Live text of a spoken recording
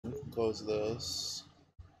close this.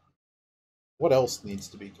 What else needs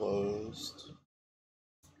to be closed?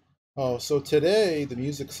 Oh, so today the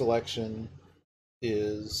music selection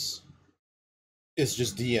is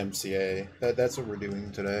just DMCA. That's what we're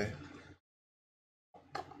doing today.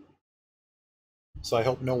 So I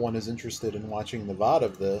hope no one is interested in watching the VOD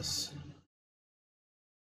of this.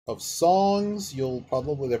 Of songs, they're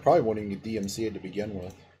probably won't even get DMCA to begin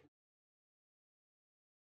with.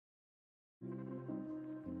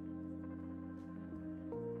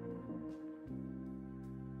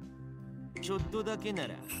 ちょっとだけな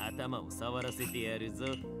ら頭を触らせてやるぞ。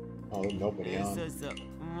Oh, there's nobody on. そうそう、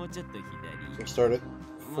もうちょっと左。 So start at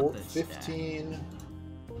 15.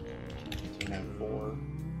 15 at 4.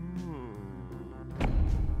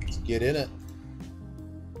 Let's get in it.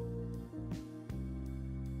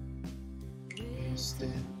 Wasted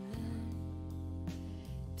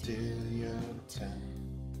till your time.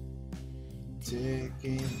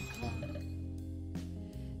 Ticking clock.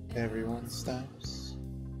 Everyone stops.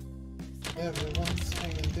 Everyone's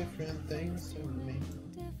saying different things to me.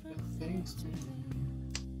 Different things to me.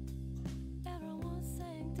 Everyone's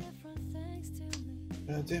saying different things to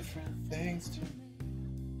me. Different things to me.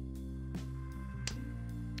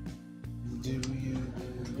 Do you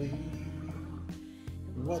believe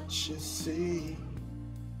what you see?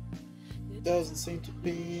 Doesn't seem to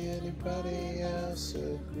be anybody else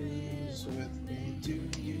agrees with me. Do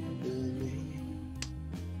you believe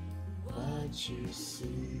what you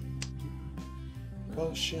see?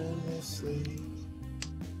 Motionlessly,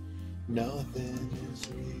 nothing is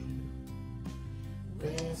real.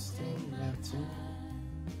 Wasting my time,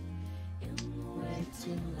 way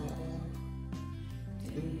too long.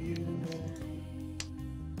 Do you believe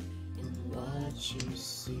in what you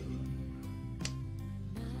see?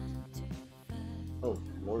 Oh,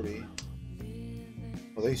 lordy.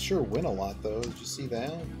 Well, they sure win a lot, though. Did you see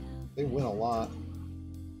that? They win a lot.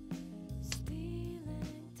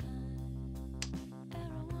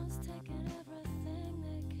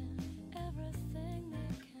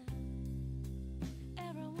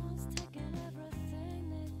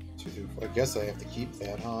 I guess I have to keep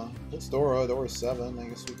that, huh? What's Dora? Dora's 7. I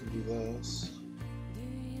guess we can do this.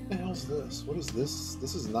 What the hell's this? What is this?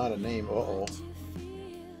 This is not a name. Uh-oh.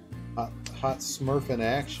 Hot Smurf in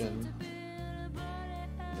action.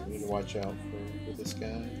 I need to watch out for this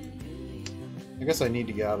guy. I guess I need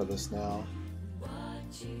to get out of this now.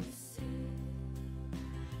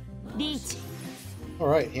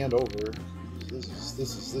 Alright, hand over.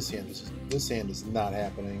 This hand is not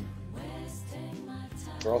happening.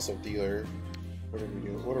 We're also dealer. What are we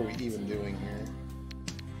doing? What are we even doing here?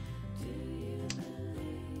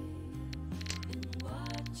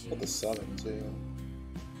 Got the 7 too.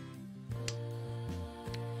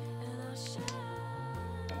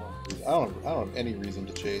 I don't have any reason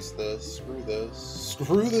to chase this. Screw this.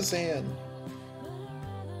 Screw this hand.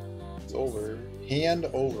 It's over. Hand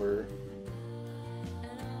over.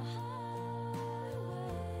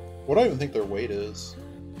 What do I even think their weight is?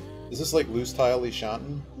 Is this like loose tile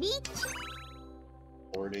iishanten?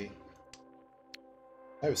 40.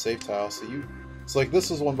 I have a safe tile, so it's like this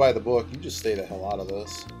is one by the book. You just stay the hell out of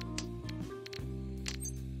this.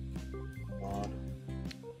 Come on.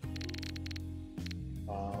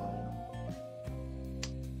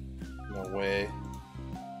 No way.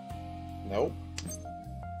 Nope.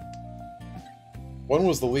 One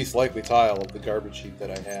was the least likely tile of the garbage heap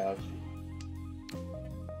that I have.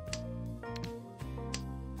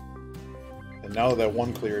 And now that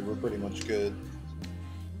one cleared, we're pretty much good.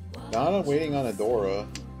 Now I'm waiting on a Dora.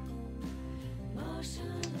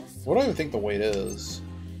 What do I even think the weight is?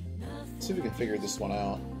 Let's see if we can figure this one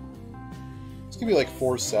out. This could be like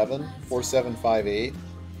 4-7, 4-7-5-8.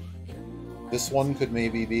 This one could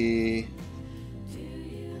maybe be...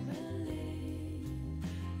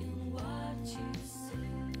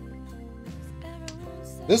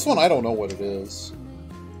 This one, I don't know what it is.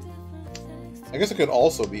 I guess it could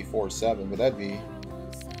also be 4-7, but that'd be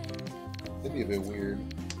a bit weird.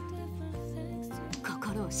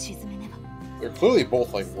 They're clearly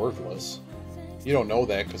both like worthless. You don't know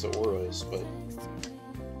that because of auras, but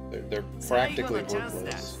they're practically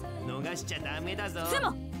worthless.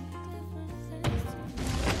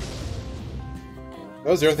 That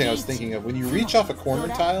was the other thing I was thinking of. When you reach off a corner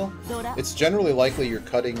tile, it's generally likely you're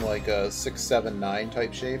cutting like a 6-7-9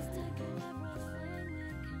 type shape.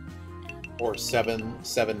 Or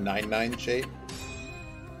 7-7-9-9 shape.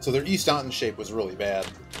 So their iishanten shape was really bad.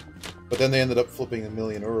 But then they ended up flipping a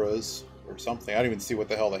million auras or something. I don't even see what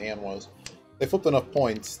the hell the hand was. They flipped enough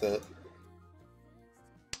points that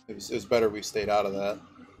it was better we stayed out of that.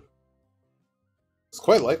 It's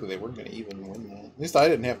quite likely they weren't going to even win that. At least I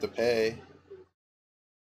didn't have to pay.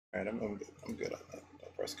 All right, I'm good. I'm good on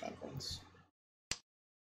that press conference.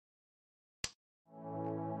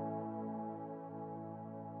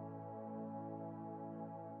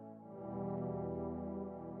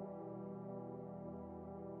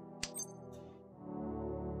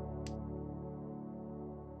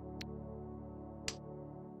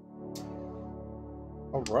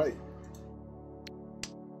 All right.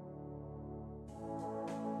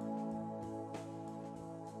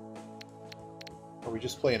 Are we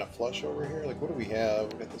just playing a flush over here? Like, what do we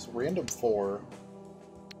have? We got this random 4.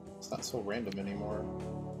 It's not so random anymore.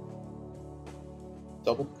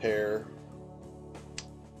 Double pair.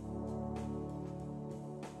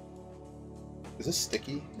 Is this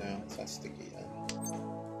sticky? No, it's not sticky yet.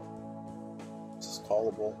 This is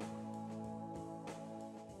callable.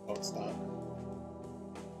 No, it's not.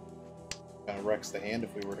 Kind of wrecks the hand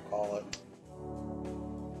if we were to call it.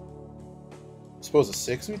 I suppose a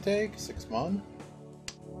 6 we take? 6 mon?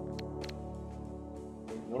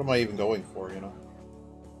 What am I even going for, you know?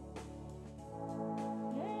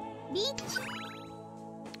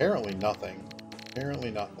 Apparently nothing.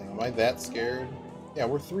 Apparently nothing. Am I that scared? Yeah,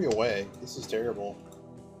 we're 3 away. This is terrible.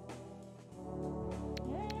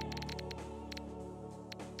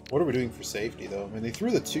 What are we doing for safety, though? I mean, they threw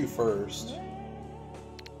the 2 first.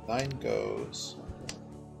 9 goes.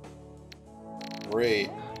 Great.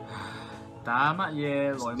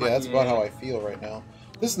 Yeah, that's about how I feel right now.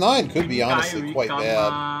 This 9 could be honestly quite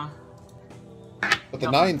bad. But the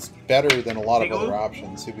 9's better than a lot of other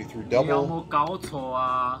options. If we threw double,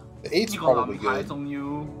 the 8's probably good.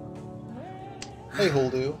 Hey,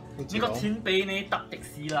 Holdu. Good to know.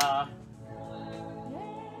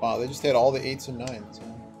 Wow, they just had all the 8s and 9s.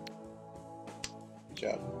 Yeah. Good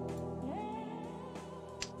job.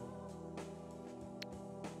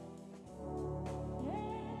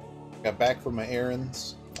 Got back from my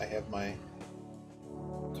errands. I have my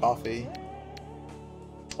coffee.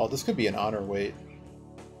 Oh, this could be an honor wait.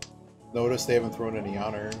 Notice they haven't thrown any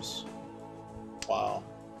honors. Wow.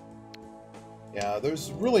 Yeah,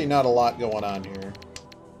 there's really not a lot going on here.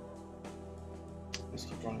 Just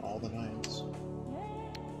keep drawing all the 9s.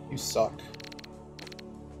 You suck.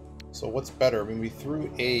 So what's better? I mean, we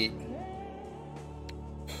threw 8.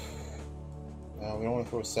 No, we don't want to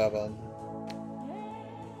throw 7.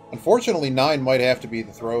 Unfortunately, 9 might have to be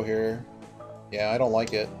the throw here. Yeah, I don't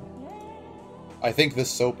like it. I think this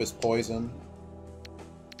soap is poison.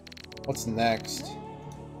 What's next?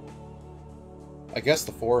 I guess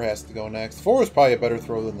the 4 has to go next. 4 is probably a better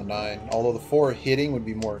throw than the 9, although the 4 hitting would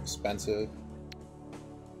be more expensive.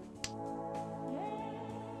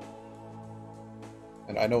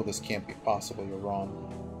 And I know this can't be possible, you're wrong.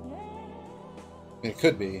 I mean, it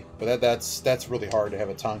could be, but that's really hard to have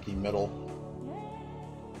a Tonki middle.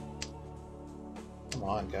 Come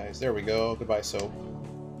on, guys. There we go. Goodbye, soap.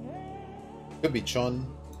 Could be Chun.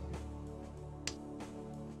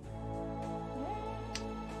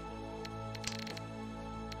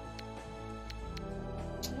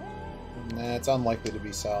 Nah, it's unlikely to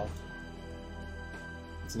be South.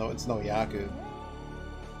 It's no Yaku.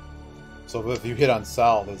 So if you hit on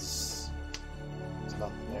South, there's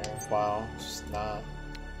nothing there. Wow, it's just not.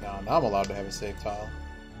 No, now I'm allowed to have a save tile.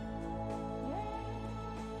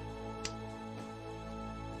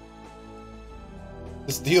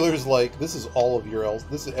 This dealer's like, this is all of your else.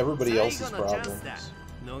 This is everybody else's problems.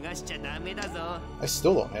 I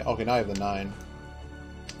still don't have. Okay, now I have the 9.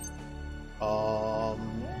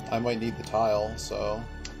 I might need the tile, so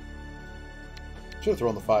should have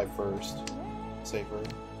thrown the 5 first. Safer.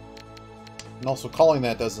 And also, calling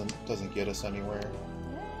that doesn't get us anywhere.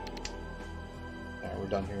 Yeah, we're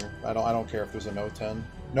done here. I don't care if there's a no 10.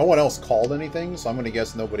 No one else called anything, so I'm gonna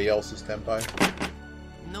guess nobody else is tenpai.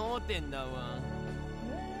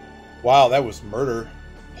 Wow, that was murder.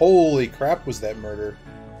 Holy crap, was that murder?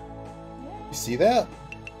 You see that?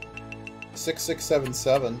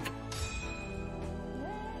 6677.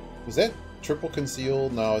 Was that triple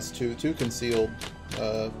concealed? No, it's two concealed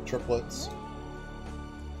triplets.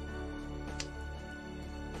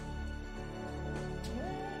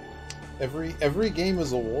 Every game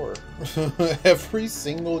is a war. Every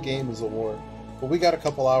single game is a war. But we got a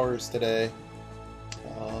couple hours today.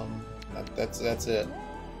 That's it.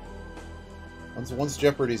 Once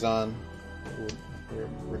Jeopardy's on,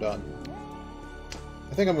 we're done.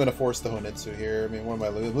 I think I'm going to force the Honitsu here. I mean, what am I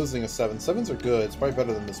losing a 7? 7s are good. It's probably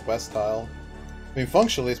better than this west tile. I mean,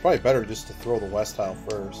 functionally, it's probably better just to throw the west tile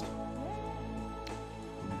first.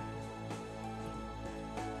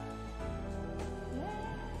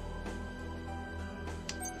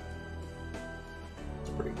 It's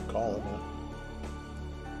a pretty good call, isn't it?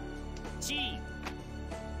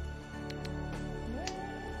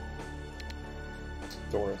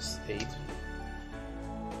 Doris 8.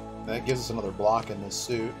 That gives us another block in this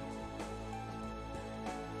suit.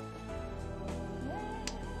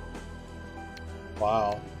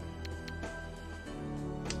 Wow.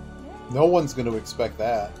 No one's going to expect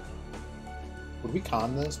that. Would we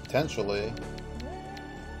con this? Potentially.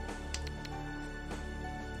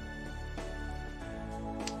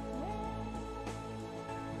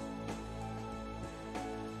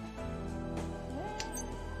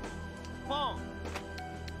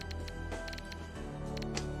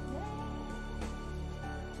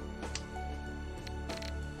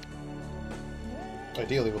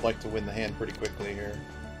 Ideally, would like to win the hand pretty quickly here.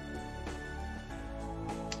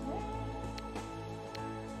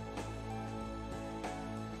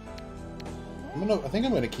 I think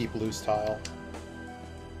I'm gonna keep loose tile.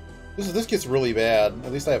 This gets really bad.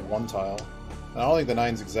 At least I have one tile. And I don't think the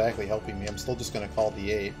 9's exactly helping me. I'm still just gonna call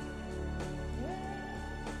the 8.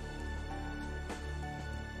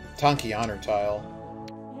 Tonki honor tile.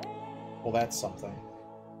 Well, that's something.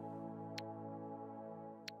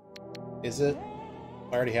 Is it?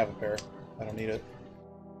 I already have a pair. I don't need it.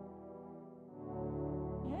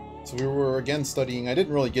 So we were again studying. I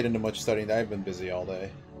didn't really get into much studying. I've been busy all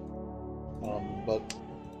day. But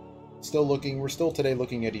still looking. We're still today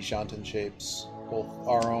looking at iishanten shapes, both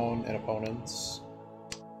our own and opponents.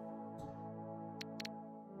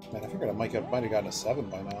 Man, I figured I might have gotten a 7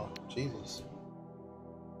 by now. Jesus.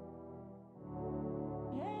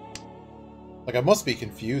 Like, I must be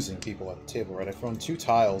confusing people at the table, right? I've thrown 2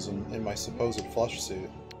 tiles in my supposed flush suit.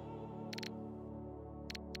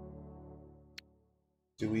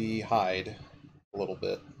 Do we hide a little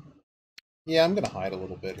bit? Yeah, I'm gonna hide a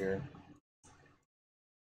little bit here.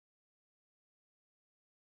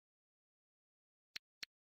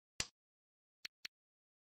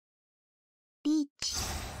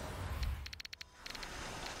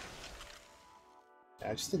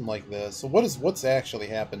 I just didn't like this. So what's actually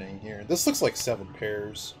happening here? This looks like 7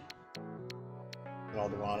 pairs. In all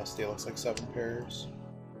due honesty, it looks like 7 pairs.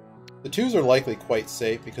 The 2s are likely quite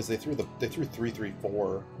safe because they threw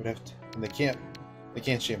 3-3-4. Would have to, and they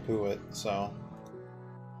can't shampoo it. So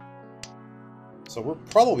we're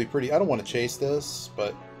probably pretty. I don't want to chase this,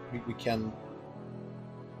 but we can.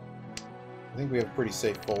 I think we have a pretty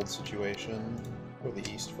safe fold situation. Go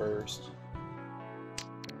the east first.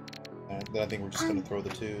 And then I think we're just going to throw the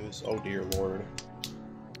 2s. Oh dear lord.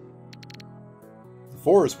 The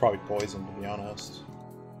 4 is probably poisoned, to be honest.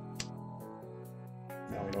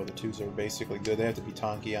 Now we know the 2s are basically good. They have to be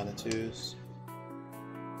Tonki on the 2s.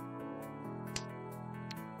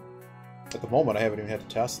 At the moment, I haven't even had to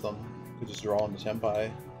test them. Could just draw into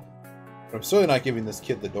Tempai. But I'm certainly not giving this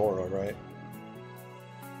kid the Dora, right?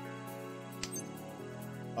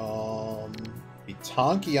 Be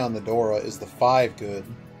Tonki on the Dora. Is the 5 good?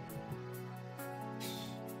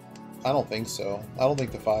 I don't think so. I don't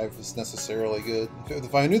think the 5 is necessarily good.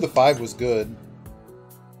 If I knew the 5 was good,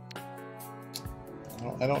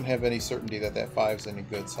 I don't have any certainty that that 5 is any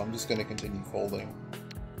good, so I'm just going to continue folding.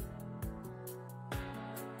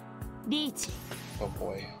 Oh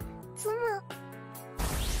boy.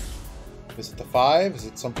 Is it the 5? Is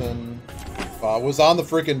it something... it was on the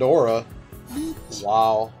freaking Dora.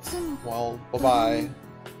 Wow. Well, bye-bye.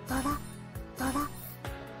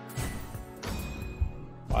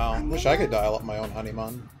 Wow, I wish I could dial up my own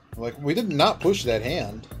honeymoon. Like, we did not push that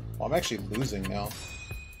hand. Well, I'm actually losing now.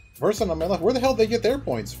 Person on my left, where the hell did they get their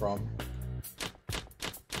points from?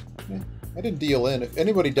 I didn't deal in. If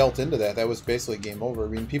anybody dealt into that, that was basically game over. I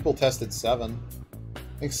mean, people tested 7. I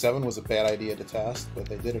think 7 was a bad idea to test, but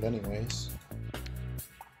they did it anyways.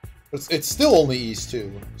 But it's still only East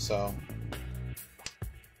 2, so...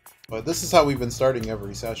 But this is how we've been starting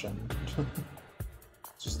every session.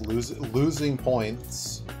 Just losing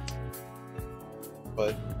points.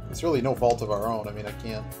 But it's really no fault of our own. I mean, I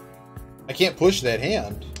can't push that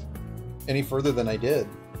hand any further than I did.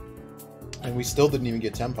 And we still didn't even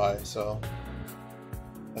get Tempai, so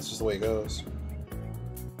that's just the way it goes.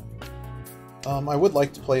 I would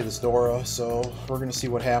like to play this Dora, so we're going to see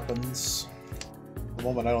what happens. At the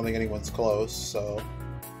moment, I don't think anyone's close, so...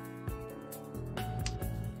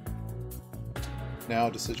 Now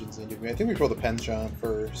decisions need to be made. I think we throw the penchant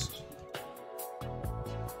first.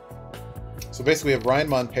 So basically we have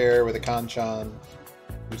Rhinemon pair with a Kanchan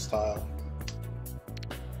loose tile.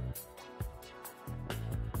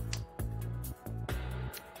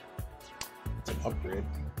 It's an upgrade.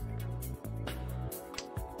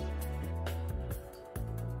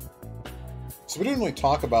 So we didn't really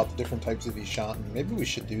talk about the different types of iishanten. Maybe we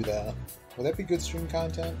should do that. Would that be good stream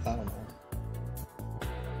content? I don't know.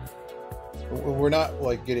 We're not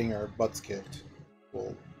like getting our butts kicked.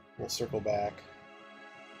 We'll circle back.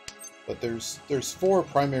 but there's four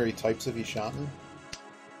primary types of iishanten.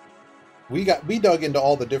 We dug into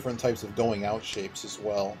all the different types of going out shapes as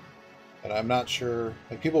well. And I'm not sure,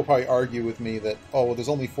 like, people probably argue with me that, oh, well, there's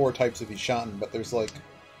only four types of iishanten, but there's, like,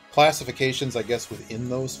 classifications, I guess, within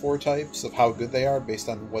those four types of how good they are based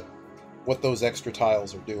on what those extra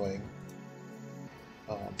tiles are doing.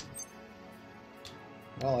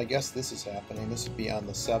 Well, I guess this is happening. This would be on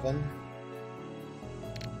the 7.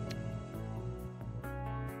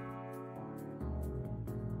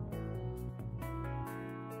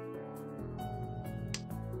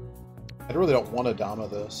 I really don't want to Dama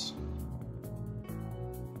this.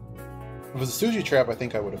 If it was a Suji trap, I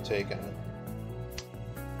think I would have taken it.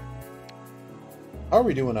 How are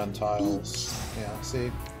we doing on tiles? Yeah, see?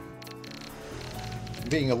 I'm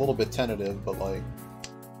being a little bit tentative, but like...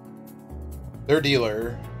 Their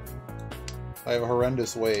dealer. I have a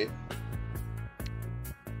horrendous weight.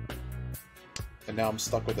 And now I'm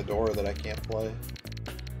stuck with a door that I can't play.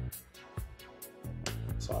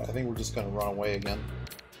 So I think we're just going to run away again.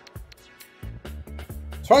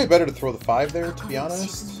 It's probably better to throw the 5 there, to be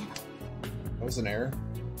honest. That was an error.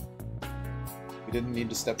 We didn't need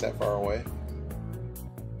to step that far away.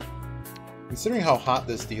 Considering how hot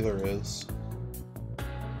this dealer is.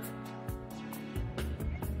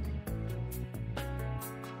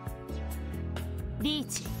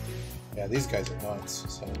 Yeah, these guys are nuts.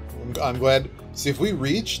 So I'm glad. See, if we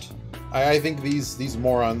reached, I think these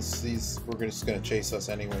morons, we're just gonna chase us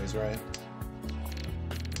anyways, right?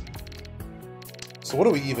 So what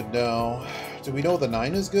do we even know? Do we know the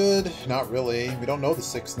 9 is good? Not really. We don't know the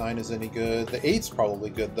 6-9 is any good. The 8's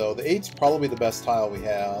probably good though. The 8's probably the best tile we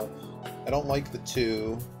have. I don't like the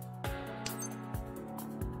 2.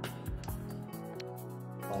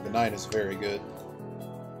 Oh, the 9 is very good.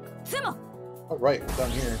 Oh, right, we're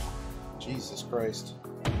done here. Jesus Christ.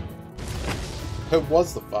 It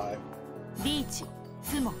was the 5.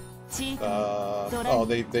 Oh,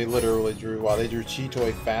 they literally drew... Wow, they drew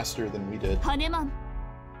Chitoi faster than we did.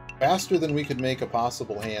 Faster than we could make a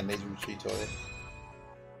possible hand, they drew Chitoi.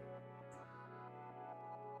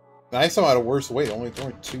 And I somehow had a worse weight, only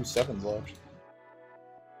 2 7s left.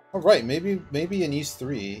 Alright, maybe in East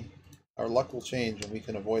 3, our luck will change and we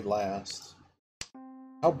can avoid last.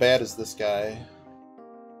 How bad is this guy?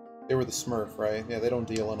 They were the Smurf, right? Yeah, they don't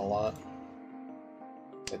deal in a lot.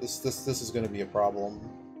 Yeah, this is going to be a problem.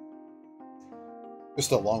 There's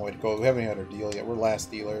still a long way to go. We haven't had our deal yet. We're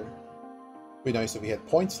last dealer. It'd be nice if we had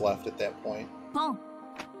points left at that point. How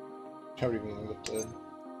do we even get to...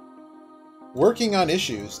 Working on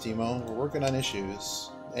issues, Teemo. We're working on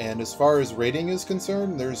issues. And as far as rating is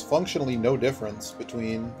concerned, there's functionally no difference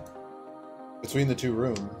between the two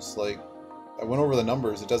rooms. Like, I went over the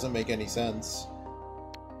numbers. It doesn't make any sense.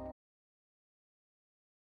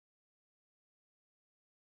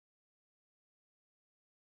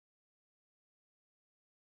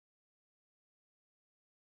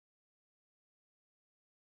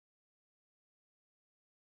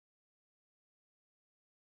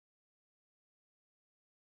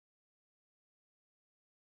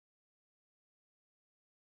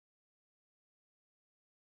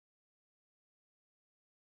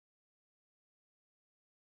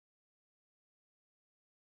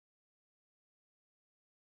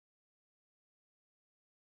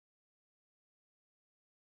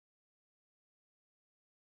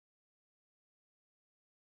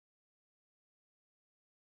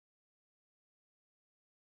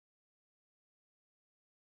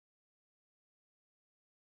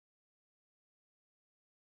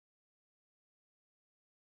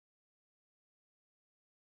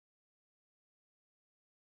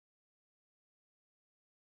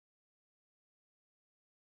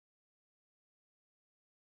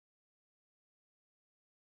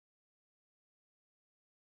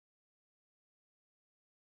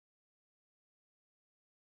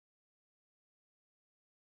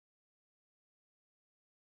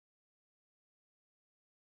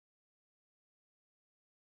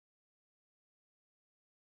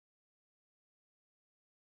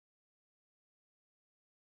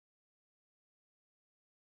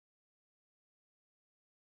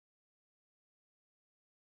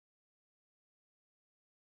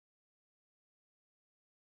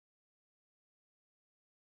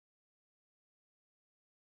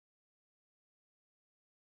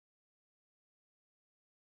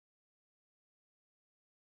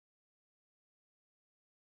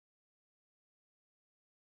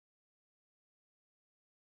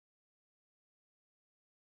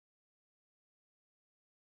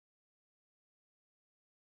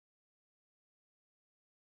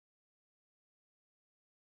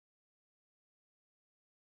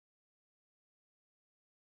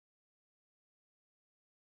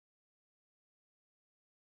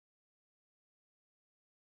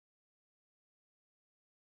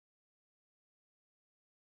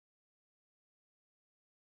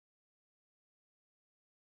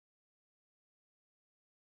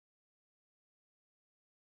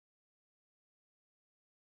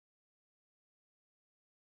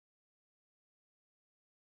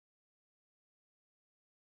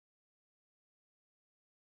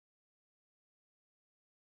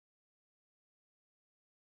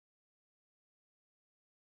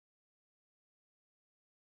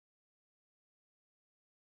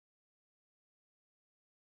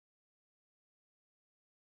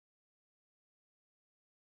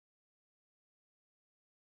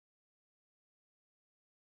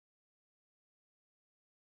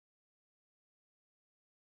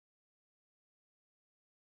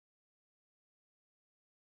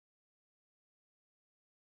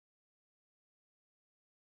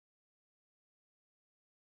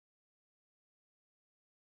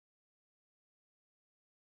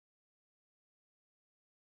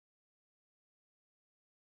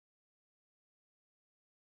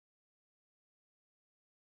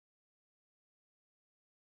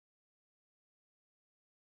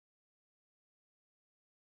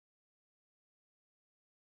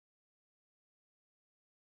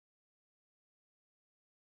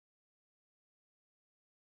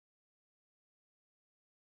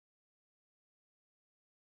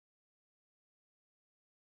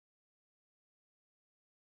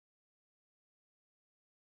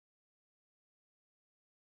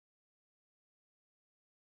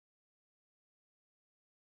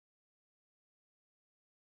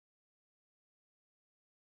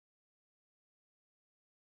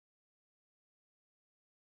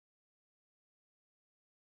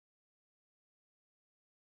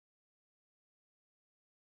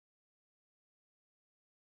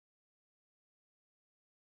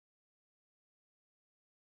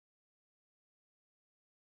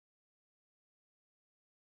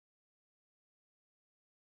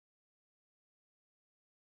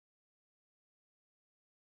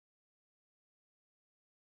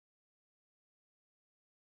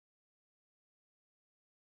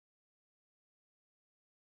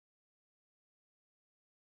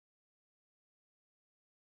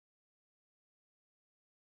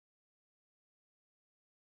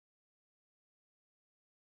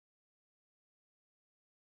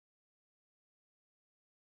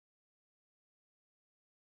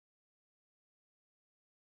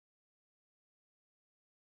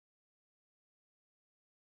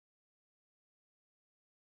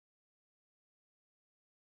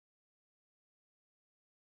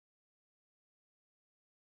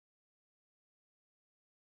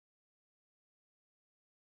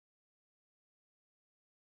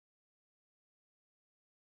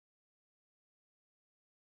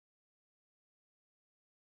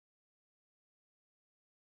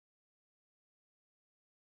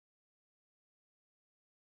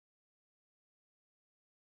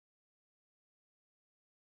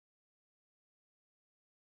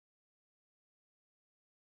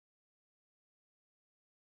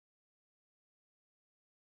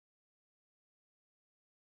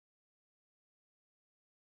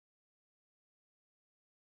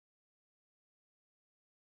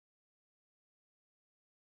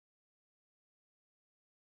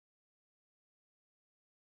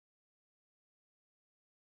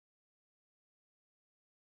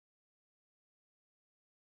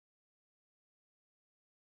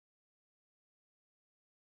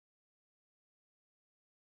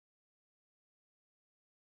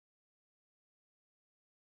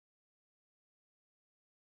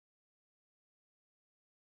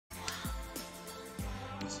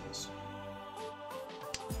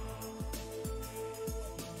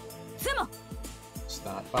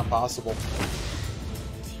 Not possible.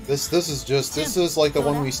 This is like the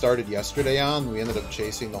one we started yesterday on. We ended up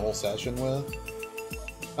chasing the whole session with.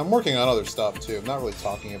 I'm working on other stuff too. I'm not really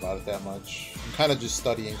talking about it that much. I'm kind of just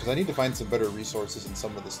studying because I need to find some better resources in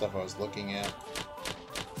some of the stuff I was looking at.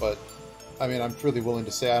 But I mean, I'm really willing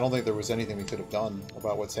to say I don't think there was anything we could have done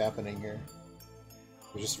about what's happening here.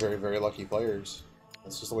 We're just very, very lucky players.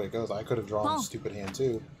 That's just the way it goes. I could have drawn a stupid hand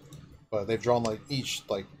too, but they've drawn like each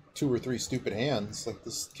like 2 or 3 stupid hands. Like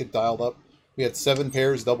this kid dialed up. We had 7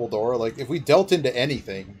 pairs double Dora. Like if we dealt into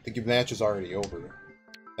anything, the match is already over.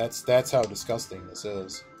 That's how disgusting this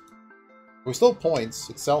is. We still have points.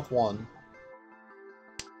 It's South 1.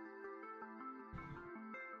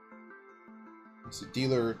 So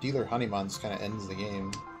dealer Hanuman just kind of ends the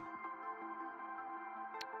game.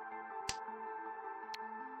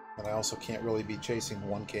 And I also can't really be chasing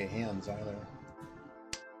 1k hands either.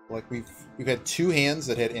 Like we've had 2 hands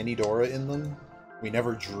that had any Dora in them. We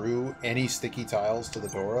never drew any sticky tiles to the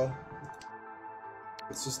Dora.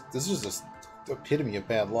 This is just epitome of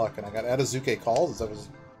bad luck. And I got Atazuke calls. I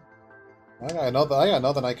got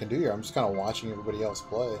nothing I can do here. I'm just kind of watching everybody else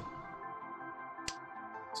play.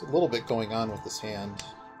 There's a little bit going on with this hand.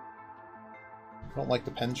 I don't like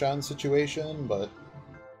the Penchon situation, but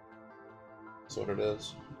that's what it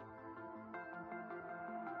is.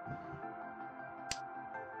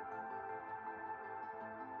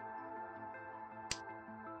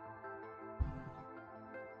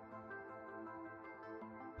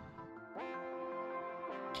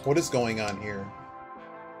 What is going on here?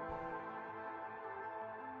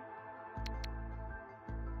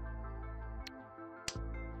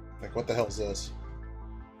 Like, what the hell is this?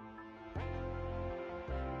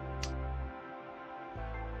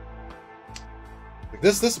 Like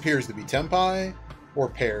this appears to be Tenpai or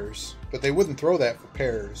pairs, but they wouldn't throw that for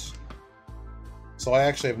pairs. So I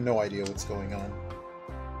actually have no idea what's going on.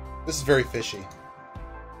 This is very fishy.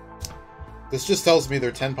 This just tells me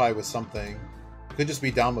they're Tenpai with something. It could just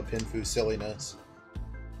be Dama Pinfu silliness.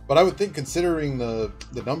 But I would think, considering the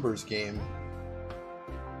numbers game,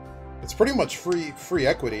 it's pretty much free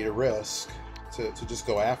equity to risk to just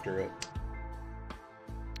go after it.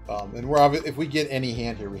 And if we get any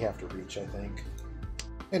hand here, we have to reach, I think.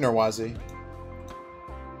 Hey, Norwazi.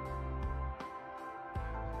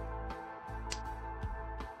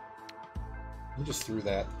 You just threw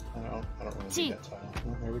that. I don't really need that tile.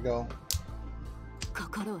 Oh, there we go.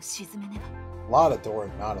 A lot of Dora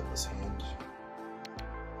not in this hand.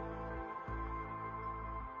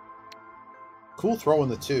 Cool throw in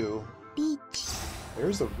the 2.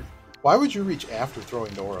 There's the. Why would you reach after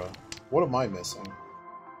throwing Dora? What am I missing?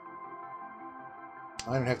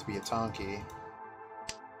 I don't have to be a Tonki.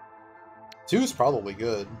 2 is probably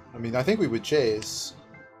good. I mean, I think we would chase.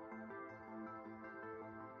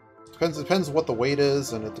 Depends what the weight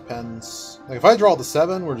is, and it depends. Like if I draw the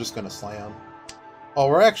 7, we're just gonna slam. Oh,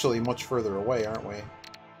 we're actually much further away, aren't we?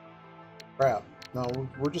 Crap. No,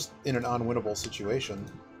 we're just in an unwinnable situation.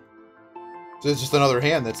 So it's just another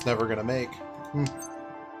hand that's never gonna make.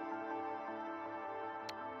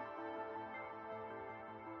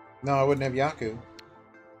 No, I wouldn't have Yaku.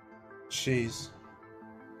 Jeez.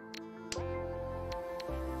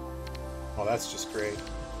 Oh, that's just great.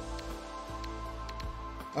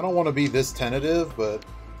 I don't want to be this tentative, but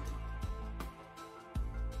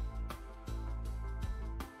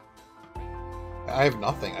I have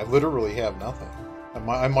nothing. I literally have nothing.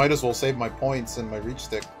 I might as well save my points and my reach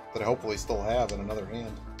stick that I hopefully still have in another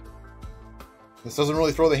hand. This doesn't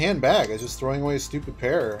really throw the hand back. It's just throwing away a stupid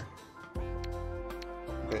pair.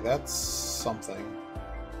 Okay, that's something.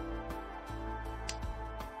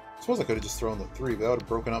 I suppose I could have just thrown the 3, but that would have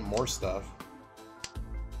broken up more stuff.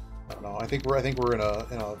 I don't know. I think we're in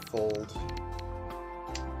a fold.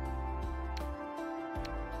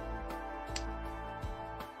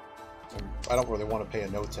 I don't really want to pay a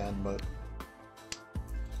no 10, but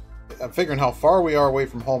I'm figuring how far we are away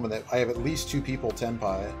from home and that I have at least 2 people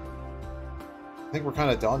Tenpai. I think we're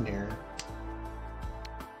kind of done here.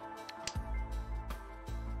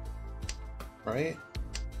 Right?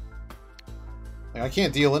 Like, I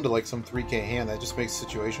can't deal into like some 3k hand. That just makes the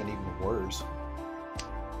situation even worse.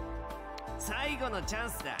 This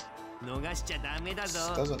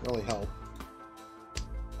doesn't really help.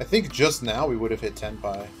 I think just now we would have hit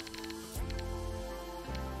Tenpai.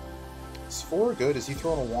 Is 4 good? Is he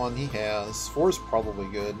throwing a 1? He has. 4 is probably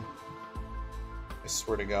good. I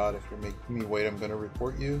swear to God, if you're making me wait, I'm going to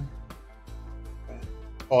report you. Okay.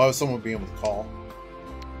 Oh, I was someone being able to call.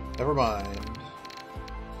 Never mind.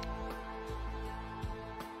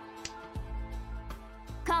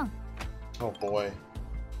 Come. Oh boy.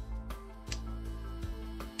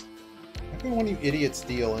 can one of you idiots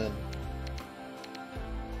deal in?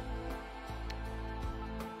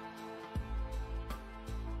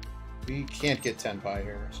 We can't get Tenpai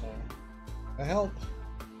here, so... The help?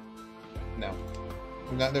 No.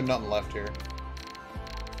 There's nothing left here.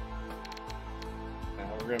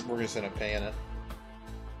 No, we're just gonna pay in it.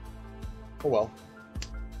 Oh well.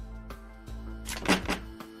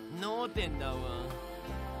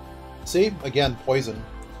 See? Again, poison.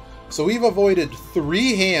 So we've avoided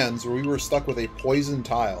 3 hands where we were stuck with a poison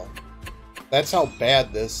tile. That's how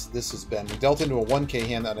bad this has been. We dealt into a 1k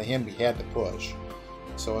hand on a hand we had to push.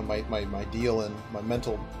 So in my deal in my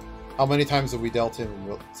mental... How many times have we dealt in?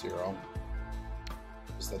 0.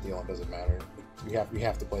 Just that deal in doesn't matter. We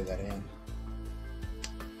have to play that hand.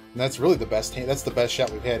 And that's really the best hand. That's the best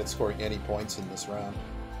shot we've had at scoring any points in this round.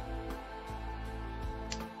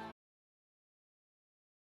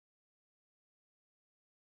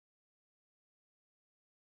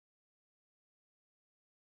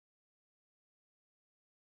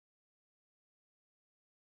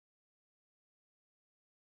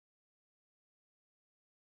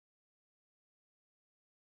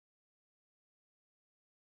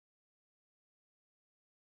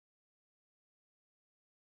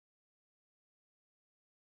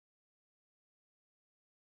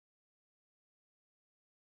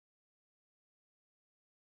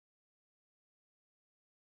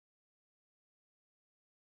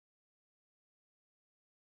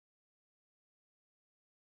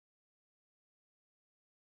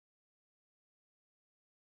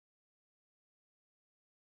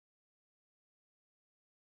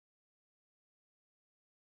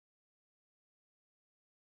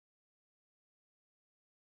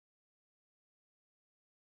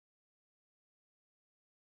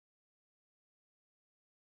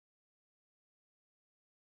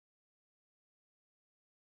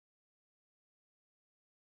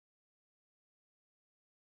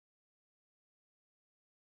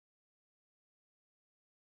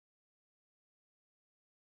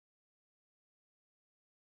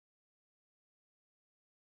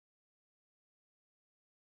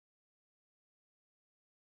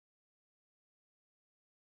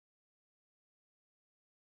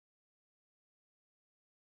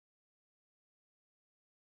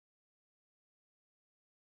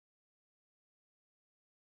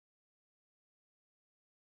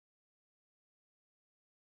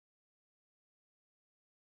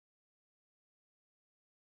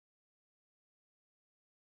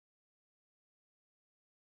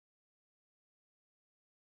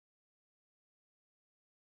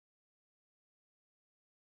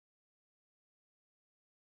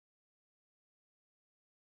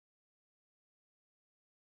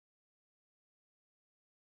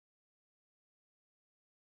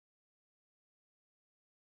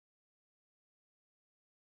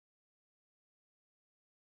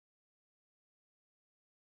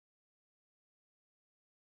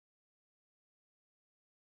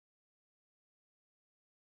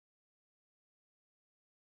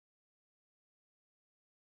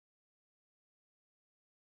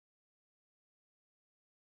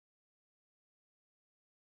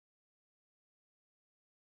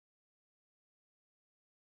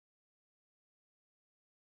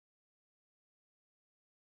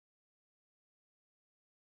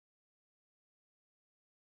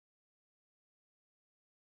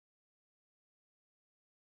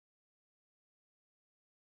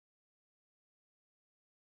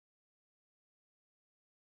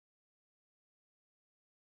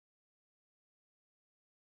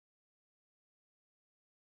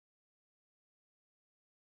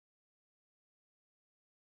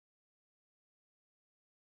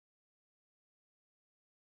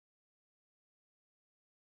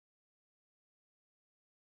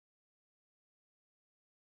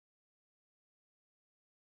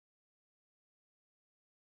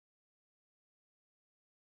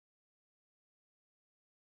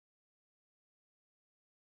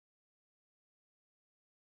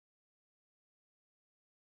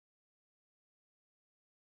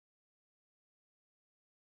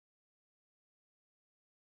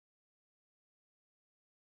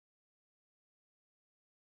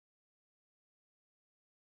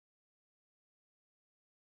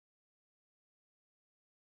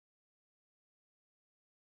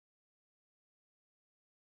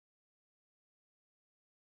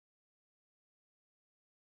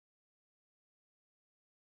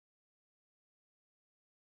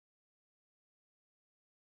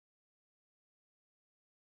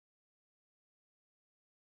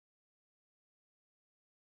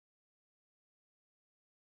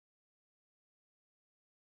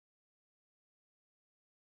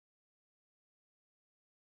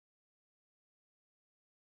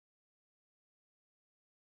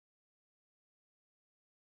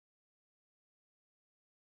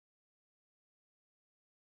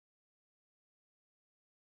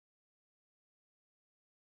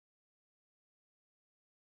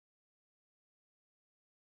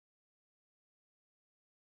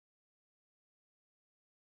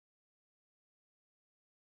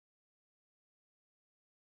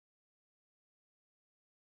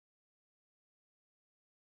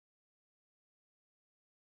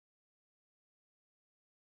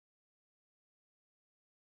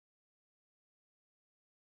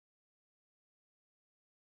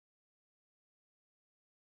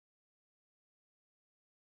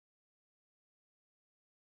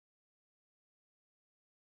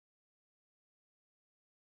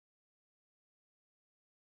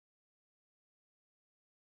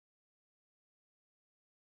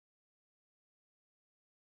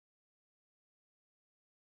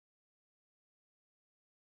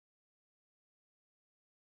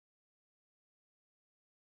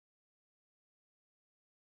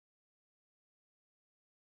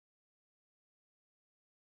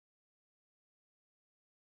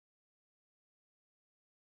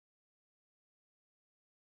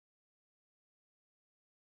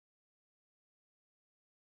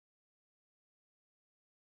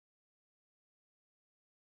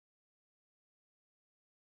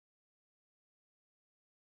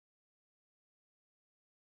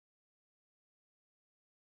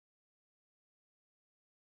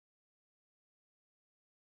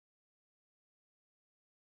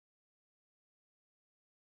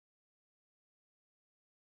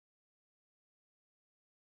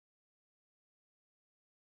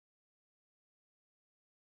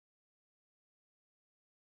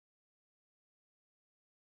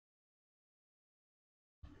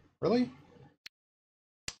 Really?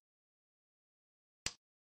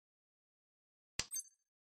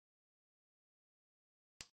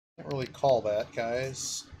 Can't really call that,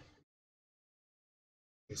 guys.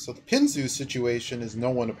 Okay, so the Pinzu situation is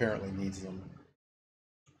no one apparently needs them.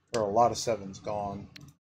 There are a lot of 7s gone.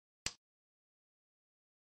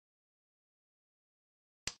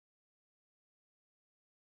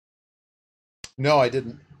 No, I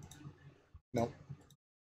didn't. No.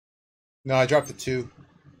 No, I dropped a 2.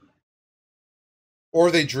 Or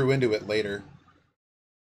they drew into it later.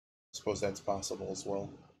 Suppose that's possible as well.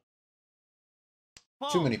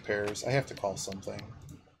 Too many pairs. I have to call something.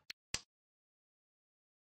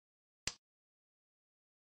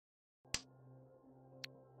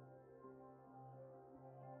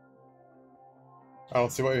 I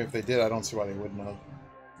don't see why, if they did, I don't see why they wouldn't have.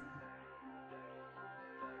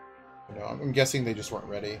 You know, I'm guessing they just weren't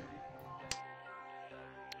ready.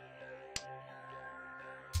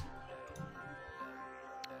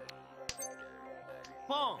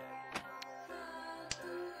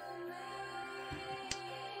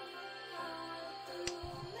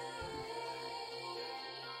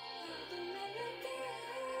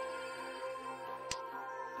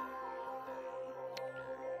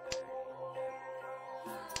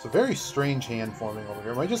 It's a very strange hand forming over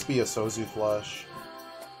here. It might just be a Sozu flush.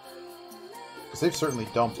 Because they've certainly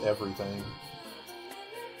dumped everything.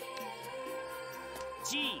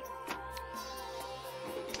 G.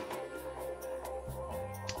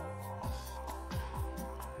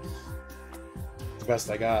 The best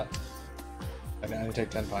I got. I need to take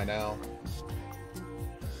Tenpai now.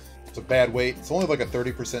 It's a bad weight. It's only like a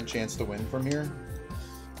 30% chance to win from here.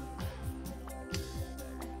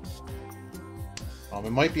 It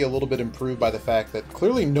might be a little bit improved by the fact that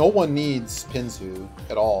clearly no one needs Pinzu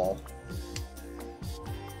at all.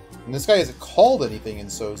 And this guy hasn't called anything in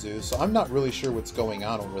Sozu, so I'm not really sure what's going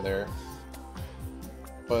on over there.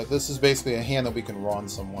 But this is basically a hand that we can run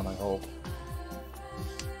someone, I hope.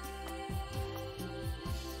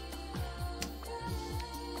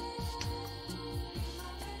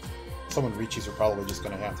 Someone Richis are probably just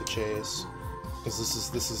going to have to chase.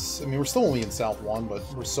 Because this is, I mean, we're still only in South 1, but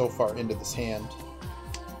we're so far into this hand.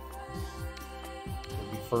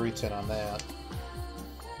 Furryton on that.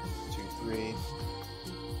 2, 3.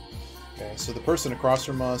 Okay, so the person across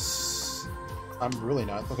from us, I'm really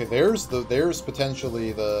not. Okay, there's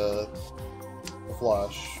potentially the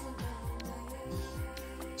flush.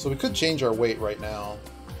 So we could change our weight right now,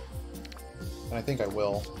 and I think I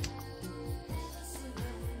will.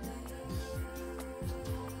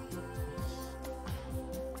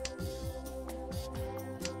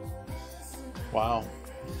 Wow.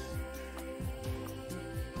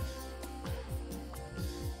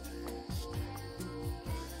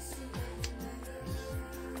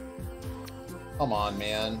 Come on,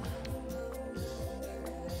 man.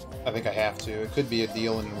 I think I have to. It could be a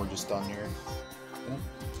deal and we're just done here. Yeah.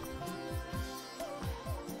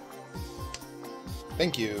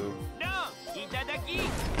 Thank you.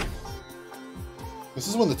 This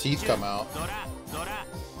is when the teeth come out.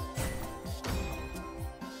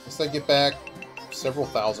 Guess I get back several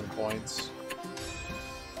thousand points.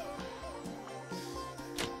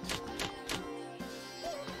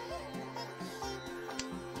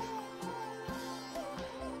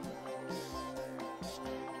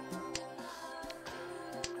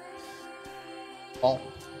 Oh,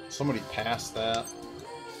 somebody passed that.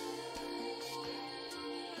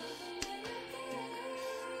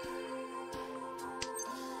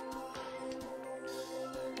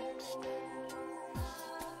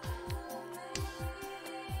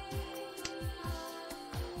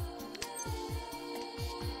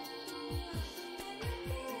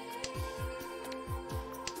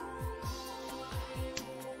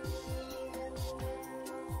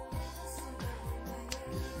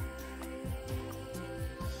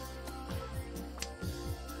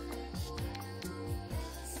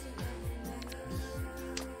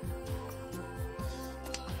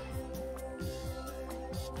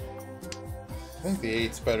 I think the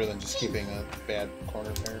 8's better than just keeping a bad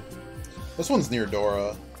corner pair. This one's near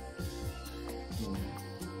Dora.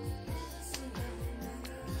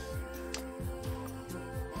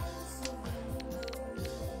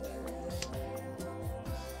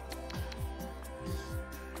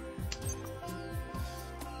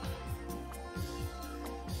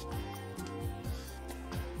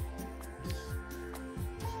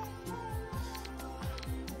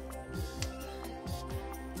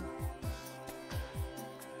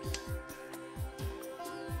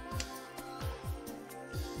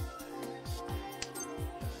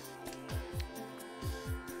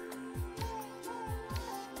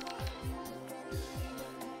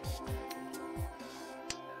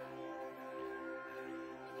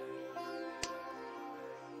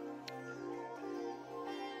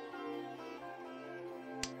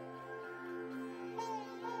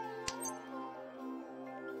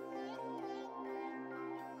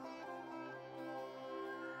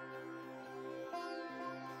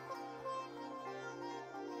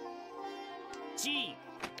 1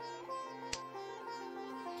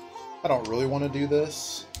 I don't really want to do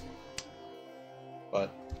this, but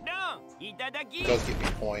ロンいただき it does give me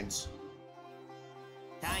points.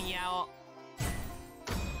 タンヤオ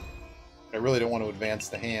I really don't want to advance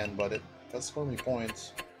the hand, but it does score me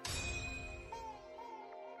points.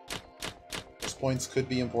 Those points could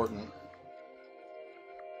be important.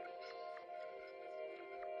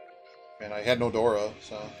 And I had no Dora,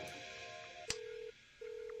 so...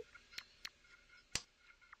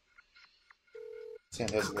 This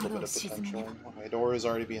hand has a little bit of potential. Okay, Dora is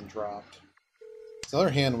already being dropped. It's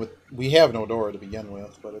another hand with... We have no Dora to begin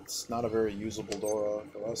with, but it's not a very usable Dora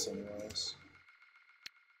for us anyways.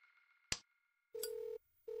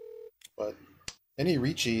 But any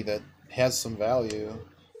Ricci that has some value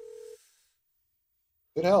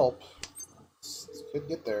could help. Could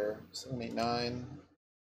get there. 7, 8, 9.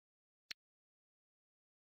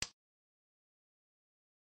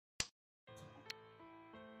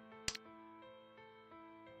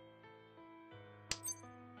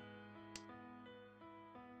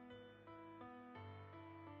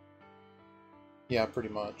 Yeah, pretty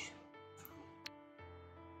much.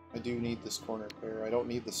 I do need this corner pair. I don't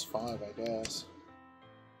need this 5, I guess.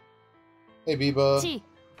 Hey, Biba.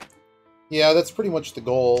 Yeah, that's pretty much the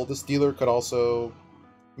goal. This dealer could also...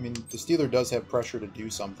 I mean, this dealer does have pressure to do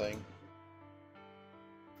something.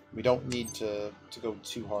 We don't need to go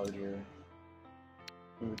too hard here.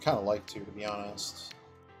 I mean, we'd kind of like to be honest.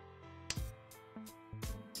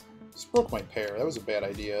 Just broke my pair. That was a bad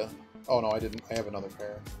idea. Oh, no, I didn't. I have another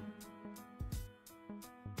pair.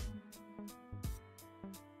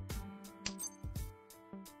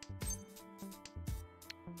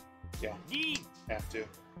 Yeah, have to.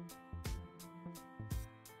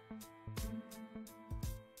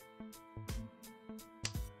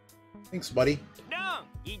 Thanks, buddy.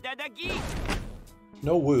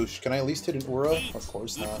 No whoosh. Can I at least hit an Ura? Of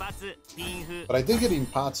course not. But I did get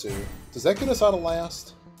Impatsu. Does that get us out of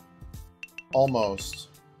last? Almost.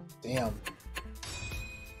 Damn.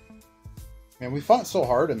 Man, we fought so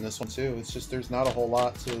hard in this one too. It's just there's not a whole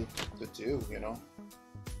lot to do, you know?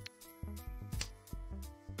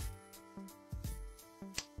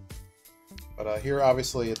 But here,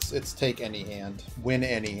 obviously, it's take any hand. Win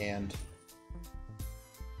any hand.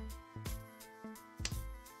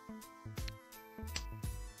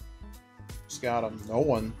 Just got him. No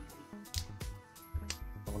one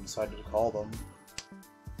decided to call them.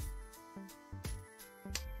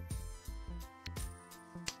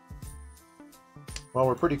 Well,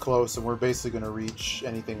 we're pretty close, and we're basically going to reach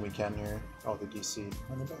anything we can here. Oh, the DC.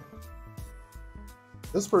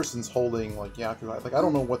 This person's holding, like, yeah, like, I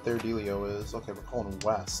don't know what their dealio is. Okay, we're calling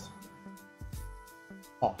west.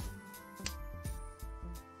 Oh.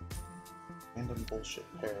 Random bullshit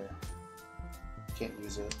pair. Can't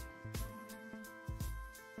use it.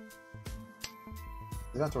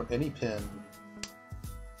 They're not throwing any pin.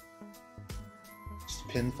 Just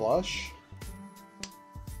pin flush?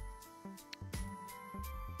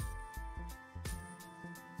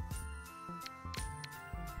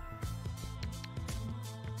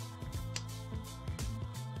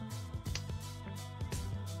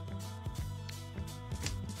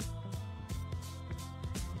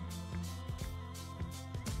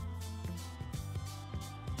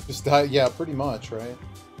 Just die, yeah, pretty much, right?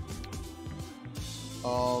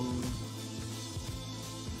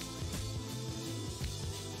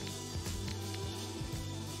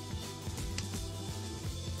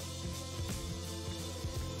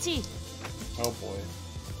 Oh boy.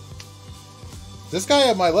 This guy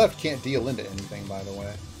at my left can't deal into anything, by the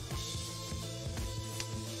way.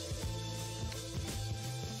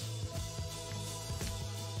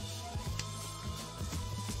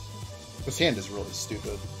 This hand is really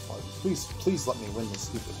stupid. Please let me win this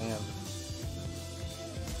stupid hand.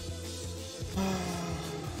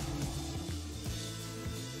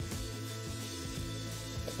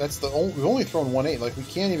 That's the only... We've only thrown 1-8. Like, we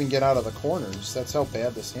can't even get out of the corners. That's how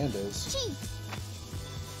bad this hand is.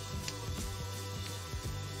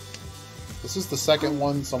 This is the second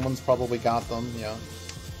one. Someone's probably got them, yeah.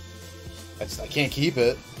 I can't keep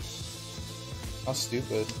it. How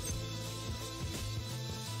stupid.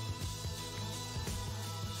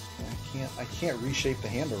 I can't reshape the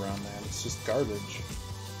hand around that. It's just garbage.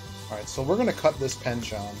 Alright, so we're gonna cut this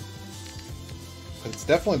penchant. But it's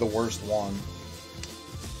definitely the worst one.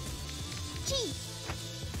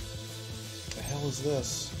 What the hell is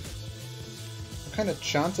this? What kind of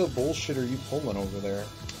Chanta bullshit are you pulling over there?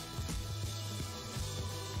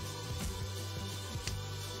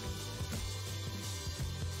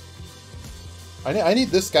 I need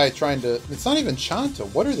this guy trying to... It's not even Chanta.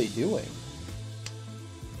 What are they doing?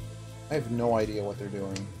 I have no idea what they're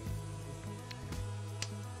doing.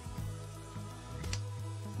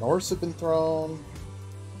 Norse have been thrown.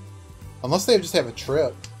 Unless they just have a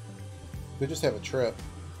trip. They just have a trip.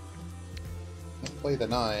 Can't play the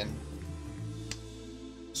 9.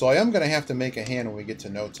 So I am going to have to make a hand when we get to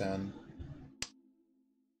no 10.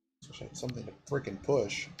 Wish I had something to frickin'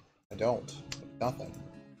 push. I don't. Nothing.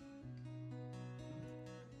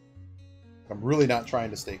 I'm really not trying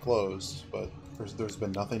to stay closed, but there's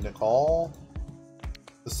been nothing to call.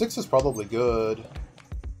 The 6 is probably good.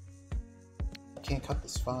 I can't cut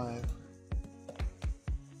this 5.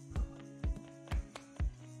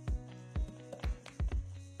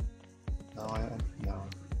 No.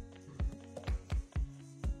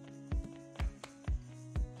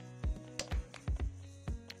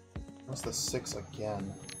 What's the 6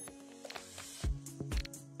 again?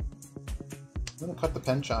 I'm gonna cut the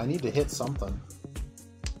penchant. I need to hit something.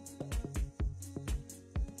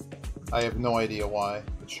 I have no idea why,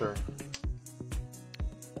 but sure.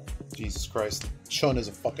 Jesus Christ. Chun is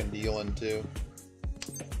a fucking deal-in, too.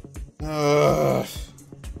 Ugh.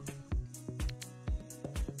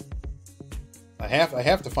 I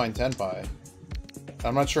have to find Tenpai.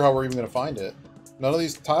 I'm not sure how we're even gonna find it. None of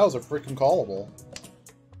these tiles are freaking callable.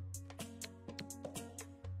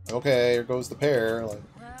 Okay, here goes the pair. Like,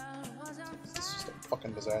 this is just a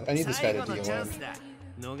fucking disaster. I need this guy to deal in.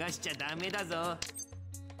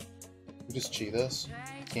 We just cheat this?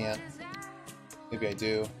 Can't. Maybe I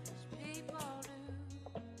do.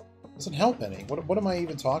 Doesn't help any. What am I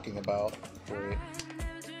even talking about? Wait.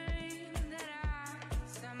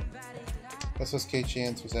 SSK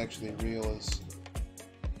chance was actually real as...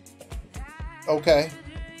 Okay.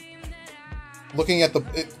 Looking at the...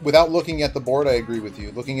 without looking at the board, I agree with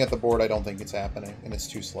you. Looking at the board, I don't think it's happening, and it's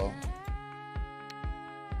too slow.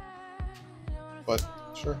 But,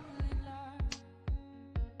 sure.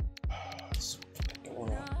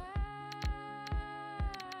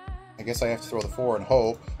 I guess I have to throw the 4 and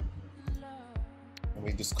hope. And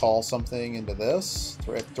we just call something into this.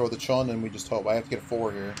 Throw the Chun and we just hope. I have to get a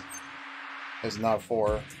 4 here. It's not a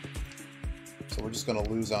 4. So we're just going to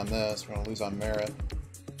lose on this. We're going to lose on merit.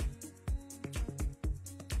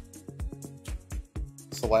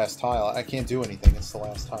 It's the last tile. I can't do anything. It's the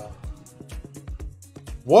last tile.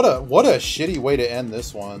 What a shitty way to end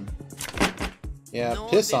this one. Yeah,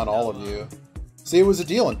 piss on all of you. See, it was a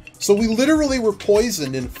deal-in. So we literally were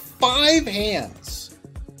poisoned in 5 hands.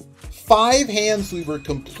 5 hands we were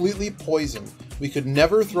completely poisoned. We could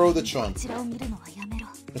never throw the Chun.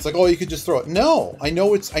 It's like, oh, you could just throw it. No, I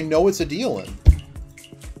know it's a deal-in.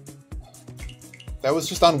 That was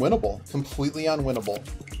just unwinnable. Completely unwinnable.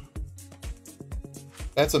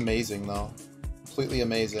 That's amazing, though. Completely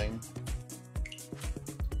amazing.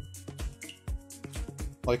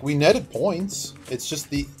 Like, we netted points. It's just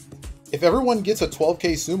the... If everyone gets a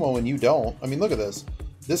 12k sumo and you don't... I mean, look at this.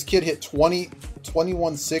 This kid hit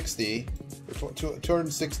 2160,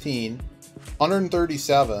 216,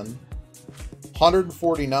 137,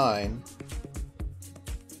 149,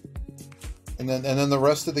 and then the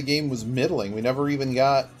rest of the game was middling. We never even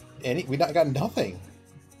got any. We got nothing.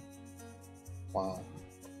 Wow.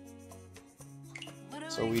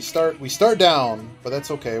 So we start down, but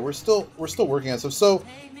that's okay. We're still working on stuff. So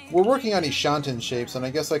we're working on iishanten shapes, and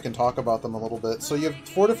I guess I can talk about them a little bit. So you have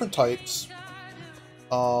 4 different types.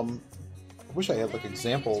 I wish I had like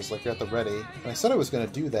examples like at the ready. And I said I was going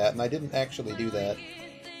to do that, and I didn't actually do that.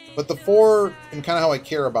 But the 4, and kind of how I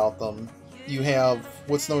care about them, you have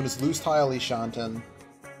what's known as loose tile iishanten.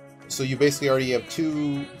 So you basically already have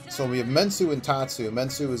 2. So we have Mensu and Tatsu.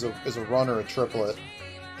 Mensu is a run or a triplet,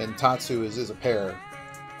 and Tatsu is a pair.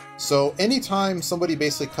 So anytime somebody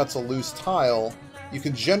basically cuts a loose tile, you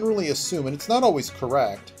can generally assume, and it's not always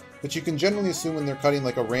correct, but you can generally assume when they're cutting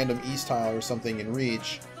like a random east tile or something in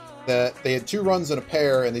Reach, that they had 2 runs in a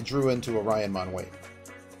pair and they drew into a Ryanmon weight.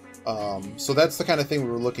 So that's the kind of thing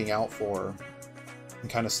we were looking out for and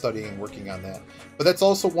kind of studying and working on that. But that's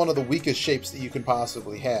also one of the weakest shapes that you can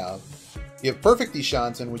possibly have. You have perfect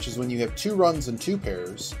iishanten, which is when you have 2 runs and 2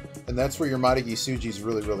 pairs, and that's where your Marigi Suji is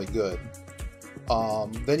really, really good.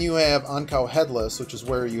 Then you have Ankau Headless, which is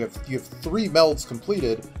where you have 3 melds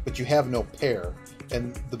completed, but you have no pair.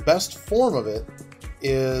 And the best form of it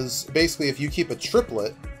is basically if you keep a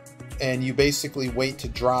triplet and you basically wait to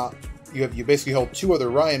drop. You basically hold 2 other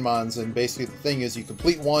Ryanmons, and basically the thing is you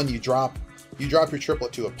complete 1, you drop your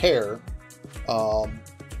triplet to a pair, or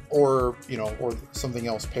something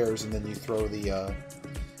else pairs, and then you throw the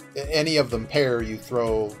any of them pair, you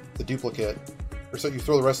throw the duplicate Or so you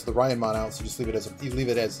throw the rest of the Ryanmon out, so you just leave it as you leave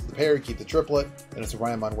it as the pair, you keep the triplet, and it's a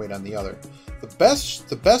Ryanmon weight on the other.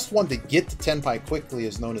 The best one to get to Tenpai quickly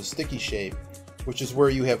is known as Sticky Shape, which is where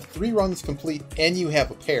you have 3 runs complete and you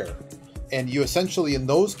have a pair. And you essentially, in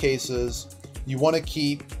those cases, you want to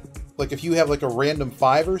keep, like if you have like a random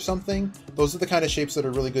 5 or something, those are the kind of shapes that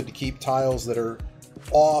are really good to keep tiles that are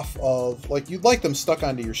off of, like you'd like them stuck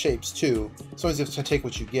onto your shapes too, sometimes you have to take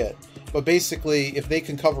what you get. But basically, if they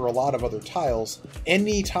can cover a lot of other tiles,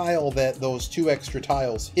 any tile that those 2 extra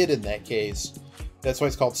tiles hit in that case, that's why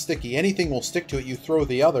it's called sticky. Anything will stick to it, you throw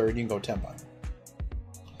the other, and you can go Tenpai.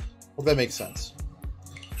 Well, that makes sense.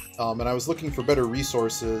 And I was looking for better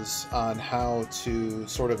resources on how to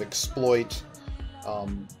sort of exploit,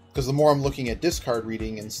 because the more I'm looking at discard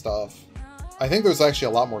reading and stuff, I think there's actually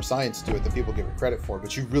a lot more science to it than people give it credit for,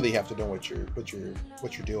 but you really have to know what you're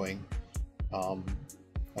doing.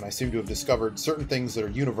 And I seem to have discovered certain things that are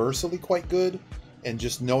universally quite good, and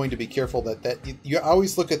just knowing to be careful that you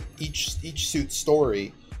always look at each suit's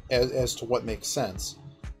story as to what makes sense.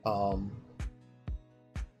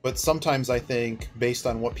 But sometimes I think, based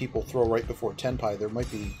on what people throw right before Tenpai, there might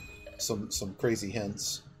be some crazy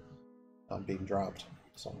hints being dropped.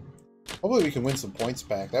 So hopefully we can win some points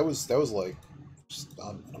back. That was like just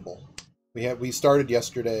unwinnable. We started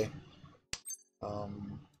yesterday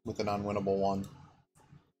with an unwinnable one.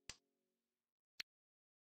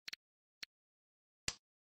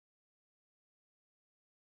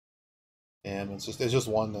 And it's just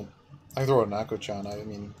one that I throw a Nako-chan. I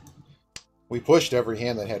mean, we pushed every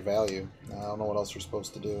hand that had value. I don't know what else you're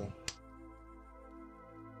supposed to do.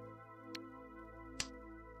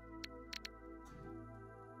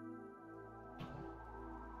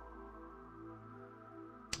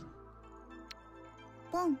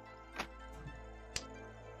 Boom.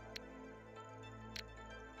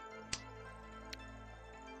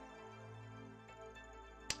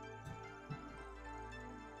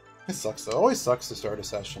 It sucks though. It always sucks to start a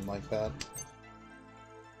session like that.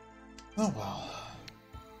 Oh well.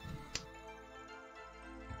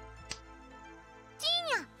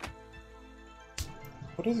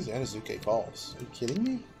 What are these Anazuke calls? Are you kidding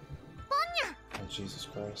me? Oh, Jesus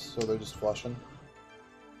Christ. So they're just flushing?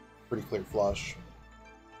 Pretty clear flush.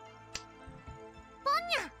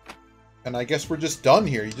 And I guess we're just done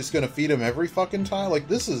here. You're just gonna feed him every fucking tile? Like,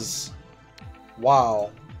 this is...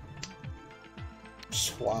 Wow.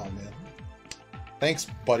 Wow, man. Thanks,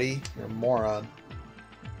 buddy. You're a moron.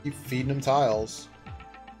 Keep feeding him tiles.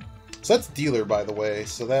 So that's dealer, by the way,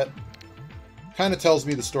 so that kind of tells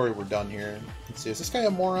me the story we're done here. Let's see, is this guy a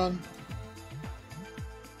moron?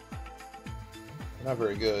 Not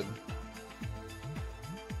very good.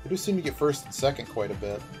 They do seem to get first and second quite a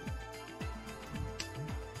bit.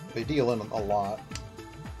 They deal in a lot.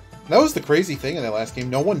 That was the crazy thing in that last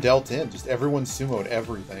game. No one dealt in. Just everyone sumoed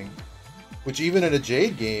everything. Which even in a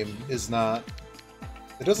Jade game is not...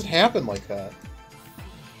 It doesn't happen like that.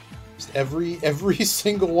 Just every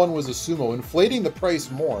single one was a sumo, inflating the price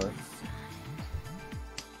more.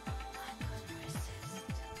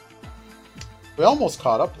 We almost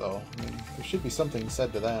caught up, though. I mean, there should be something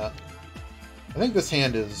said to that. I think this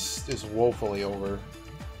hand is woefully over.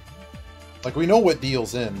 Like, we know what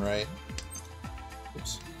deals in, right?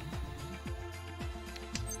 Oops.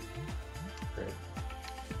 Great.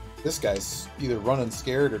 This guy's either running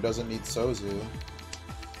scared or doesn't need Sozu.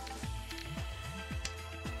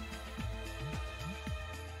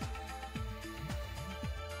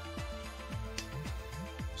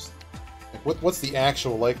 Like, what's the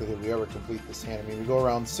actual likelihood we ever complete this hand? I mean, we go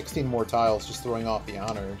around 16 more tiles just throwing off the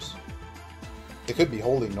honors. They could be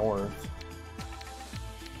holding north.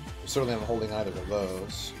 We're certainly not holding either of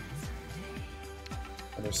those.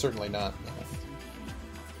 And they're certainly not...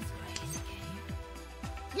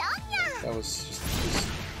 That was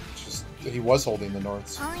just he was holding the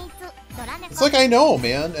norths. It's like, I know,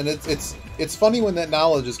 man, and it's funny when that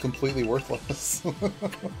knowledge is completely worthless.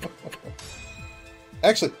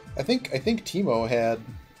 Actually, I think Teemo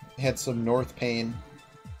had some north pain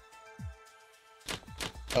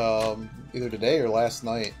either today or last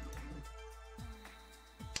night.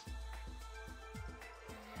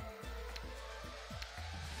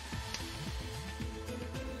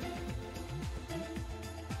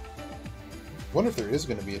 I wonder if there is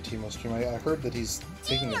going to be a Teemo stream. I heard that he's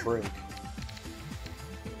taking a break.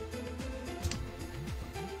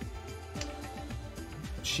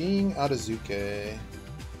 Ching Adazuke.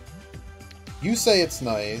 You say it's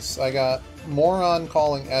nice. I got Moron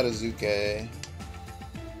calling Adazuke.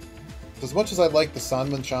 As much as I like the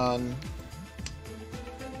Sanmanchan,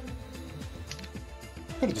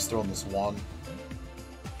 I could have just thrown this one.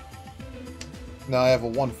 No, I have a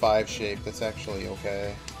 1-5 shape. That's actually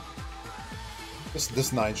okay.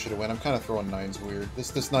 This 9 should have went. I'm kind of throwing 9s weird.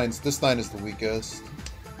 This 9 is the weakest.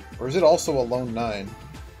 Or is it also a lone 9?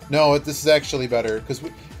 No, this is actually better because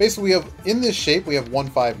basically we have in this shape we have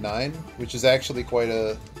 1-5-9, which is actually quite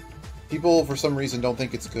a. People for some reason don't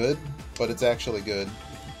think it's good, but it's actually good.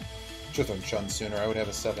 Should have thrown Chun sooner. I would have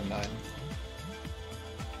a 7-9,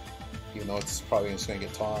 even though it's probably just going to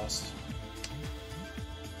get tossed.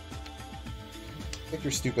 Kick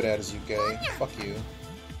your stupid ass, UK. Fuck you.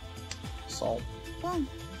 Salt. Boom.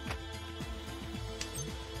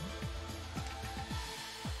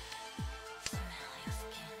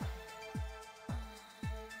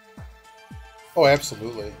 Oh,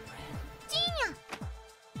 absolutely.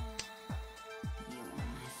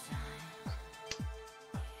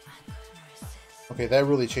 Okay, that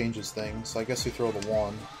really changes things. I guess we throw the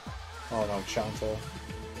 1. Oh no, Chanta.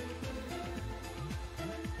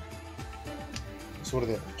 So what do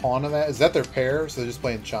they have? A pawn on that? Is that their pair? So they're just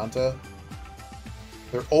playing Chanta?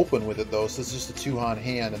 They're open with it though, so it's just a 2-han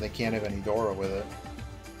hand and they can't have any Dora with it.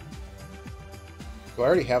 Do I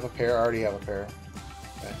already have a pair? I already have a pair.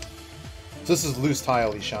 Okay. So this is loose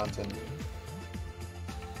tile iishanten.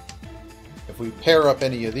 If we pair up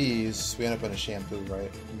any of these, we end up in a shampoo,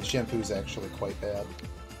 right? And the shampoo is actually quite bad.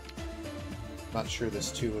 Not sure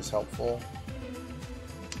this 2 is helpful.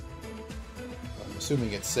 I'm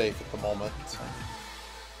assuming it's safe at the moment. So.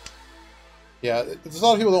 Yeah, there's a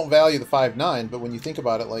lot of people don't value the 5-9, but when you think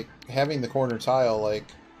about it, like, having the corner tile, like,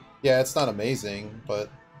 yeah, it's not amazing, but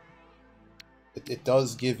it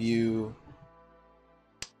does give you...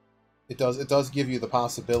 It does give you the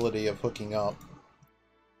possibility of hooking up,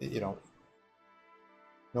 you know.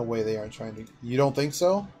 No way they aren't trying to... You don't think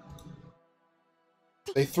so?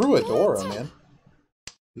 They threw a Dora, man.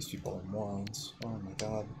 These people are morons. Oh my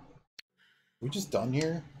god. We just done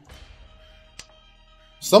here?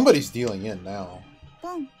 Somebody's dealing in now.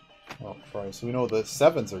 Boom. Oh Christ, we know the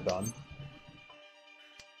 7s are done.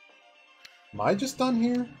 Am I just done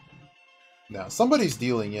here? No, somebody's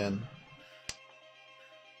dealing in.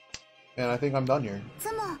 And I think I'm done here.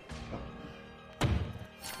 Teemo.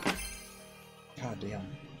 God damn.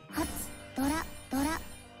 Hats. Dora. Dora.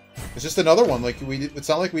 It's just another one. Like it's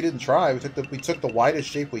not like we didn't try. We took the widest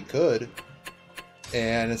shape we could,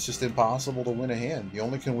 and it's just impossible to win a hand. You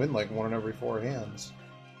only can win like 1 in every 4 hands.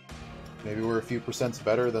 Maybe we're a few %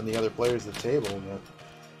 better than the other players at the table, but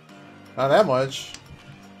not that much.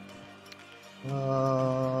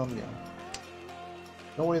 Yeah.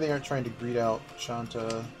 No way they aren't trying to greet out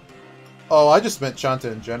Chanta. Oh, I just meant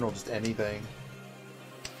Chanta in general, just anything.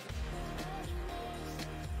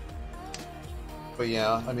 But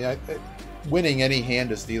yeah, I mean, winning any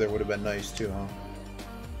hand as dealer would have been nice too, huh?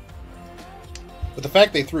 But the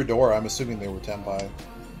fact they threw Dora, I'm assuming they were Tenpai. And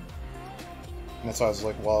that's why I was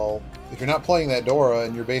like, well, if you're not playing that Dora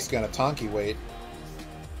and you're basically on a Tonki weight,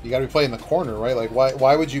 you gotta be playing the corner, right? Like,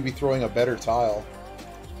 why would you be throwing a better tile?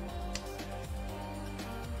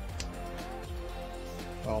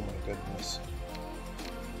 Oh my goodness.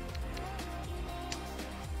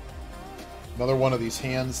 Another one of these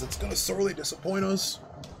hands that's going to sorely disappoint us.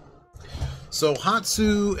 So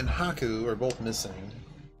Hatsu and Haku are both missing.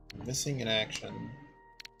 Missing in action.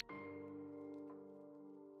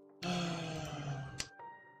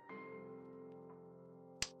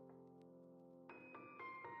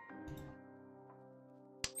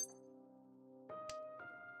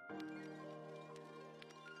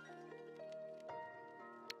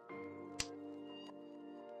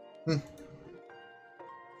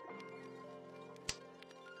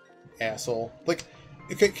 Asshole. Like,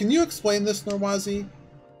 okay, can you explain this, Norwazi?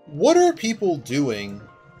 What are people doing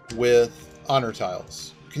with honor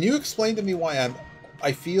tiles? Can you explain to me why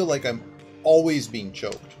I feel like I'm always being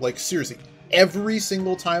choked? Like, seriously, every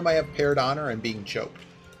single time I have paired honor, I'm being choked.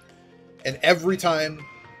 And every time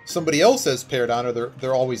somebody else has paired honor,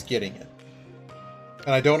 they're always getting it.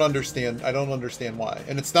 And I don't understand why.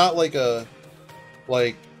 And it's not like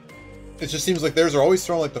it just seems like theirs are always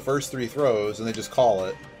throwing like the first 3 throws and they just call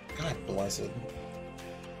it. God blessed.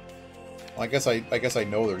 Well, I guess I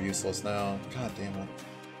know they're useless now. God damn it.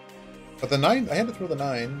 But the 9, I had to throw the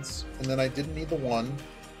 9s, and then I didn't need the 1.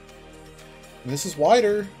 And this is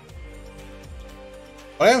wider.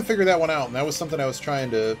 But I haven't figured that one out, and that was something I was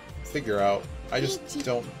trying to figure out. I just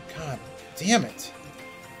don't... God damn it.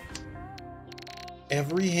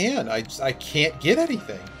 Every hand, I can't get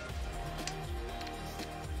anything.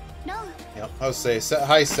 No. Yep, I would say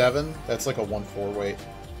high 7, that's like a 1-4 weight.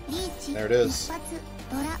 There it is.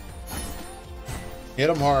 Hit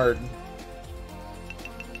him hard.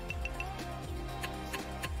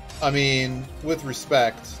 I mean, with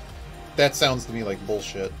respect, that sounds to me like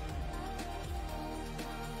bullshit.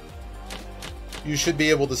 You should be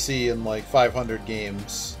able to see in like 500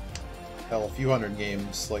 games, hell, a few hundred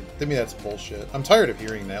games. Like, to me, that's bullshit. I'm tired of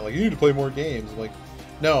hearing that. Like, you need to play more games. I'm like,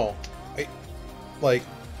 no. Like,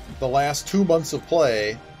 the last 2 months of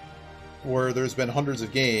play, where there's been hundreds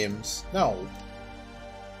of games, no.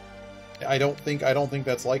 I don't think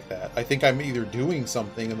that's like that. I think I'm either doing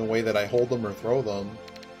something in the way that I hold them or throw them.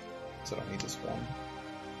 So I don't need this one.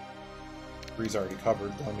 3's already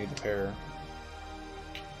covered. Don't need the pair.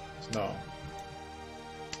 So no.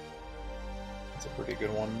 That's a pretty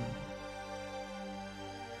good one.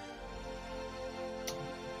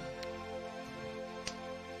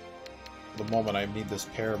 At the moment, I need this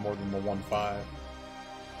pair more than the 1-5.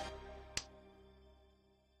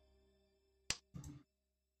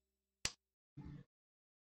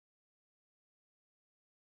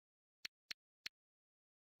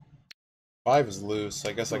 Five is loose.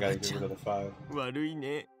 I guess I gotta get rid of the 5.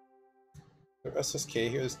 There's SSK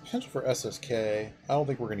here. There's potential for SSK. I don't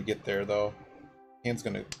think we're gonna get there though. Hand's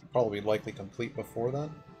gonna probably likely complete before then.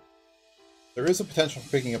 There is a potential for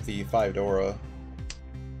picking up the 5 Dora.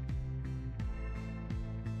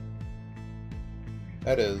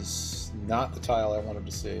 That is not the tile I wanted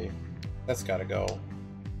to see. That's gotta go.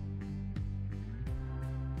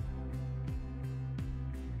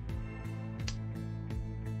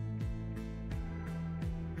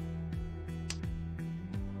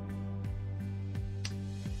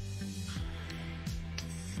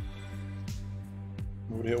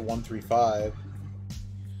 Would hit 135.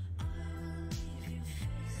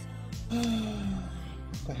 What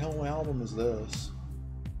the hell album is this?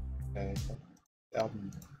 Okay,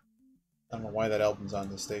 album. I don't know why that album's on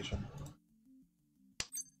this station.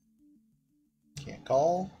 Can't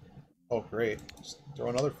call. Oh great! Just throw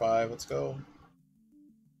another 5. Let's go.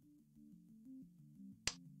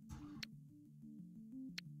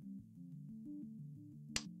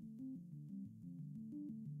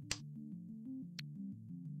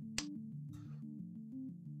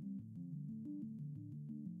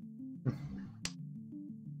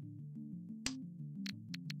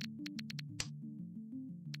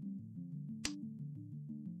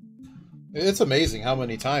 It's amazing how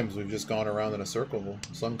many times we've just gone around in a circle.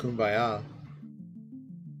 Some kumbaya.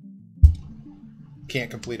 Can't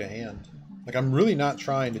complete a hand. Like, I'm really not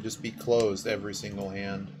trying to just be closed every single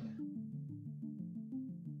hand.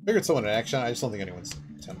 Figured someone in action. I just don't think anyone's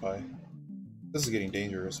tenpai. This is getting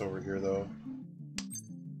dangerous over here, though.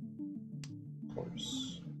 Of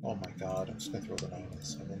course. Oh my god, I'm just gonna throw the 9 and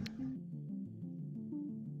 7.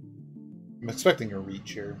 I'm expecting a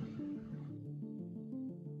reach here.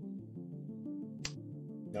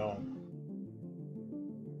 No.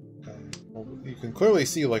 Okay. Well, you can clearly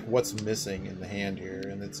see like what's missing in the hand here,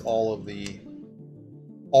 and it's all the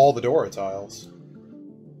Dora tiles.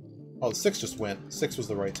 Oh, the 6 just went. 6 was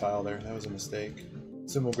the right tile there. That was a mistake.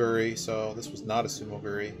 Sumoguri, so this was not a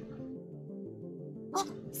Sumoguri.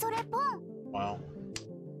 Wow.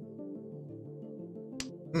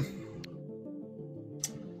 I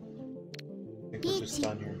think we're just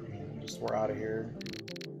done here. We're out of here.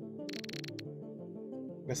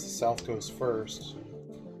 I guess the south goes first.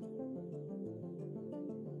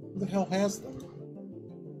 Who the hell has them?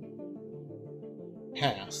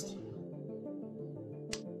 Passed.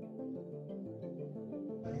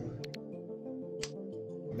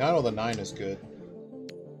 Now I know the 9 is good.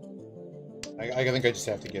 I think I just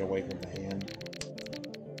have to get away from the hand.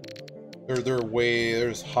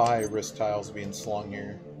 There's high risk tiles being slung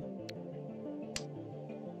here.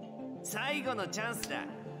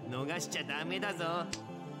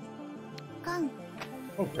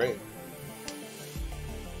 Oh, great.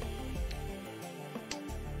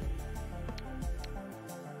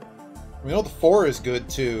 We know the 4 is good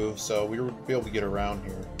too, so we will be able to get around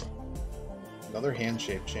here. Another hand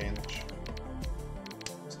shape change.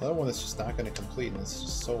 It's another one that's just not going to complete, and it's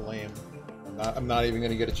just so lame. I'm not even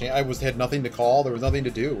going to get a chance. I had nothing to call. There was nothing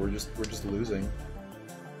to do. We're just losing.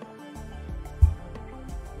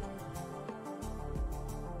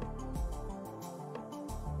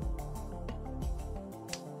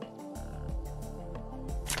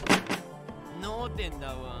 No,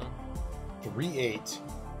 3-8.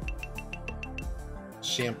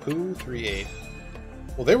 Shampoo 3-8.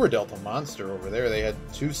 Well, they were dealt a monster over there. They had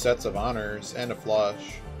 2 sets of honors and a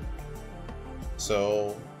flush.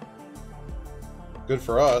 So, good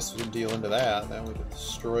for us. We didn't deal into that. That would have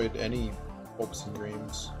destroyed any hopes and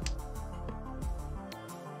dreams.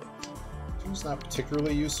 2's not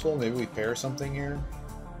particularly useful. Maybe we pair something here.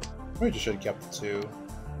 We just should have kept the 2.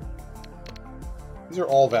 These are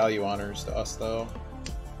all value honors to us, though.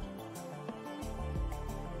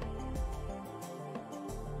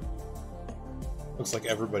 Looks like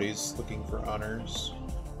everybody's looking for honors.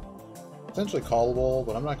 Potentially callable,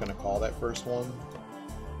 but I'm not going to call that first one.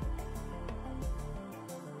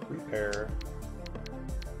 Repair.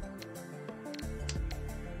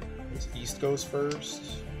 East goes first.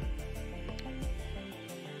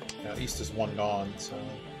 Now East is one gone, so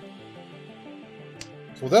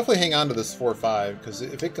we'll definitely hang on to this 4-5 because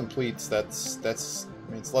if it completes, that's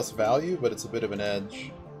I mean, it's less value, but it's a bit of an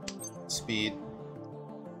edge. Speed.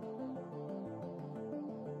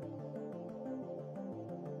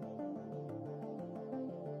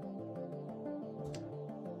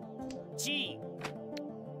 G.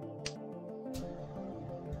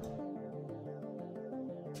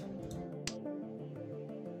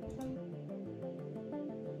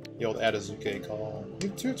 The old Adazuke call. We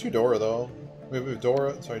have two Dora though. We have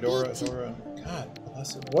Dora. Sorry, Dora. God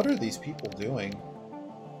bless it. What are these people doing?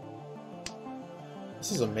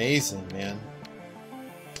 This is amazing, man.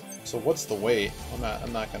 So what's the weight? I'm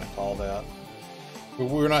not gonna call that.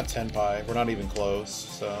 We're not 10 pi. We're not even close.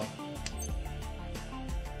 So.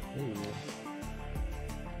 Ooh.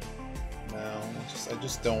 No,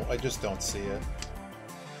 I just don't see it.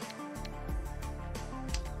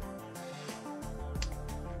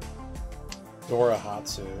 Dora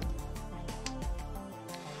Hatsu.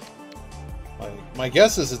 Like, my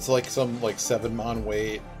guess is it's like some like 7-mon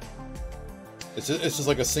weight. It's just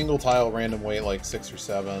like a single tile random weight, like 6 or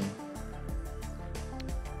 7.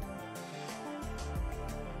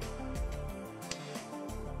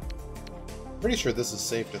 Pretty sure this is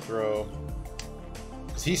safe to throw.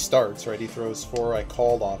 Because he starts, right? He throws 4. I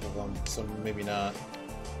called off of him, so maybe not.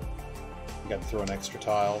 You got to throw an extra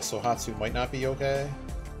tile, so Hatsu might not be okay.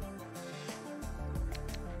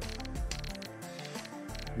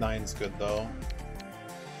 9's good though.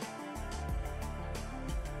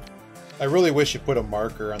 I really wish you put a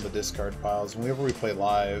marker on the discard piles. Whenever we play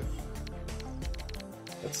live,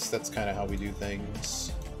 that's kind of how we do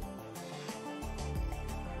things.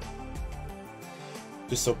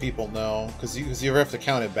 Just so people know, because you ever have to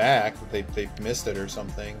count it back that they missed it or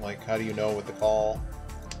something. Like, how do you know with the call?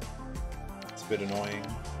 It's a bit annoying.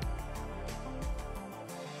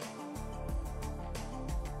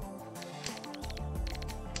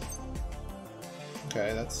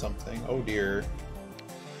 Okay, that's something. Oh dear.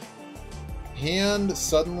 Hand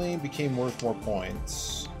suddenly became worth more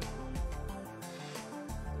points.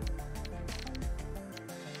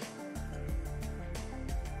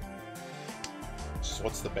 Just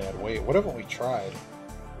what's the bad weight? What haven't we tried?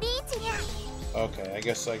 Okay, I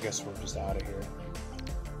guess we're just out of here.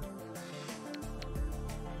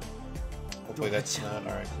 Hopefully that's not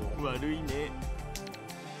alright, cool.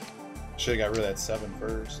 Should've got rid of that 7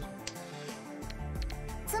 first.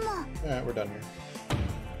 Alright, we're done here.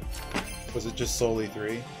 Was it just solely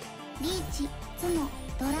 3?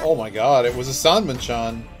 Oh my god, it was a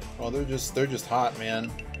Sanmanchan. Well, they're just hot, man.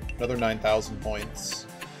 Another 9,000 points.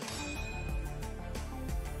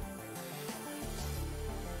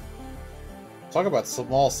 Talk about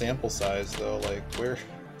small sample size, though. Like,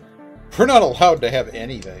 we're not allowed to have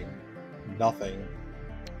anything. Nothing.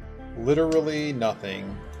 Literally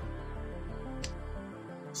nothing.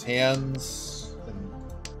 His hands, and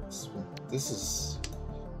this is...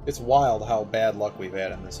 It's wild how bad luck we've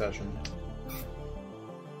had in this session.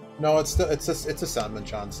 No, it's a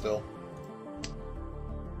Sanmanchan still.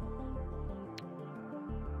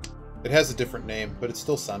 It has a different name, but it's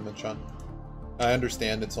still Sanmanchan. I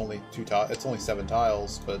understand it's only 7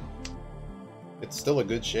 tiles, but it's still a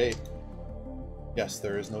good shape. Yes,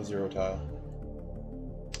 there is no 0 tile.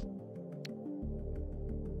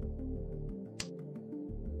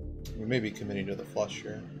 We may be committing to the flush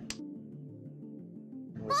here.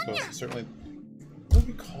 Let's go. Certainly. What are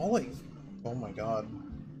we calling? Oh my god.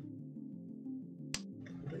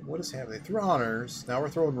 What is happening? They threw honors. Now we're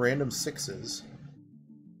throwing random 6s.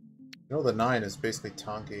 You know the 9 is basically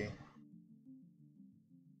Tonki.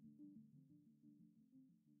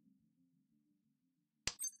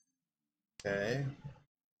 Okay.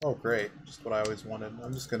 Oh great. Just what I always wanted.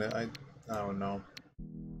 I'm just gonna I don't know.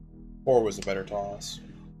 4 was a better toss.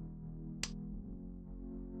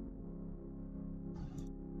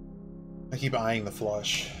 I keep eyeing the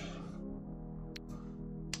flush.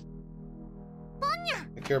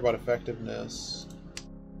 I care about effectiveness.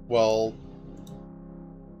 Well,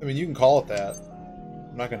 I mean, you can call it that.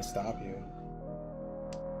 I'm not going to stop you.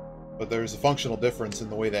 But there's a functional difference in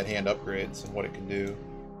the way that hand upgrades and what it can do.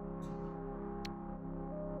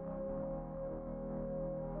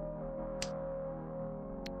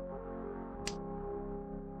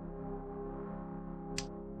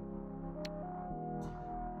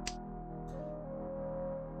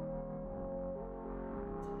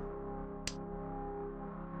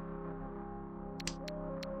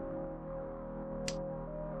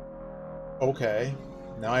 Okay.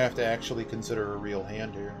 Now I have to actually consider a real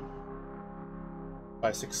hand here.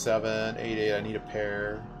 5, 6, 7, 8, 8. I need a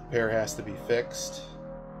pair. Pair has to be fixed.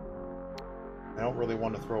 I don't really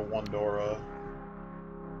want to throw one Dora.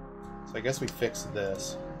 So I guess we fix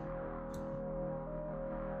this.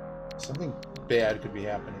 Something bad could be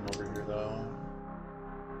happening over here, though.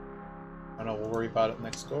 I don't know, we'll worry about it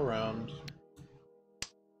next go-round.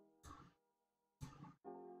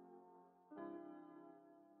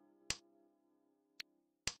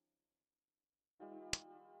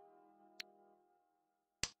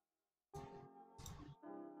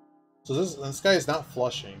 So this guy is not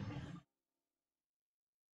flushing.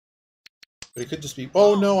 But it could just be...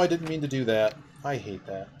 Oh no, I didn't mean to do that. I hate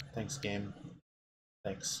that. Thanks, game.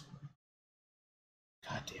 Thanks.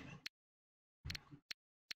 God damn it.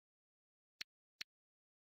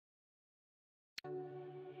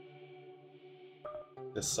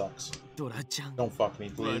 This sucks. Don't fuck me,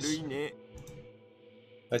 please.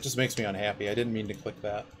 That just makes me unhappy. I didn't mean to click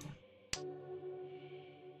that.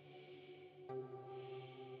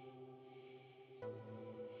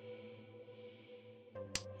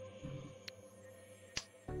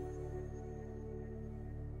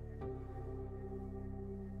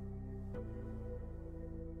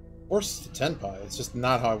 Or it's the tenpai. It's just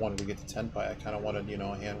not how I wanted to get the tenpai. I kind of wanted, you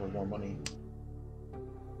know, a hand with more money.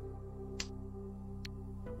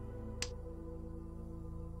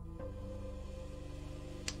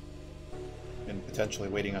 And potentially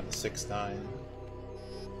waiting on the 6-9.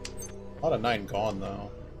 A lot of 9 gone, though.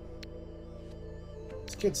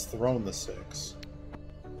 This kid's thrown the 6.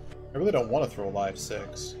 I really don't want to throw a live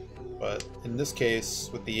 6. But in this case,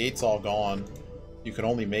 with the 8s all gone, you can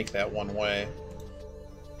only make that one way.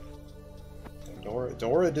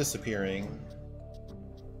 Dora disappearing.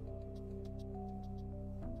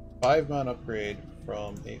 5-man upgrade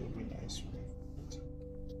from 8 would be nice.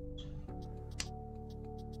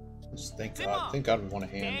 Just thank God. Thank God we won a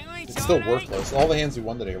hand. It's still worthless. All the hands we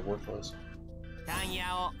won today are worthless.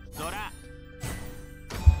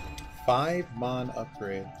 5-man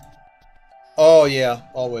upgrade. Oh yeah,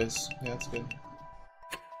 always. Yeah, that's good.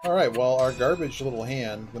 Alright, well, our garbage little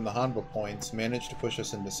hand, when the Hanba points, managed to push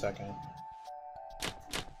us into second.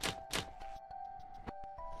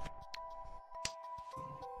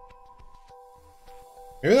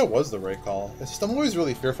 Maybe that was the right call. It's just, I'm always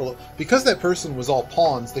really fearful. Because that person was all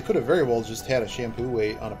pawns, they could have very well just had a shampoo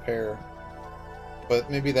weight on a pair. But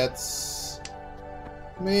maybe that's...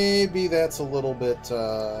 Maybe that's a little bit,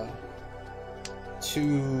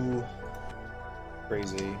 too...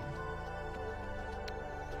 crazy.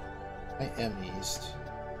 I am east.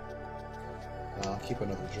 I'll keep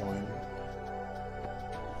another join.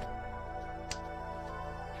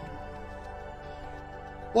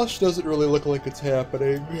 Flush doesn't really look like it's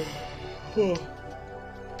happening. Huh.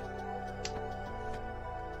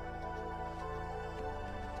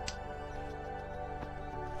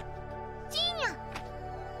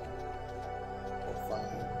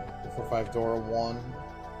 Four, 5, Dora 1.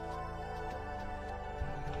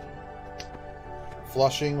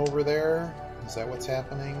 Flushing over there. Is that what's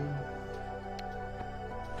happening?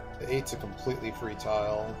 The 8's a completely free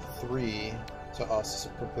tile. 3 to us is a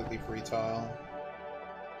completely free tile.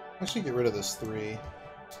 Actually, get rid of this 3.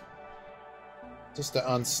 Just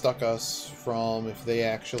to unstuck us from if they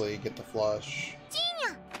actually get the flush.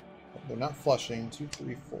 They're not flushing. 2,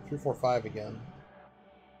 3, 4. 3, 4, 5 again.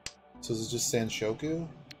 So is it just Sanshoku?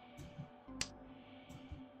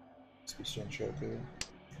 Must be Sanshoku.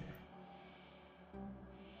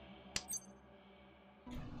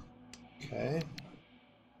 Okay.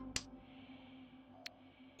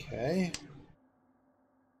 Okay.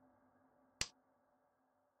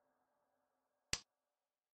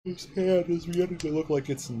 This hand is beginning to look like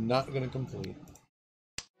it's not going to complete.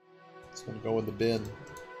 It's going to go in the bin.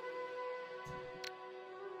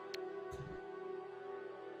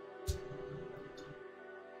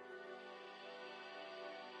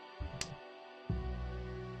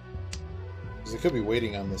 Because they could be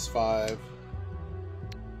waiting on this 5.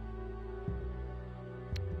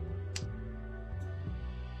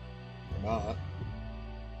 Or not.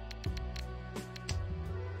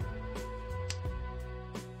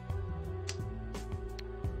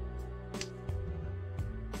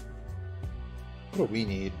 What do we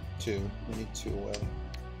need? 2. We need 2 away.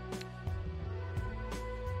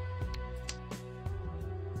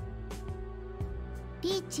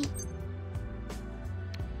 Peachy.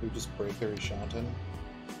 We just break their iishanten.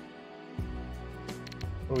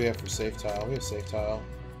 What do we have for safe tile? We have safe tile.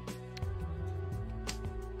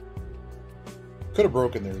 Could have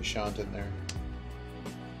broken their iishanten there.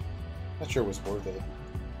 Not sure it was worth it.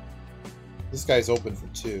 This guy's open for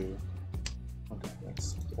 2.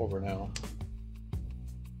 over now.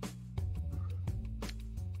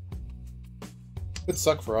 Could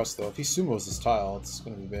suck for us though. If he sumos this tile, it's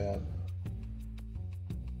gonna be bad.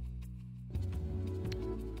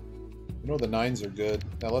 You know the 9s are good.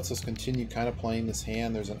 That lets us continue kind of playing this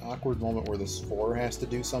hand. There's an awkward moment where this 4 has to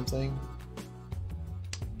do something.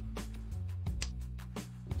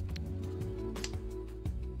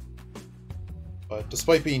 But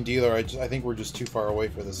despite being dealer, I think we're just too far away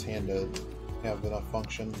for this hand to have enough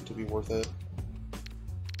function to be worth it.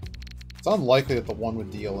 It's unlikely that the 1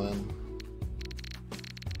 would deal in.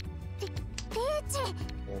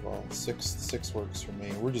 Yeah, well, 6 works for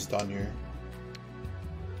me. We're just done here.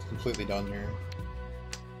 It's completely done here.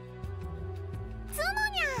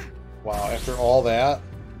 Wow, after all that?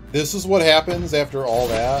 This is what happens after all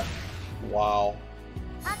that? Wow.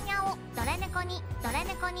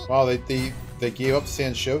 Wow, they gave up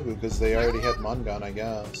Sanshogu because they already had Mangan, I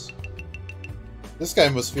guess. This guy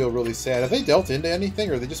must feel really sad. Have they dealt into anything,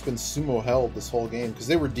 or have they just been sumo held this whole game? Because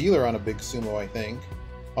they were dealer on a big sumo, I think.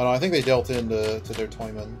 Oh no, I think they dealt into their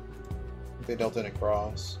Toyman. I think they dealt in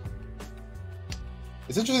across.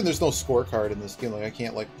 It's interesting there's no scorecard in this game. Like, I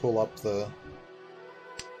can't, like, pull up the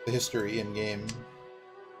history in-game.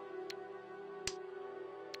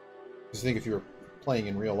 Because I think if you were playing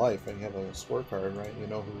in real life and you have a scorecard, right, you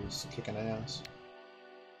know who's kicking ass.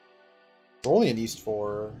 We're only in East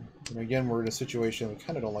 4. And again, we're in a situation we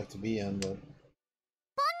kind of don't like to be in, but...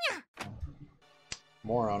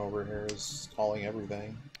 Moron over here is calling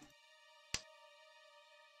everything.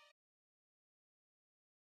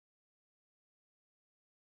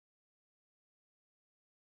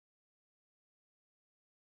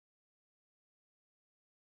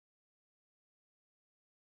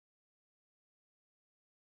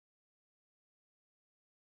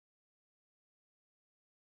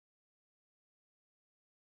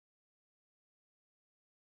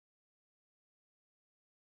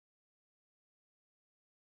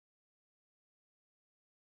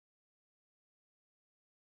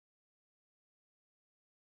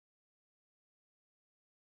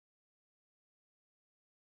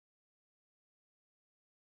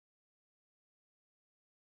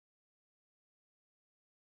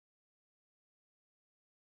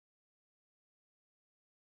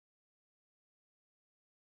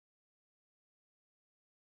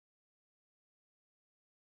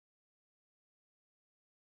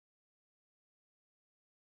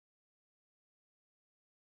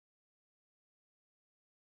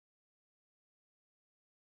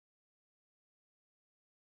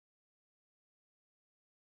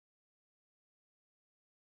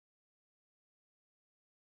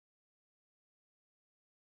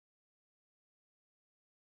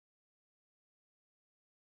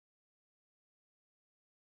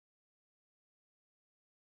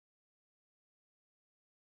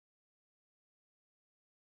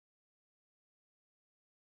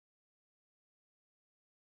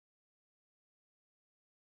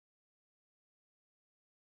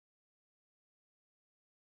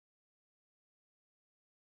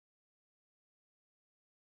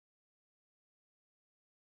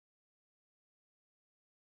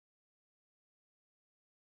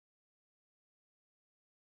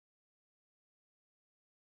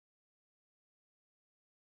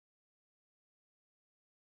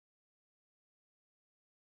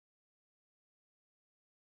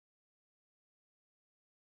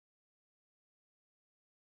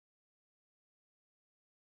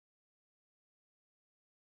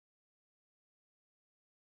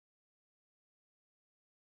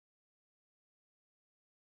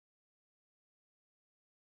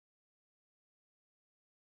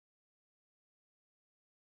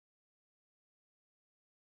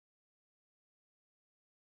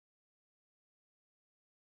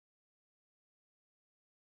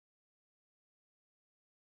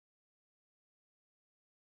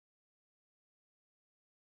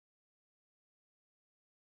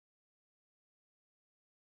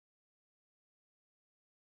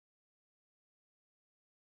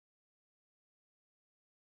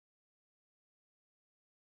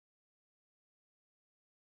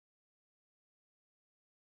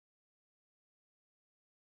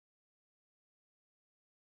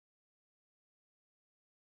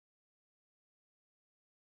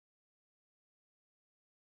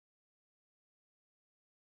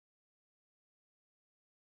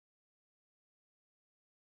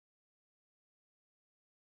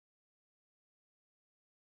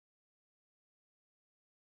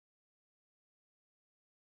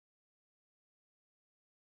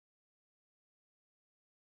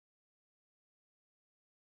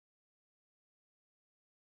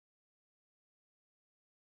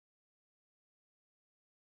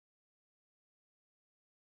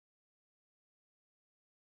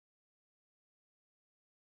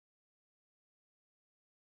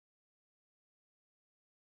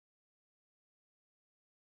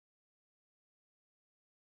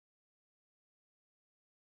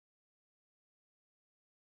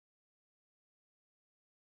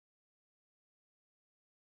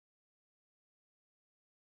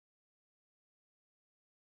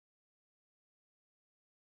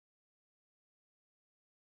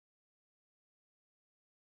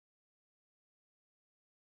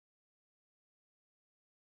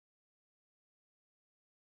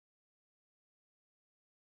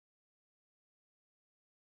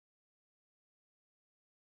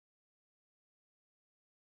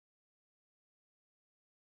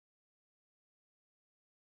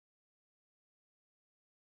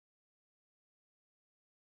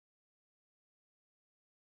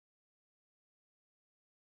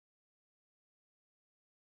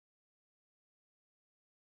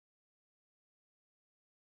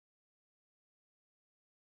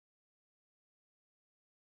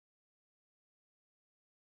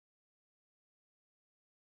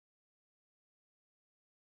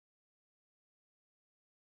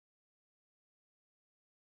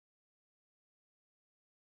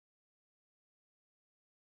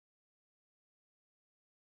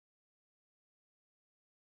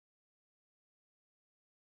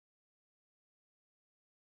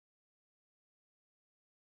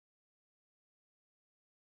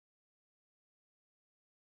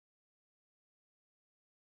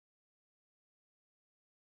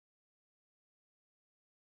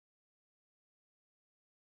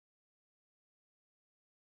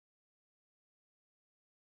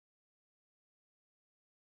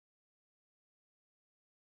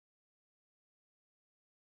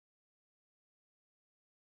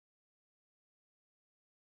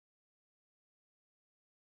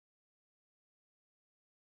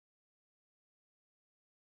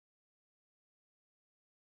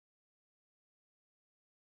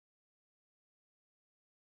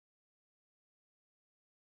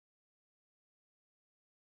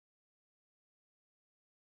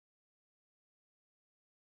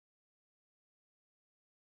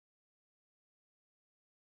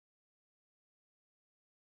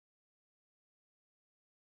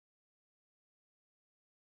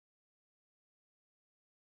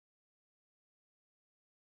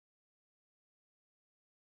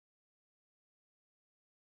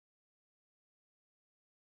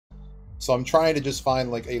 So I'm trying to just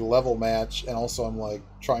find like a level match, and also I'm like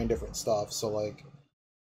trying different stuff. So like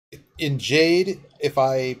in Jade, if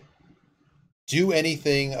I do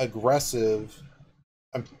anything aggressive,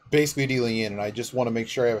 I'm basically dealing in, and I just want to make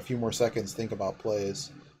sure I have a few more seconds to think about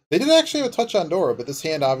plays. They did actually have a touch on Dora, but this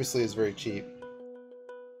hand obviously is very cheap.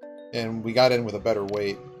 And we got in with a better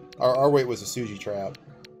weight. Our weight was a Suji trap.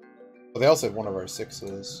 But they also had one of our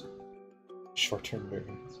 6s. Short-term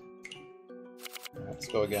variants. Right, let's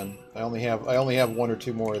go again. I only have 1 or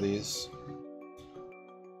 2 more of these.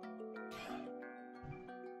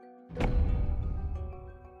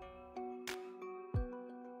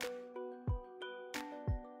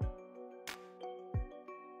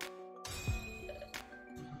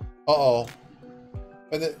 Uh-oh.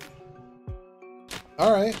 And it...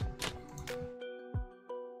 Alright.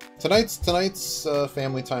 Tonight's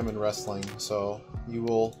family time in wrestling, so you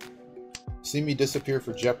will see me disappear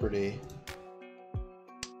for Jeopardy.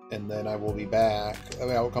 And then I will be back. I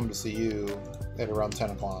mean, I will come to see you at around 10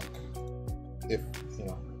 o'clock. If, you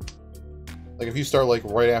know... Like, if you start, like,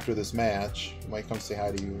 right after this match, I might come say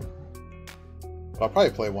hi to you. But I'll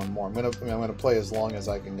probably play one more. I'm gonna play as long as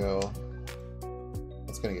I can go.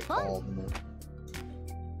 It's gonna get called.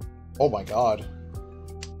 Oh my god.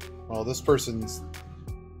 Well, this person's...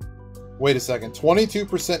 Wait a second.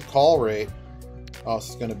 22% call rate. Oh, this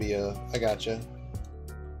is gonna be a... I gotcha.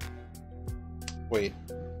 Wait.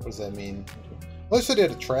 What does that mean? Well, I said he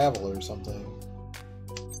had to travel or something.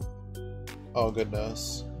 Oh,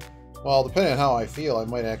 goodness. Well, depending on how I feel, I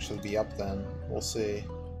might actually be up then. We'll see.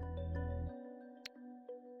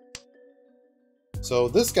 So,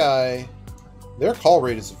 this guy... Their call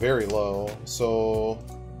rate is very low, so...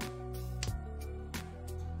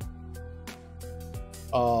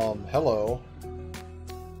 Hello.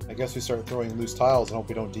 I guess we start throwing loose tiles and hope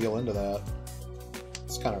we don't deal into that.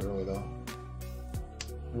 It's kind of early, though.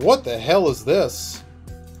 What the hell is this?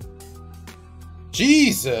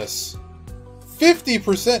 Jesus!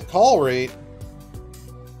 50% call rate?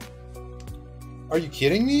 Are you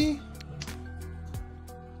kidding me?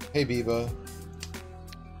 Hey, Biba.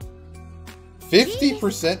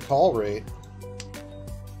 50% call rate?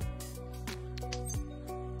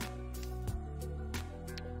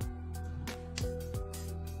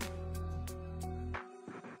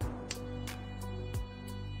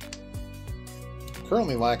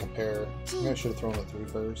 Currently lack a pair. Maybe I should have thrown the 3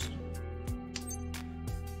 first.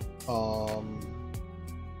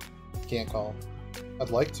 Can't call. I'd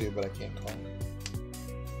like to, but I can't call.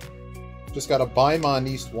 Just got a Baimon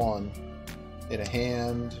East 1 in a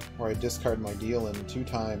hand where I discard my deal in 2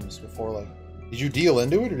 times before, like... Did you deal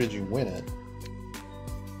into it or did you win it?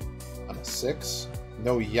 On a 6?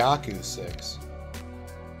 No Yaku 6.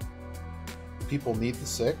 People need the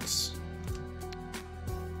 6?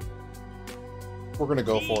 We're gonna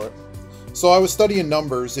go for it. So I was studying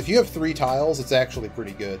numbers. If you have 3 tiles, it's actually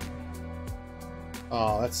pretty good.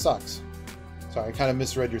 Oh, that sucks. Sorry, I kind of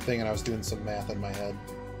misread your thing and I was doing some math in my head.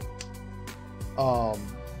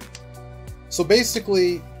 So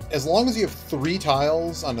basically, as long as you have 3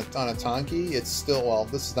 tiles on a Tanki, it's still, well,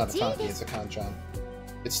 this is not a Tanki, it's a Kanchan.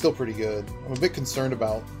 It's still pretty good. I'm a bit concerned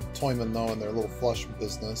about Toyman though and their little flush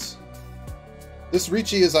business. This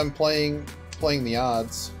Ricci is I'm playing the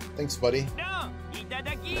odds. Thanks, buddy. I'm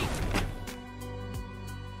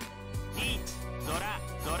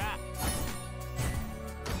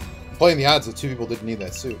playing the odds that 2 people didn't need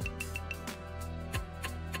that suit.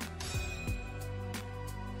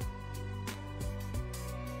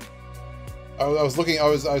 I was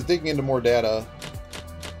digging into more data.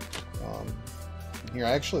 Here,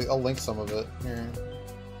 I'll link some of it. Here.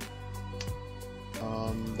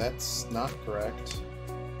 That's not correct.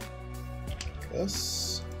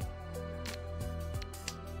 This.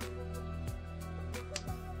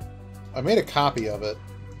 I made a copy of it,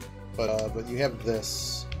 but you have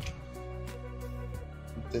this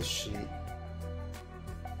sheet.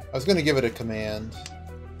 I was going to give it a command,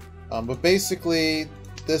 but basically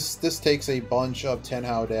this takes a bunch of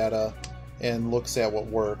Tenhou data and looks at what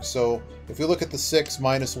works. So if we look at the 6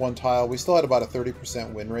 -1 tile, we still had about a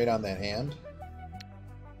 30% win rate on that hand,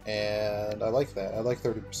 and I like that. I like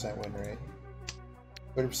 30% win rate.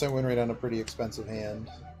 30% win rate on a pretty expensive hand.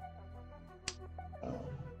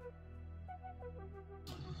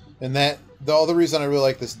 And the other reason I really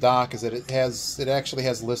like this dock is that it actually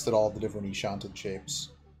has listed all the different iishanten shapes.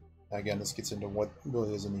 Again, this gets into what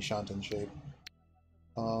really is an iishanten shape.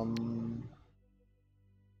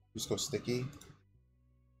 Just go sticky.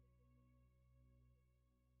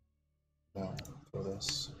 No, throw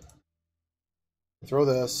this. Throw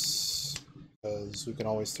this because we can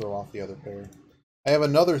always throw off the other pair. I have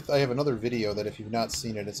another video that if you've not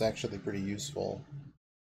seen it, it's actually pretty useful.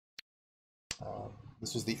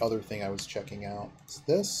 This was the other thing I was checking out. It's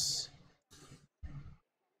this.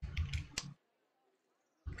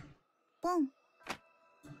 Boom.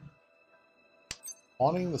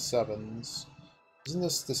 Haunting the Sevens. Isn't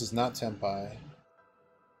this? This is not Tenpai.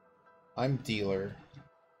 I'm dealer.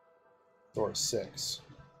 Door 6.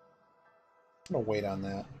 I'm gonna wait on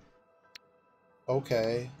that.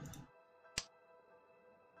 Okay.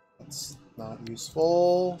 That's not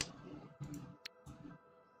useful.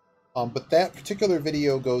 But that particular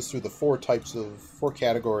video goes through the four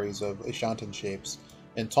categories of iishanten shapes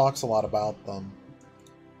and talks a lot about them.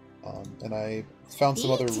 And I found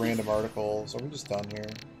some other random articles. Are we just done here?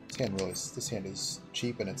 This hand is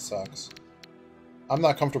cheap and it sucks. I'm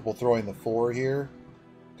not comfortable throwing the 4 here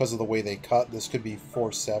because of the way they cut. This could be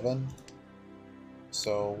 4-7.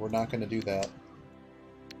 So we're not going to do that.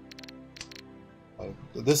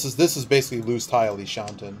 This is basically loose tile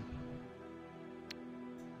iishanten.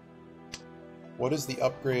 What is the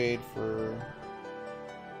upgrade for...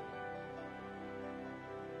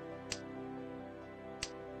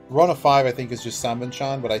 Run of 5 I think is just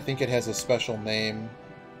Sanbanchan, but I think it has a special name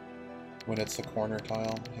when it's a corner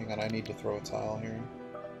tile. Hang on, I need to throw a tile here.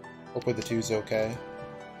 Hopefully the 2's okay.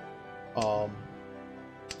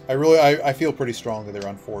 I feel pretty strong that they're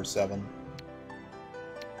on 4-7.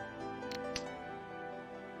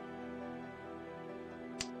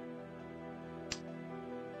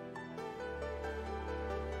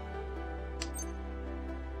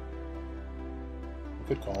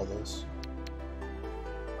 I could call this.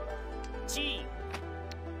 Teemo.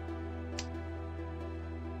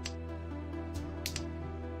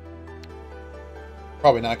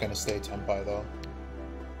 Probably not going to stay Tenpai though.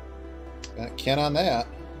 Can't on that.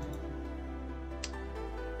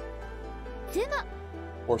 Teemo.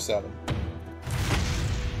 4-7.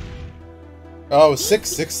 Oh,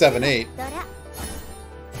 6-7-8.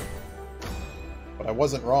 But I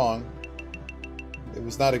wasn't wrong. It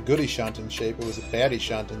was not a good iishanten shape, it was a bad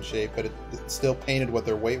iishanten shape, but it still painted what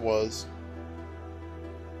their weight was.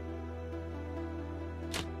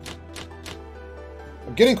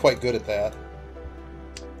 I'm getting quite good at that.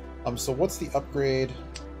 So what's the upgrade?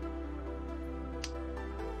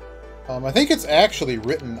 I think it's actually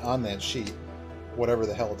written on that sheet, whatever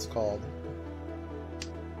the hell it's called.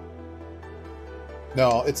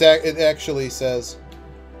 No, it actually says...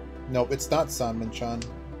 Nope, it's not Sanbanchan.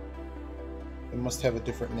 It must have a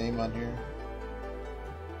different name on here.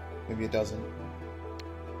 Maybe it doesn't.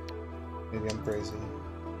 Maybe I'm crazy.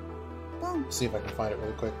 See if I can find it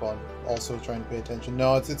really quick while I'm also trying to pay attention.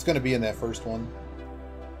 No, it's going to be in that first one.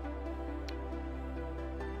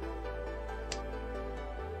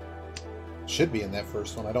 Should be in that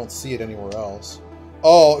first one. I don't see it anywhere else.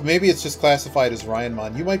 Oh, maybe it's just classified as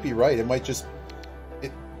Ryanmon. You might be right. It might just...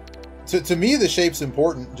 To me, the shape's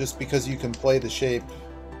important just because you can play the shape.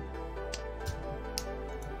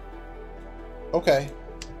 Okay.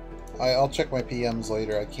 I'll check my PMs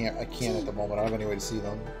later. I can't at the moment. I don't have any way to see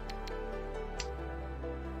them.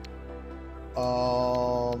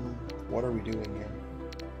 What are we doing here?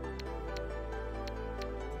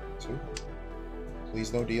 2.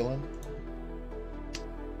 Please no dealing.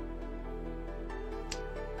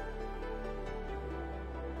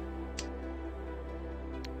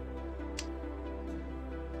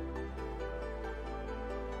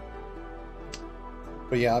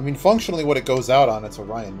 But yeah, I mean, functionally, what it goes out on, it's a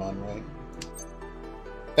Ryanmon, right?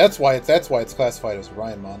 That's why it's classified as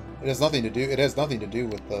Ryanmon. It has nothing to do. It has nothing to do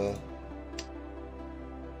with the.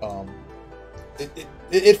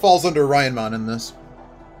 It falls under Ryanmon in this.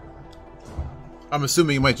 I'm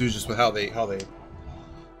assuming you might do just with how they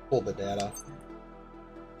pull the data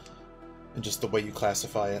and just the way you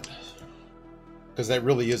classify it, because that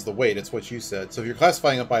really is the weight. It's what you said. So if you're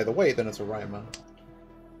classifying it by the weight, then it's a Ryanmon.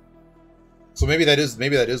 So maybe that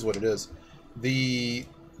is what it is. The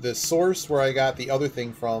source where I got the other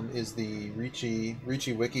thing from is the Ricci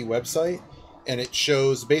Wiki website, and it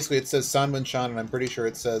shows basically it says Sanbanchan, and I'm pretty sure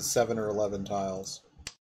it says 7 or 11 tiles.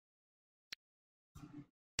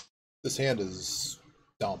 This hand is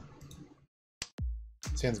dumb.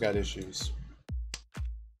 This hand's got issues.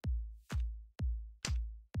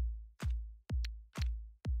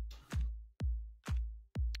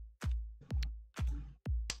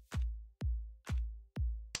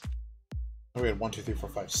 We had 1, 2, 3, 4,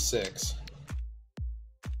 5, 6.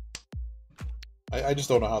 I just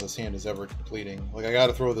don't know how this hand is ever completing. Like, I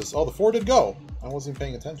gotta throw this. Oh, the 4 did go. I wasn't even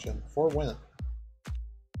paying attention. 4 went.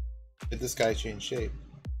 Did this guy change shape?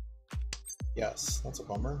 Yes, that's a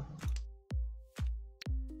bummer.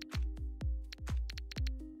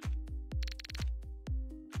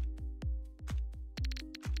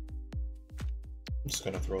 I'm just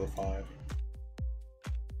gonna throw the 5.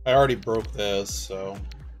 I already broke this, so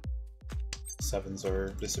 7s are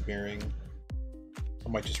disappearing. I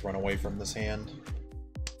might just run away from this hand.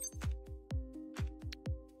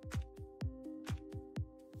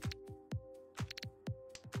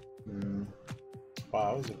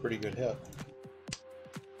 Wow, that was a pretty good hit.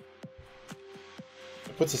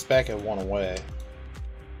 It puts us back at 1 away.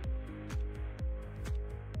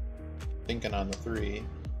 Thinking on the 3.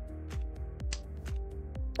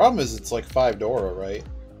 Problem is, it's like 5 Dora, right?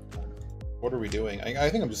 What are we doing? I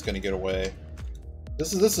think I'm just gonna get away.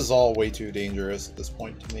 This is all way too dangerous at this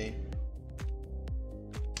point to me.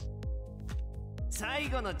 最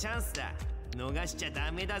後のチャンスだ。逃しちゃ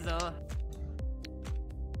ダメだぞ。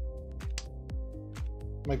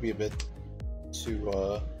 Might be a bit too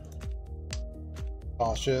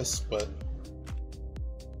cautious, but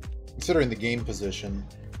considering the game position,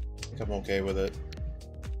 I think I'm okay with it.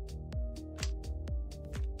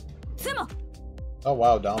 Teemo. Oh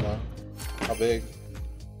wow, Dama. How big?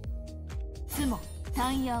 Teemo.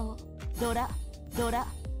 Tanyao. Dora. Dora.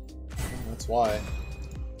 That's why.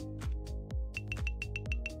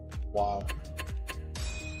 Wow.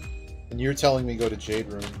 And you're telling me go to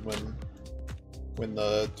Jade Room when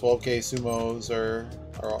the 12K sumos are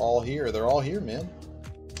all here. They're all here, man.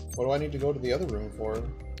 What do I need to go to the other room for?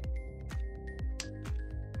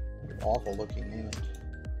 An awful looking hand.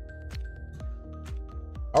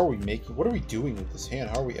 How are we making... What are we doing with this hand?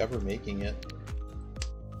 How are we ever making it?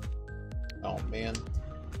 Oh, man.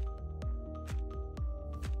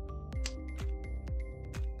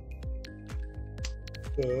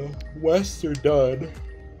 The Wests are done.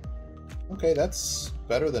 Okay, that's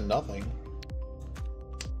better than nothing.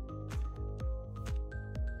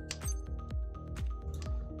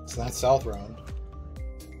 It's not South round.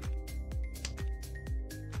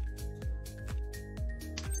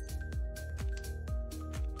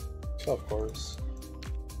 Of course.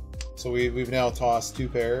 So we've now tossed 2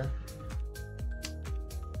 pair.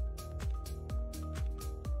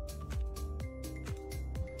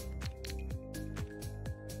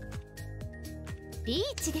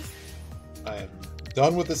 I am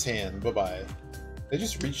done with this hand. Bye-bye. They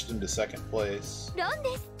just reached into 2nd place.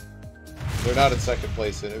 They're not in 2nd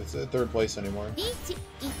place, it's 3rd place anymore.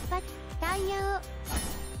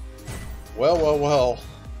 Well, well, well.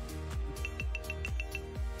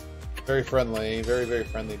 Very friendly, very, very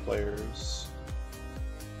friendly players.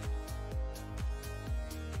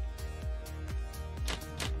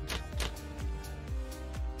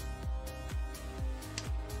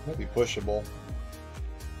 Might be pushable.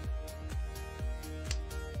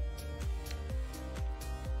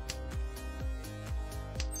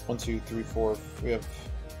 One, 2, 3, 4. We have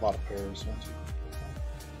a lot of pairs. 1, 2, 3,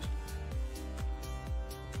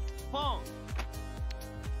 4.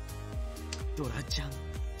 ドラちゃん。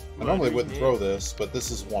 I normally wouldn't throw this, but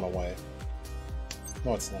this is 1 away.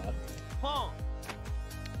 No, it's not.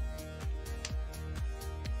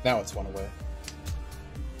 Now it's 1 away.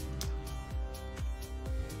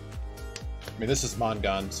 I mean, this is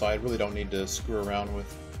Mongon, so I really don't need to screw around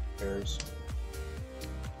with pairs.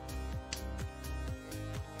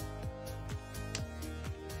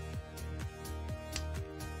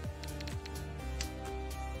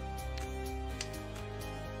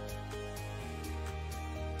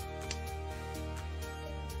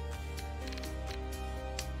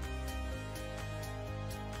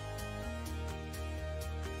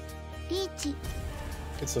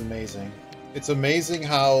 It's amazing. It's amazing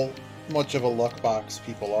how much of a luck box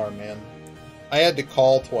people are, man. I had to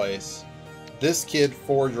call twice. This kid,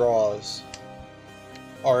 4 draws,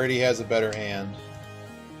 already has a better hand.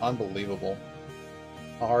 Unbelievable.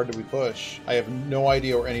 How hard do we push? I have no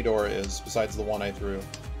idea where any Dora is, besides the one I threw.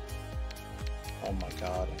 Oh my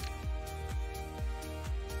god.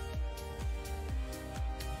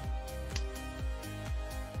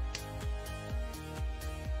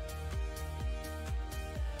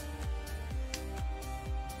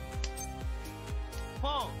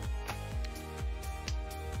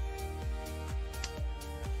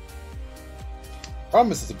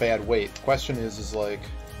 Problem is it's a bad weight. The question is like,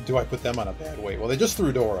 do I put them on a bad weight? Well, they just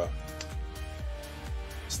threw Dora.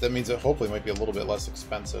 So that means it hopefully might be a little bit less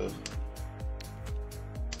expensive.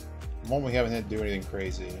 The moment we haven't had to do anything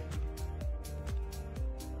crazy.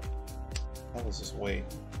 What was this weight?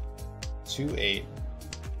 2-8.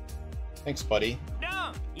 Thanks, buddy.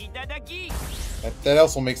 No, That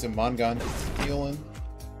also makes it Mongon healing.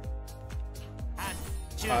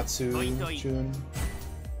 Atsu, Chun.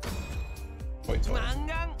 Wait,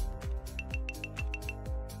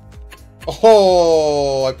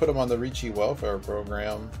 oh, I put him on the Ricci welfare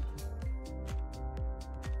program.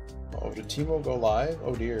 Oh Oh, did Teemo go live?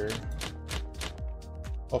 Oh dear.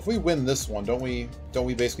 Well, if we win this one, don't we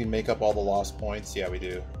basically make up all the lost points? Yeah, we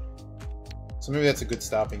do. So maybe that's a good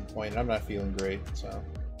stopping point. I'm not feeling great, so.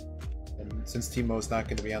 And since Teemo's not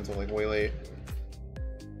going to be on until like way late.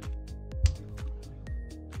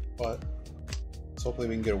 But so hopefully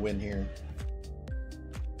we can get a win here.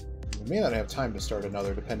 We may not have time to start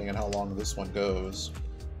another, depending on how long this one goes.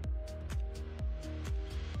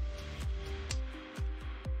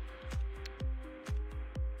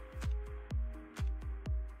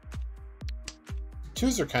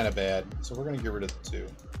 Twos are kind of bad, so we're going to get rid of the 2.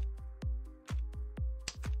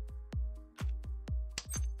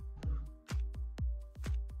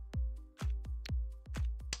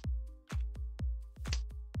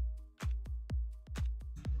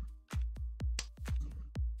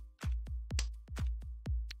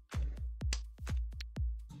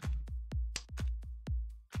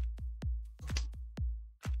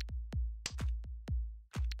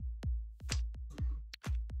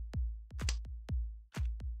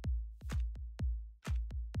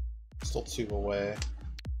 Still 2 away.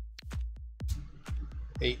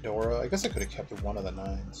 8 Dora. I guess I could have kept one of the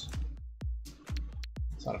 9s.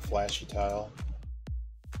 It's not a flashy tile.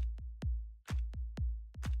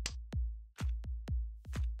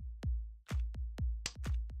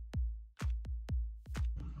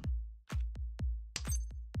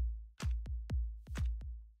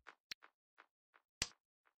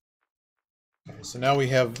 Okay, so now we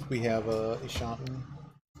have iishanten.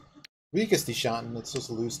 Weakest iishanten, it's just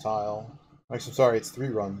a loose tile. Actually, I'm sorry, it's 3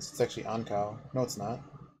 runs. It's actually Ankao. No, it's not.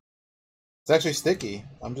 It's actually sticky.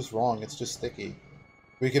 I'm just wrong, it's just sticky.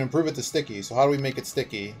 We can improve it to sticky, so how do we make it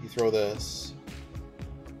sticky? You throw this.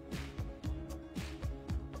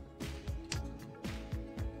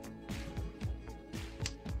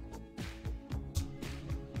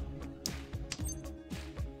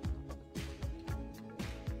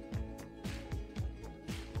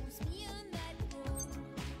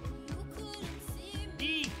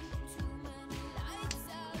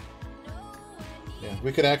 Yeah,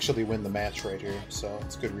 we could actually win the match right here, so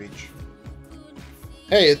it's good reach.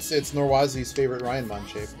 Hey, it's Norwazi's favorite Ryanmon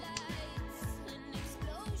shape.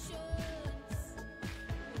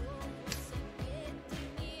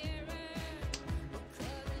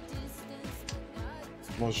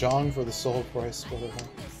 Mojang for the soul price.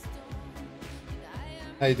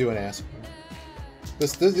 How you doing, Aspen?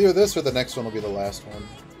 Either this or the next one will be the last one.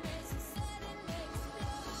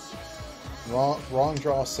 Wrong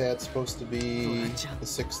draw sad, supposed to be the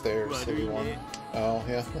 6 there, so we won. Oh,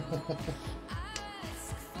 yeah.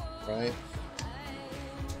 Right.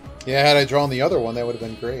 Yeah, had I drawn the other one, that would have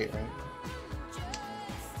been great, right?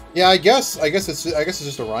 Yeah, I guess it's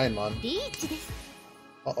just a Ryanmon.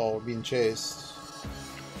 Uh-oh, we're being chased.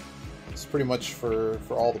 It's pretty much for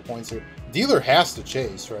all the points here. Dealer has to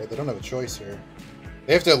chase, right? They don't have a choice here.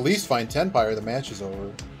 They have to at least find Tenpai or the match is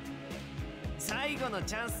over.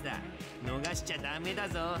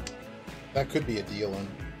 That could be a deal-in.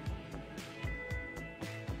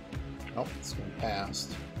 Nope, it's going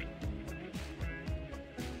past.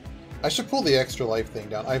 I should pull the extra life thing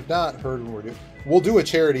down. I've not heard when we're doing... We'll do a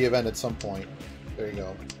charity event at some point. There you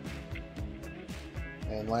go.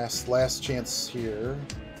 And last chance here.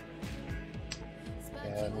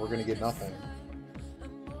 And we're going to get nothing.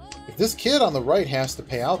 If this kid on the right has to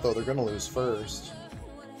pay out, though, they're going to lose first.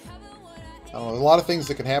 I don't know, there's a lot of things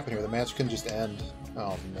that can happen here. The match can just end.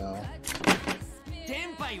 Oh, no.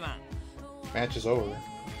 Match is over.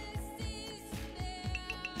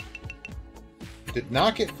 Did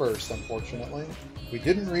not get first, unfortunately. If we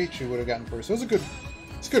didn't reach, we would have gotten first. It was a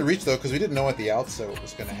good reach, though, because we didn't know at the outset what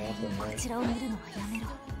was going to happen, right?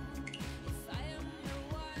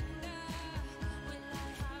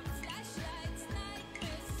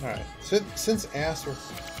 Alright, since Ass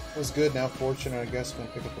was good, now Fortune, I guess, going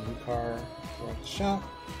to pick up a new car. Go out the shop.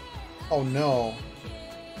 Oh, no.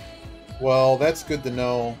 Well, that's good to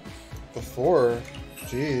know before.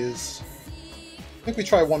 Jeez. I think we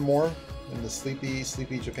try one more in the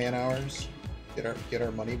sleepy Japan hours. Get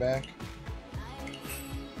our money back.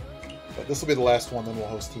 But this will be the last one, then we'll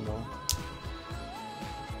host Teemo.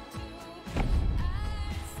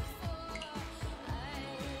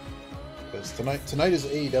 Because tonight is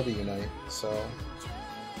AEW night, so.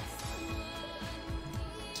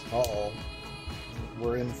 Uh-oh.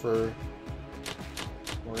 We're in for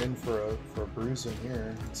a bruising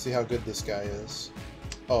here. Let's see how good this guy is.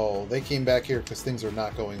 Oh, they came back here because things are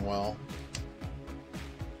not going well.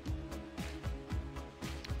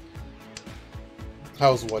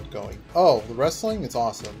 How's what going? Oh, the wrestling? It's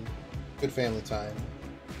awesome. Good family time.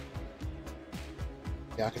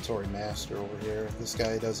 Yakitori Master over here. If this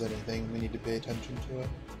guy does anything, we need to pay attention to it.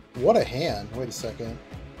 What a hand! Wait a second.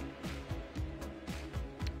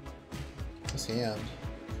 This hand.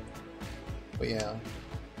 But yeah.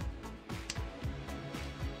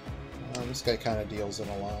 This guy kind of deals in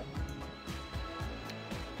a lot.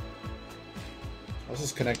 This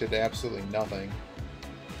is connected to absolutely nothing.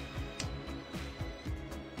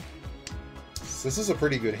 So this is a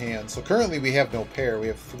pretty good hand. So currently we have no pair. We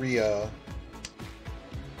have three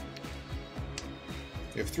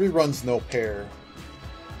runs, no pair.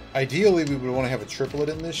 Ideally, we would want to have a triplet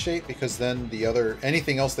in this shape because then the other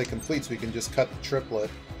anything else that completes, we can just cut the triplet.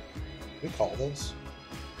 What do we call this?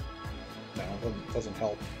 No, it doesn't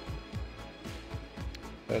help.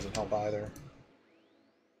 That doesn't help either.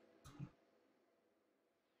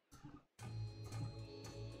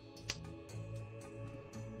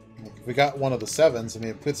 If we got one of the sevens, I mean,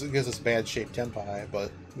 it gives us bad shape tempi,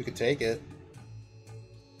 but we could take it.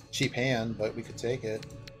 Cheap hand, but we could take it.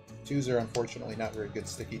 Twos are unfortunately not very good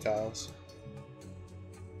sticky tiles.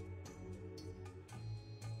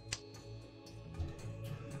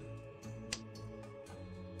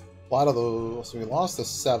 A lot of those, so we lost a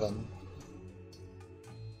 7.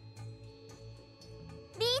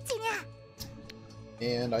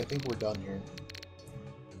 And I think we're done here. I'm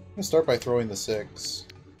going to start by throwing the 6.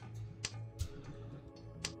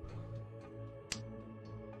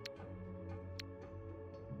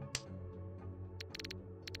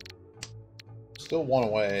 Still one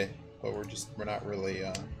away, but we're not really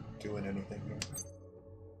doing anything here.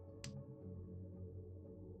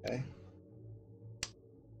 Okay.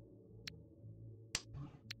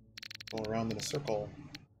 Go around in a circle.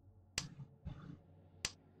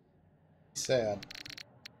 Sad.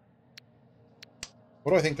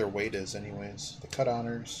 What do I think their weight is, anyways? The cut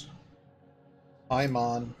honors.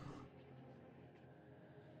 Paimon.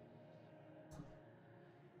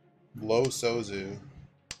 Low Sozu.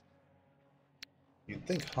 You'd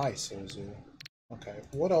think high Sozu. Okay,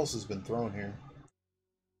 what else has been thrown here?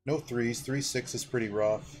 No 3s. 3-6 is pretty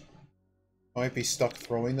rough. I might be stuck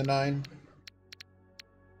throwing the 9.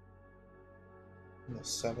 And the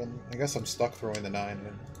 7. I guess I'm stuck throwing the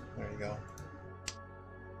 9. There you go.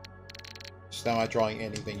 Just now not drawing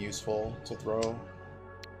anything useful to throw.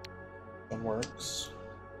 That works.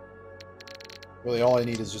 Really, all I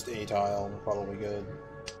need is just a tile, and we're probably good.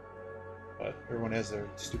 But everyone has their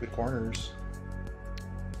stupid corners.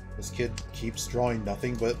 This kid keeps drawing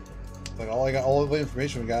nothing but like all of the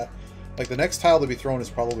information we got. Like the next tile to be thrown is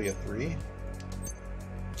probably a 3.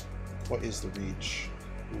 What is the reach?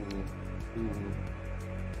 Ooh. Ooh.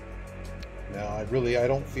 No, I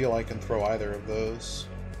don't feel I can throw either of those.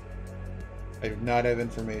 I do not have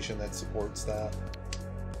information that supports that.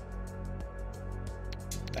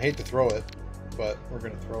 I hate to throw it, but we're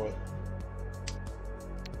gonna throw it.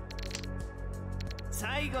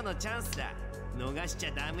 I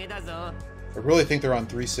really think they're on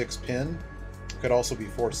 3-6 pin. It could also be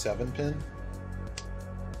 4-7 pin.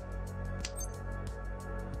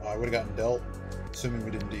 I would have gotten dealt, assuming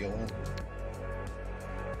we didn't deal in.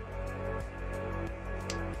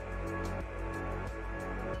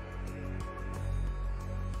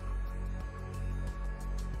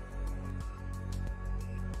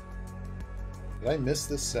 Did I miss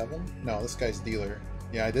this 7? No, this guy's dealer.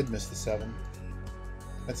 Yeah, I did miss the 7.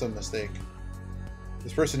 That's a mistake.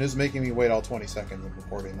 This person is making me wait all 20 seconds of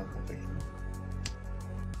recording them.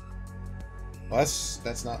 Well,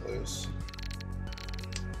 that's not loose.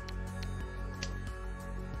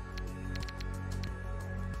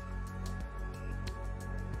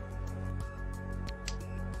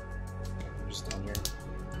 Okay, I'm just down here.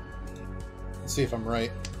 Let's see if I'm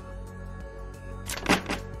right.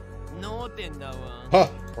 Huh!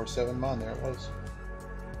 4-7 mon, there it was.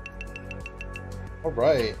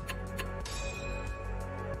 Alright.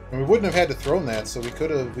 And we wouldn't have had to throw that, so we could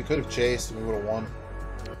have chased and we would have won.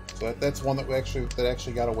 So that's one that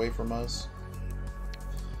actually got away from us.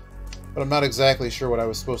 But I'm not exactly sure what I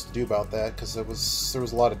was supposed to do about that, because there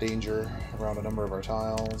was a lot of danger around a number of our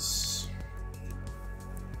tiles.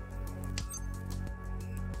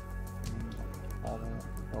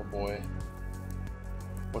 Oh boy.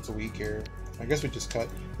 What's a weak here? I guess we just cut.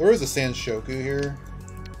 There is a Sanshoku here.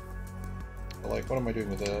 But like, what am I doing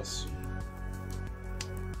with this?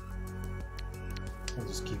 I'll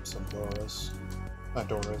just keep some Doras. Not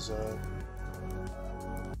Doras,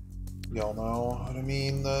 y'all know what I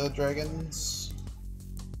mean, the dragons.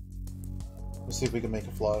 Let's see if we can make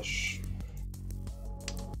a flush.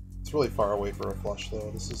 It's really far away for a flush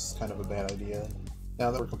though. This is kind of a bad idea.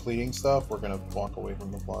 Now that we're completing stuff, we're gonna walk away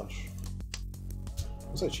from the flush.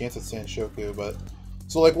 There's a chance at Sanshoku, but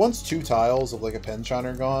So like once 2 tiles of like a penchant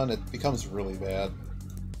are gone, it becomes really bad.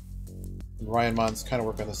 And Ryanmon's kind of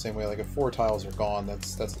working the same way. Like if 4 tiles are gone,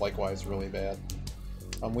 that's likewise really bad.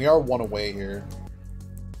 We are 1 away here.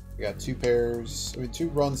 We got 2 pairs. I mean 2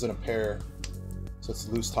 runs in a pair. So it's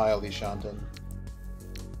loose tile iishanten.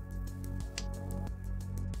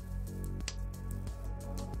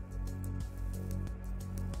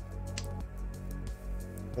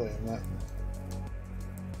 Really, I'm not.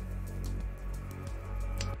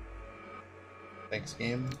 Thanks,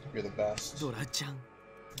 game. You're the best. I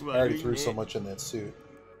already threw so much in that suit.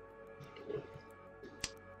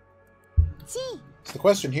 So the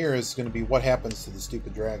question here is going to be what happens to the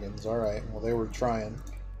stupid dragons. Alright, well they were trying.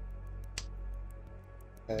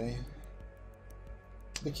 Okay.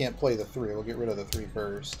 They can't play the 3. We'll get rid of the 3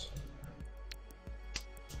 first.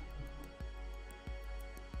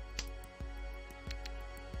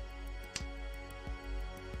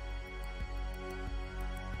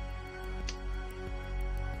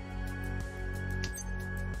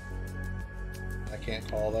 I can't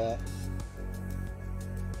call that.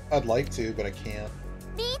 I'd like to, but I can't.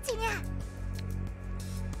 I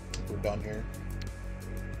think we're done here.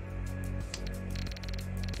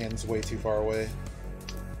 Hand's way too far away.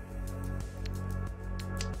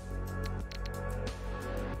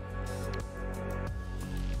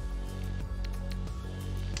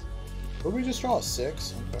 Would we just draw a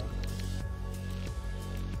 6? Okay.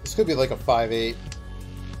 This could be like a 5-8.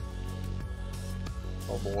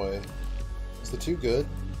 Oh boy. Is the 2 good?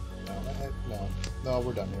 No,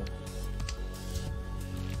 we're done here.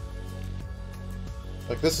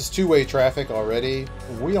 Like, this is 2-way traffic already.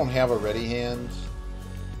 We don't have a ready hand.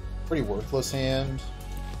 Pretty worthless hand.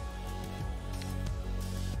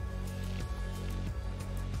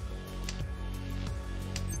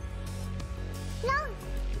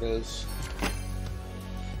 It is.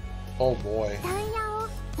 Oh boy.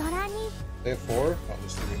 They have 4? Oh,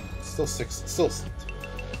 just 3. It's still 6.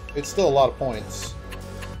 It's still a lot of points.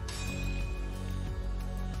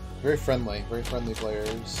 Very friendly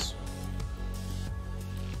players.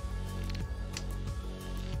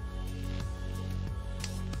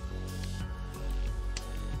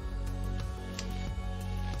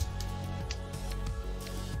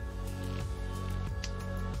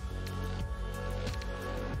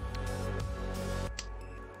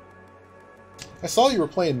 I saw you were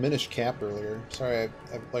playing Minish Cap earlier. Sorry,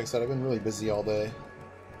 like I said, I've been really busy all day.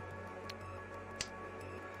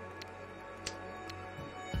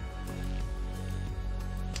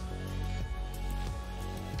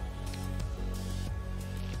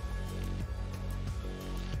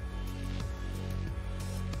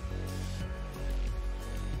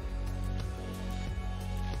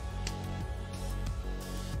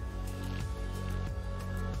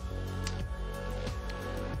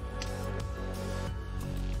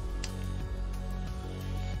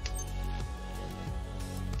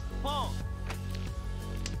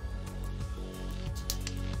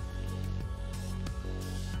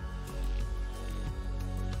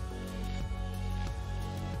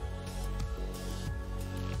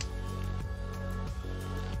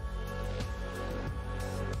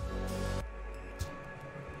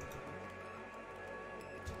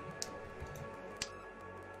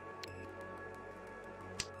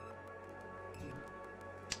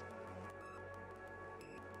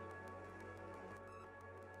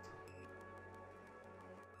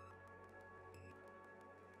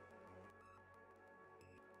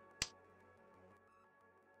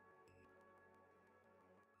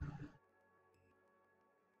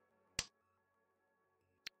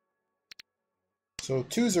 So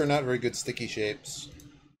 2s are not very good sticky shapes.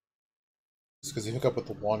 It's because you hook up with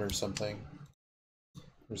the 1 or something.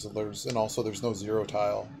 And also there's no 0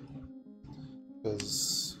 tile.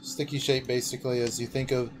 Because sticky shape basically is you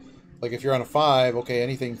think of, like if you're on a 5, okay,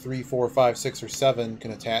 anything 3, 4, 5, 6, or 7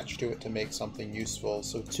 can attach to it to make something useful.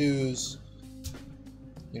 So 2s,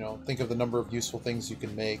 you know, think of the number of useful things you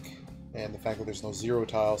can make, and the fact that there's no 0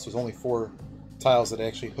 tiles. There's only 4 tiles that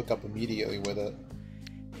actually hook up immediately with it.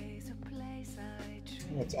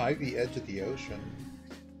 Oh, it's Ivy Edge of the Ocean.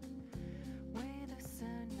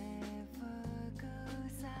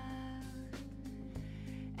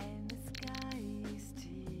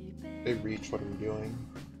 They reach, what are we doing?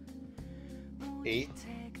 8?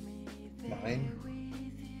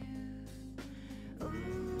 9?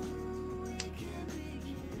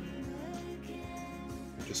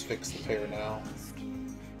 Just fix the pair now.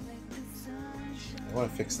 I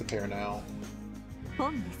want to fix the pair now.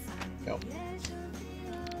 Yep.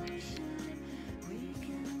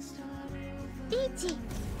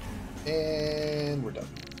 And we're done.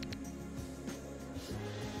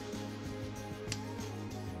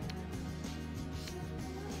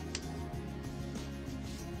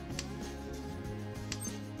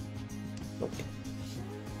 Nope.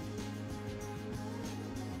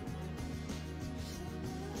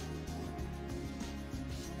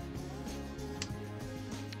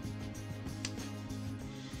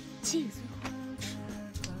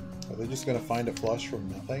 Are they just gonna find a flush from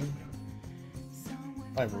nothing?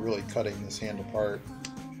 I'm really cutting this hand apart.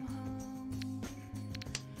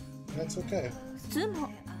 That's okay.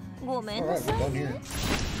 Alright, we're done here.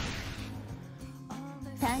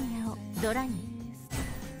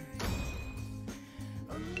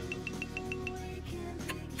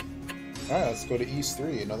 Alright, let's go to East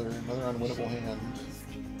 3, another unwinnable hand.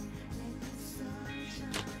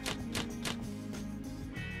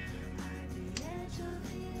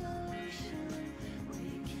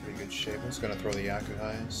 Pretty good shape. I'm just gonna throw the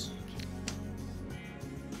Yakuhais.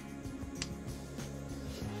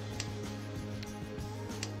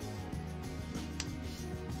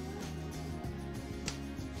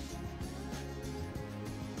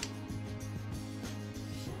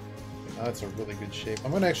 Oh, that's a really good shape.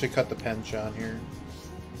 I'm going to actually cut the pinch on here.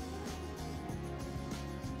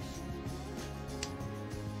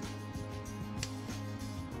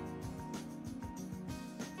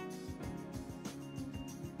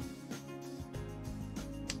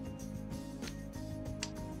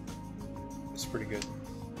 It's pretty good.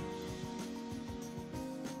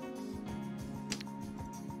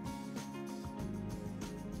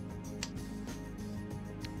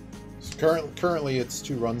 Currently, it's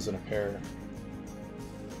 2 runs and a pair.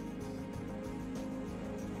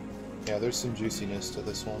 Yeah, there's some juiciness to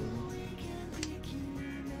this one.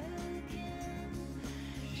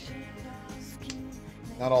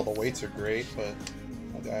 Not all the weights are great, but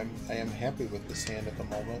I am happy with this hand at the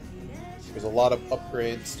moment. There's a lot of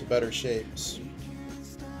upgrades to better shapes.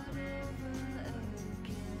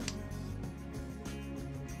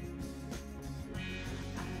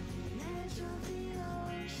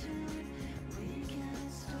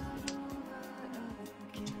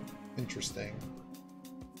 Interesting.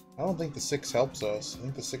 I don't think the 6 helps us. I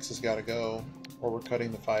think the 6 has got to go, or we're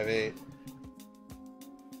cutting the 5/8.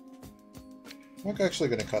 I'm actually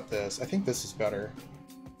going to cut this. I think this is better.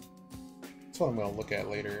 That's what I'm going to look at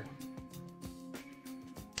later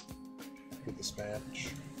with this match.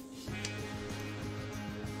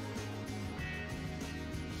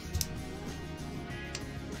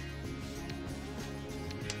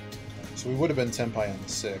 So we would have been Tenpai on the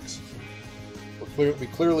 6. We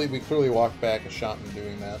clearly walked back iishanten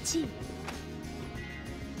doing that.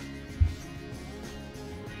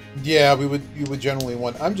 Yeah, you would generally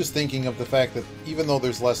want. I'm just thinking of the fact that even though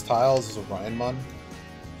there's less tiles, there's a Ryanmon,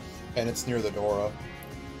 and it's near the Dora.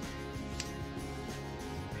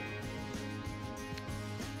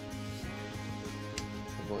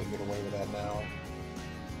 Can really get away with that now.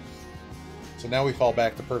 So now we fall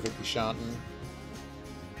back to perfect iishanten.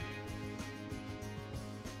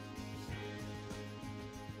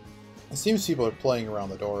 It seems people are playing around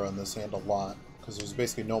the Dora in this hand a lot, because there's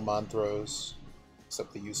basically no Mon throws,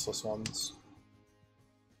 except the useless ones.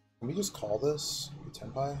 Can we just call this the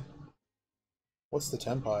Tenpai? What's the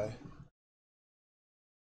Tenpai?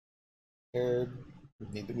 Paired.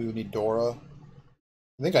 We would need Dora.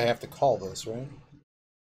 I think I have to call this, right?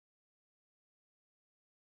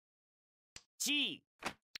 There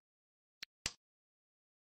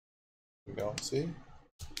we go, see?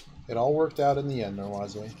 It all worked out in the end,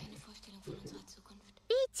 Norwazi.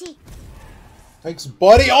 Thanks,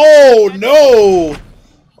 buddy! Oh, no!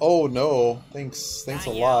 Oh, no. Thanks a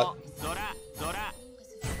lot.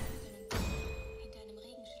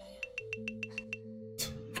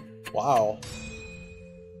 Wow.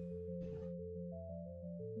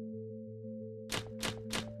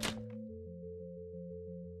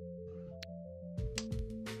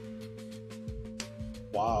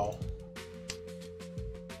 Wow.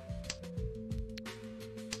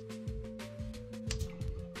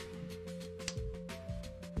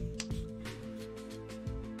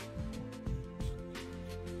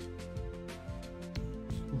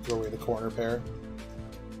 Throw away the corner pair.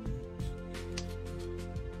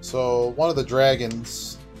 So one of the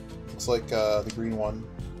dragons looks like the green one.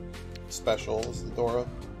 Special is the Dora.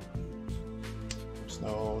 There's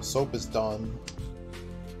no soap is done.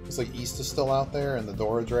 Looks like East is still out there and the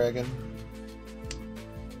Dora dragon.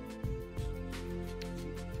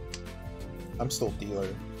 I'm still dealer.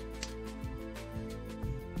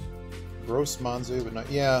 Gross Manzu, but not.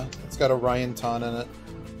 Yeah, it's got a Ryanton in it.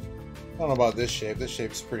 I don't know about this shape. This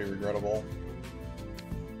shape's pretty regrettable.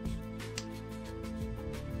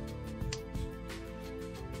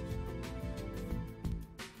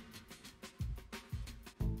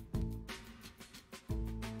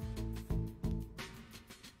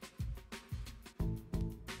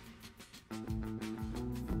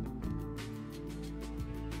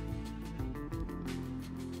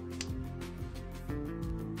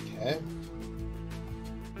 Okay.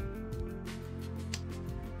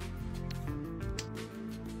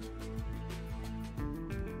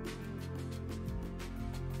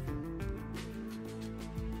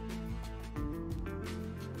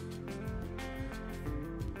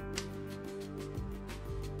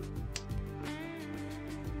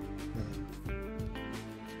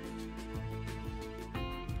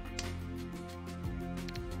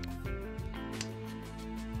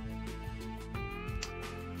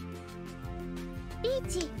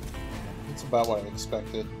 That's about what I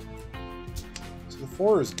expected. So the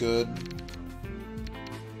 4 is good.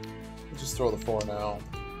 We'll just throw the 4 now.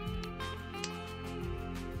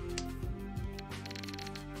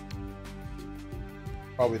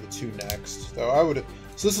 Probably the 2 next. Though I would.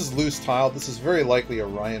 So this is loose tiled. This is very likely a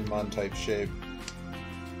Ryanmon type shape.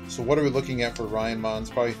 So what are we looking at for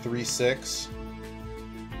Ryanmons? Probably 3-6,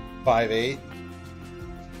 5-8.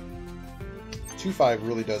 2-5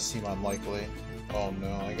 really does seem unlikely. Oh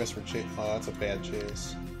no, I guess we're chasing. Oh, that's a bad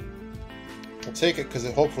chase. We'll take it because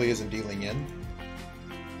it hopefully isn't dealing in.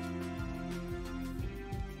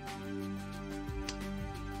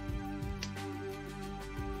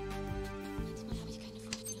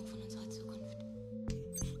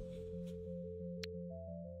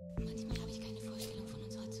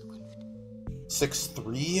 Six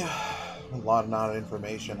 3. A lot of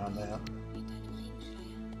information on that.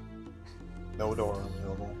 No Dora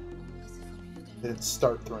available. Didn't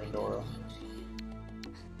start throwing Dora.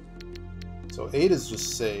 So 8 is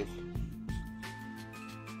just safe.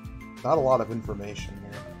 Not a lot of information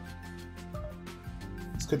here.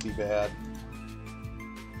 This could be bad.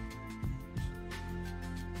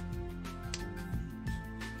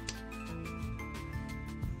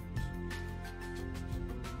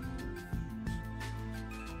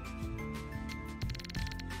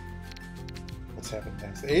 What's happening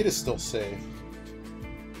next? 8 is still safe.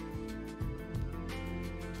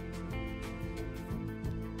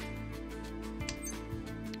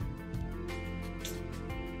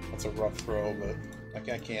 It's a rough throw, but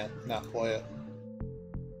I can't not play it.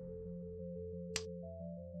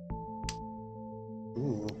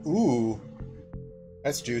 Ooh.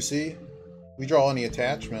 That's juicy. We draw any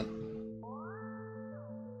attachment.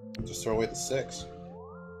 We'll just throw away the 6.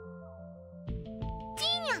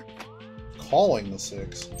 Calling the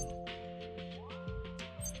 6.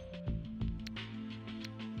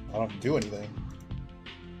 I don't have to do anything.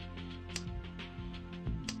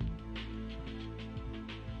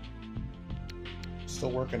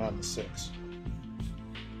 Still working on the 6.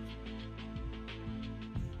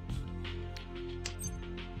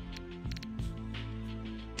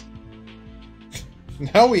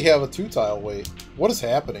 Now we have a 2-tile wait. What is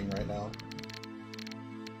happening right now?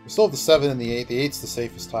 We still have the 7 and the 8. The 8's the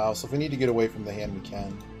safest tile, so if we need to get away from the hand, we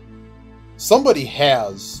can. Somebody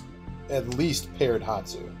has at least paired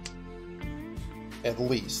Hatsu. At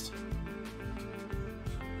least.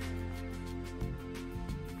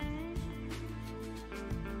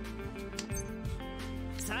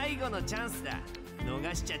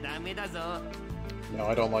 No,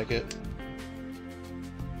 I don't like it.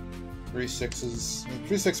 3 6s.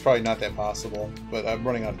 3 6 is probably not that possible, but I'm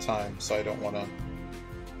running out of time, so I don't want to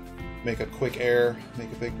make a quick error,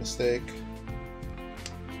 make a big mistake.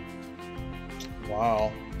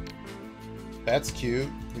 Wow. That's cute.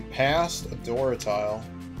 We passed a Dora tile.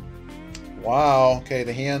 Wow. Okay,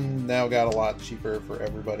 the hand now got a lot cheaper for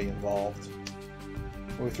everybody involved.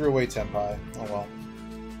 We threw away Tenpai. Oh well.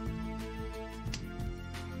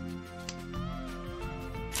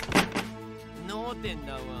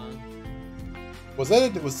 Was that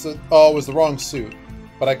it? Oh, it was the wrong suit.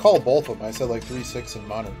 But I called both of them. I said like 3 6 and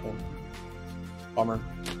Monarch. Bummer.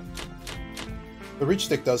 The reach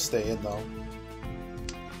stick does stay in though.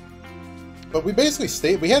 But we basically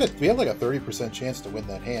stayed. We had like a 30% chance to win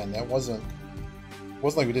that hand. That wasn't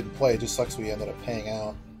like we didn't play. It just sucks we ended up paying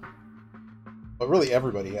out. But really,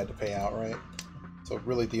 everybody had to pay out, right? So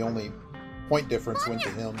really, the only point difference went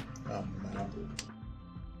to him. Oh no.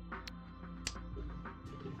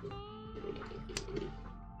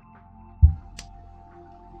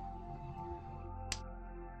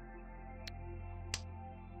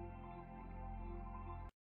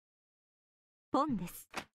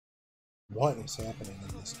 What is happening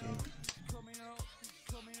in this game?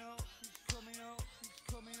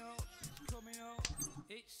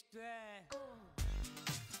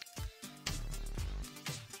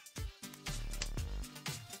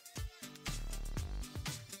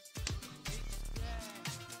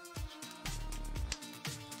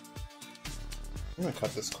 I'm gonna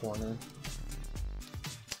cut this corner.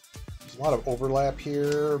 There's a lot of overlap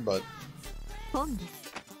here, but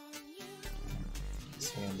it's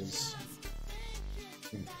handy. is...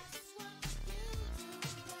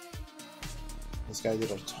 This guy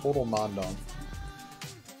did a total non-dump.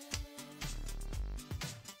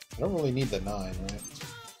 I don't really need the 9, right?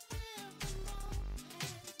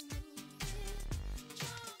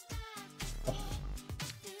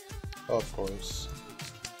 Oh, of course.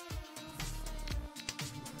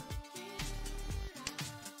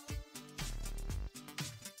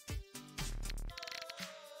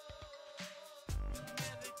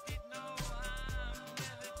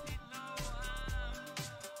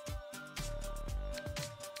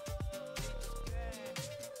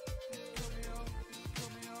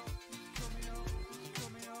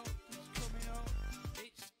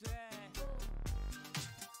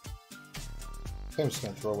 I'm just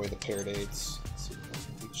gonna throw away the paired 8s. Let's see if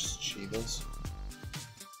we can just chi this.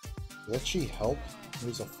 Does that chi help?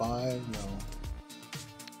 Lose a 5? No.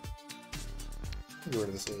 Get rid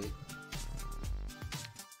of this 8.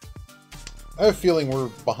 I have a feeling we're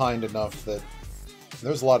behind enough that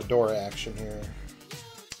there's a lot of door action here.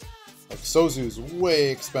 Like, Sozu's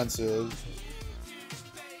way expensive.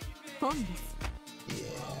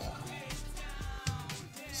 Yeah.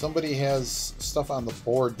 Somebody has stuff on the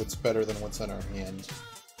board that's better than what's in our hand.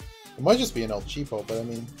 It might just be an El Cheapo, but I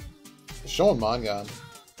mean, it's showing Mangan.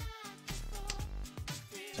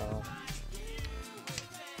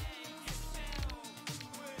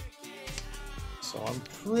 So I'm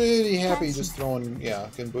pretty happy just throwing, yeah,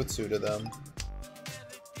 Genbutsu to them.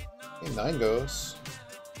 Okay, 9 goes.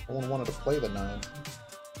 No one wanted to play the 9.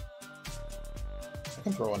 I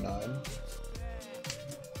can throw a 9.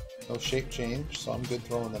 No shape change, so I'm good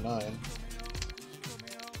throwing the 9.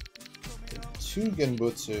 2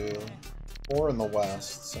 Genbutsu, 4 in the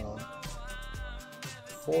west, so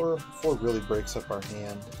 4 really breaks up our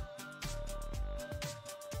hand.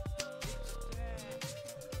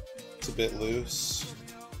 It's a bit loose.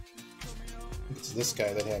 I think it's this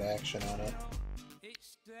guy that had action on it.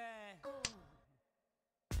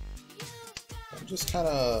 I'm just kind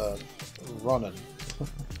of running.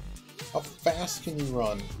 How fast can you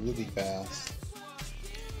run? Really fast.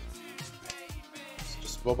 So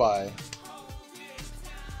just bye-bye.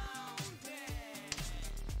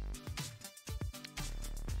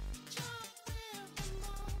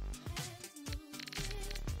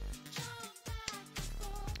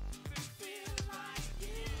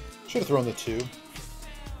 Should have thrown the 2.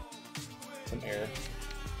 It's an error.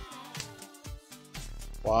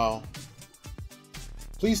 Wow.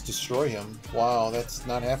 Please destroy him. Wow, that's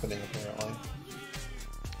not happening apparently.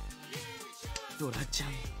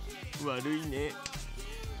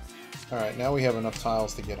 Alright, now we have enough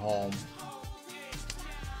tiles to get home.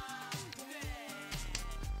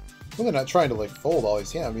 Well, they're not trying to like fold all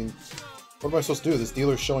these. Yeah, I mean, what am I supposed to do? This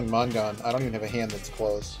dealer's showing Mangan. I don't even have a hand that's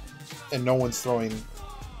close. And no one's throwing,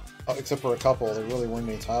 except for a couple, there really weren't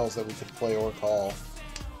any tiles that we could play or call.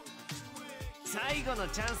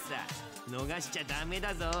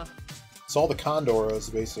 So all the Condor is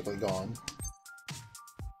basically gone.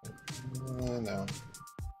 No.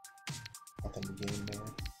 Nothing to gain there.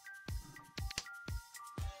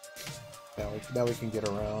 Now we can get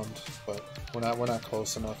around, but we're not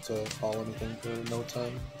close enough to call anything for no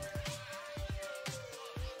 10.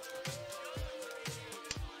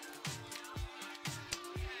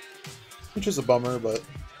 Which is a bummer, but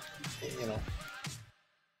you know.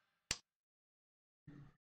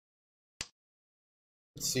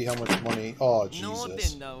 Let's see how much money. Oh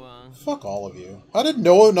Jesus! Fuck all of you. How did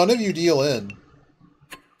none of you deal in?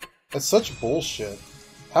 That's such bullshit.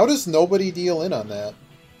 How does nobody deal in on that? I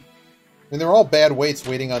mean, they're all bad weights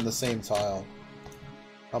waiting on the same tile.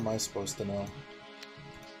 How am I supposed to know?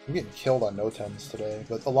 I'm getting killed on no 10s today,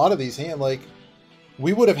 but a lot of these like,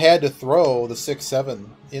 we would have had to throw the 6-7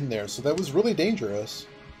 in there, so that was really dangerous.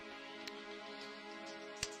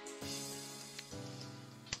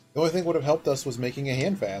 The only thing that would have helped us was making a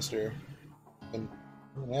hand faster. And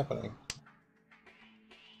what's happening?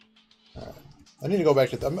 Alright. I need to go back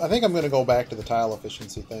to... I think I'm going to go back to the tile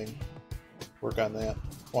efficiency thing. Work on that.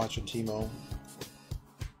 Watching Teemo.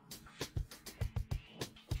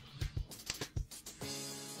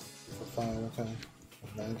 For 5, okay.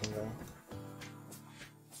 9 can go.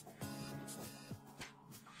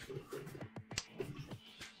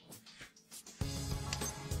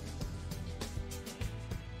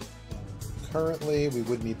 Currently, we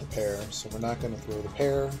would need the pair, so we're not going to throw the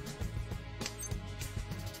pair.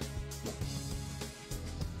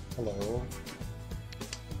 Hello.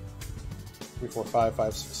 3, 4, 5,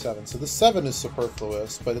 5, 6, 7. So the 7 is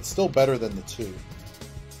superfluous, but it's still better than the 2.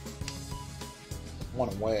 1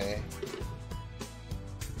 away.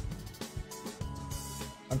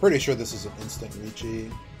 I'm pretty sure this is an instant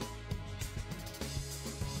Ricci.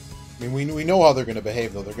 I mean, we know how they're going to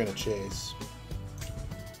behave, though. They're going to chase.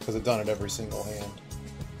 Because I've done it every single hand.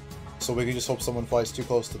 So we can just hope someone flies too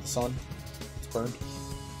close to the sun. It's burned.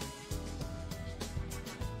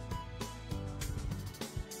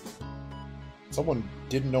 Someone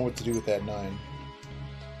didn't know what to do with that 9.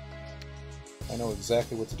 I know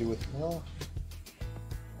exactly what to do with... Well,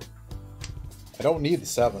 I don't need the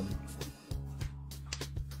 7.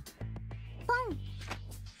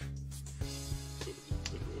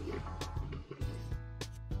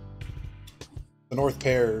 The north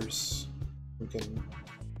pairs,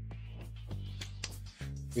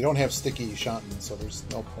 we don't have sticky iishanten, so there's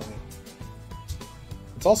no point.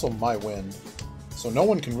 It's also my win, so no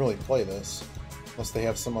one can really play this unless they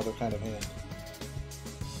have some other kind of hand.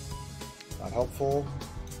 Not helpful.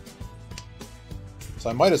 So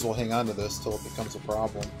I might as well hang on to this till it becomes a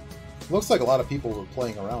problem. It looks like a lot of people were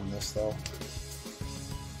playing around this, though.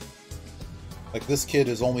 Like, this kid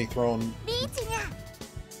has only thrown...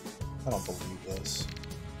 I don't believe this.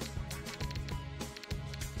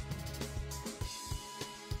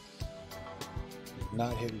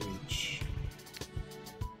 Not hit reach.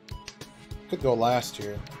 Could go last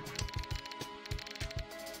here.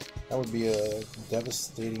 That would be a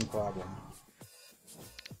devastating problem.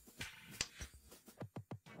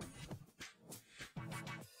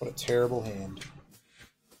 What a terrible hand.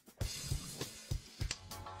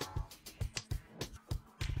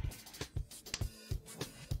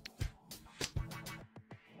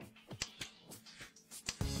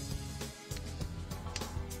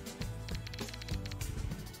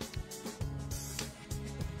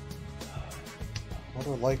 What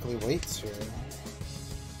are likely weights here?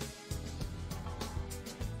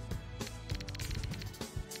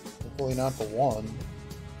 Hopefully not the 1.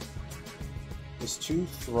 Is 2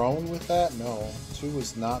 thrown with that? No, 2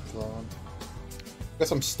 is not thrown. I guess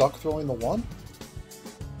I'm stuck throwing the 1?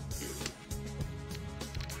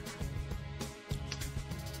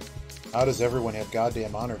 How does everyone have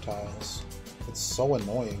goddamn honor tiles? It's so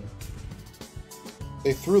annoying.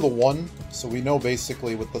 They threw the 1, so we know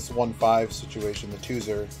basically with this 1-5 situation, the 2s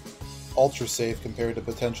are ultra safe compared to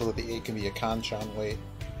potential that the 8 can be a Kanchan weight.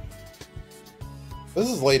 This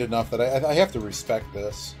is late enough that I have to respect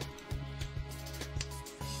this.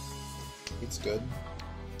 It's good.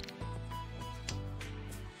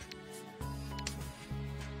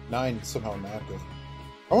 9 somehow not good.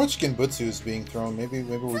 How much Genbutsu is being thrown? Maybe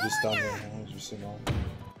we're just done here. Just, you know.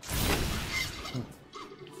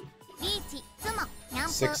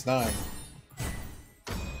 6-9.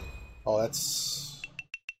 Oh, that's...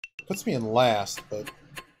 puts me in last, but...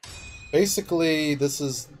 basically, this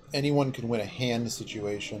is anyone can win a hand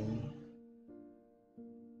situation.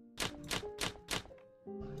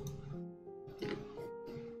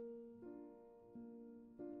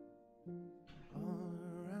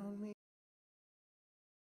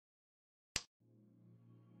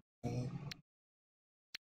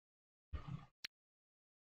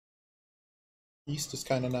 East is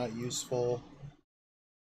kind of not useful.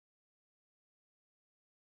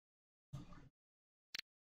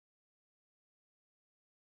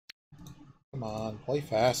 Come on, play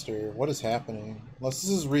faster. What is happening? Unless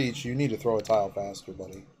this is reach, you need to throw a tile faster,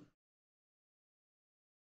 buddy.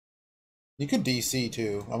 You could DC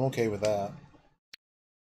too. I'm okay with that.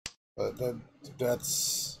 But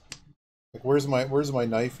that's like where's my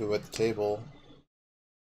Naifu at the table?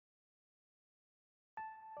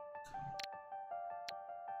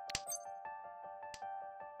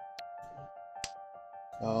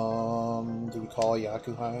 Do we call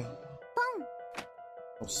Yakuhai?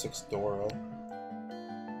 Oh, 6 Doro.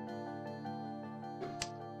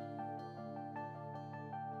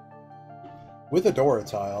 With a Dora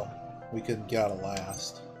tile, we could get out of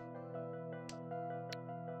last.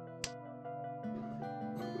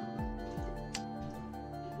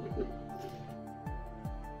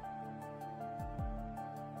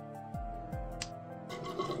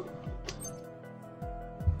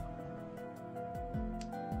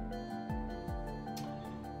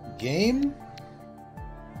 Game?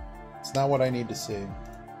 It's not what I need to see.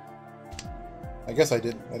 I guess I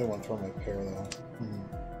didn't want to throw my pair though.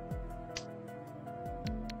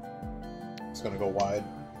 It's gonna go wide.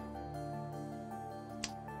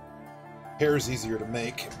 Pair is easier to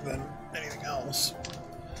make than anything else,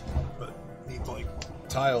 but need like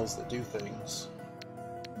tiles that do things.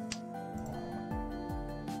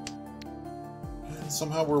 And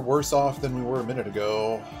somehow we're worse off than we were a minute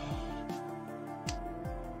ago.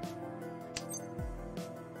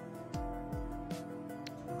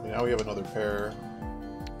 Now we have another pair.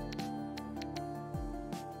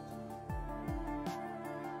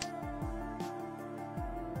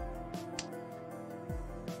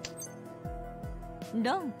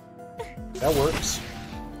 ロン That works.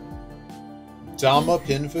 Dama タ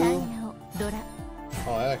Pinfu? ンヤオドラ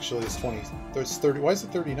Oh, that actually is 20. There's 30. Why is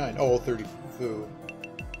it 39? Oh, 30 Fu.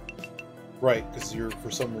 Right, because you're for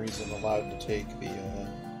some reason allowed to take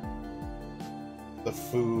the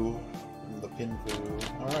Fu and the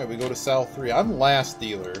Pinfu. Alright, we go to Sal 3. I'm last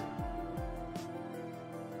dealer.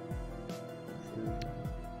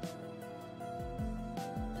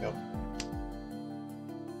 Yep.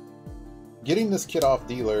 Getting this kid off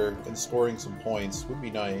dealer and scoring some points would be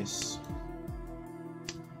nice.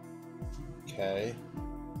 Okay.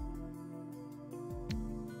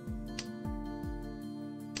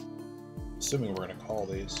 Assuming we're gonna call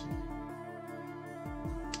these.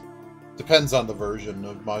 Depends on the version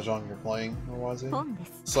of Mahjong you're playing, or was it? ポンで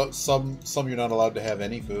す So, some you're not allowed to have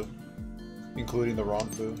any food, including the wrong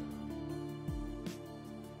food.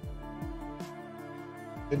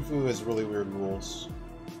 Pinfu has really weird rules.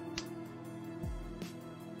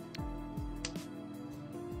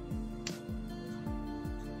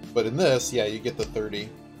 But in this, yeah, you get the 30.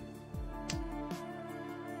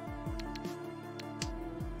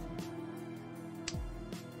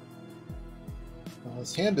 Well,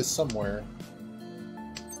 his hand is somewhere.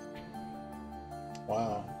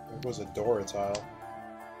 Wow, there goes a Dora tile.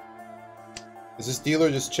 Is this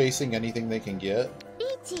dealer just chasing anything they can get? リ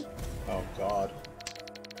ーチ Oh god.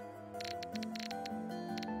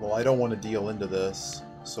 Well, I don't want to deal into this,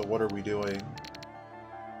 so what are we doing?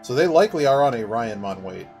 So they likely are on a Ryanmon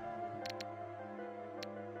weight.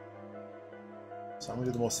 So I'm gonna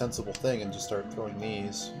do the most sensible thing and just start throwing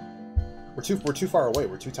these. We're too far away.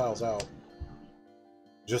 We're 2 tiles out,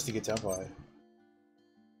 just to get Tenpai.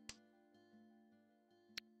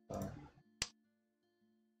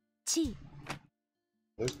 Chi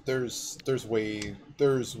There's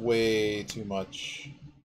way too much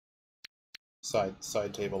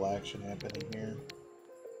side table action happening here.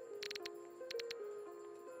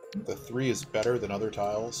 The 3 is better than other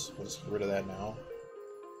tiles. We'll just get rid of that now.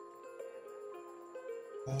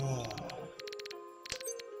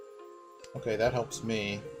 Okay, that helps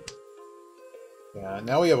me. Yeah,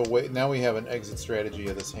 now we have a way. Now we have an exit strategy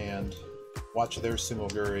of this hand. Watch their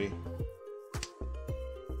Sumoguri.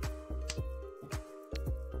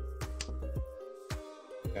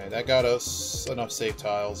 Okay, that got us enough safe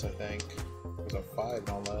tiles, I think. It was a 5,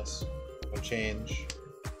 no less. No change.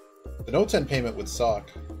 The no 10 payment would suck,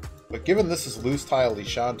 but given this is loose tile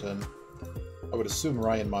iishanten, I would assume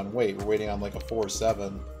Ryanmon wait. We're waiting on like a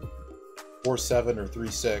 4-7. 4-7 or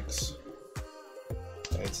 3-6.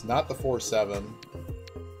 Okay, it's not the 4-7.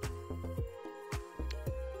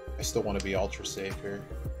 I still want to be ultra safe here.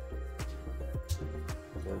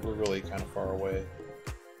 We're really kind of far away.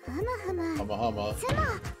 Hama hama.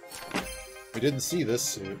 We didn't see this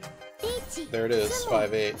suit. There it is,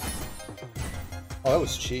 5-8. Oh, that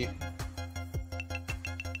was cheap.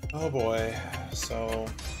 Oh boy. So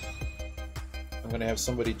I'm gonna have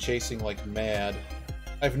somebody chasing like mad.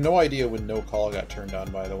 I have no idea when no call got turned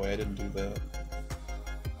on, by the way. I didn't do that.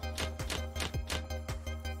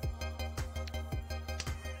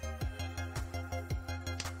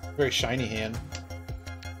 Very shiny hand.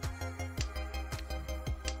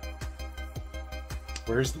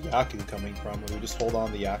 Where's the Yaku coming from? Would we just hold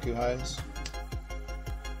on the Yaku highs?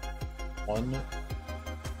 1.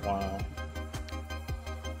 Wow.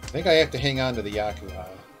 I think I have to hang on to the Yaku high.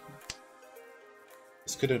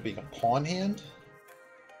 This could be a pawn hand?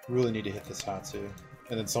 Really need to hit this Hatsu.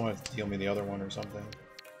 And then someone has to deal me the other one or something.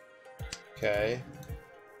 Okay.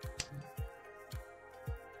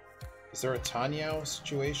 Is there a Tanyao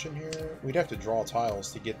situation here? We'd have to draw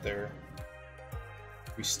tiles to get there.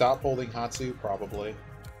 We stop holding Hatsu? Probably.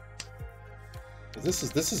 This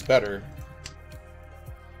is better.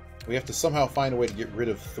 We have to somehow find a way to get rid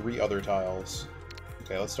of 3 other tiles.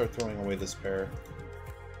 Okay, let's start throwing away this pair.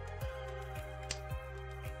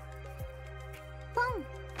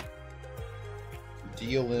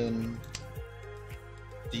 Deal-in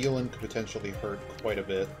could potentially hurt quite a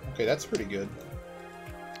bit. Okay, that's pretty good.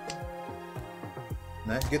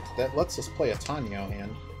 And that lets us play a Tanyao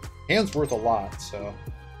hand. Hand's worth a lot, so...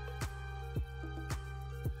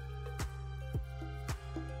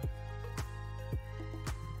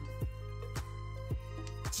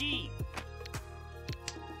 G.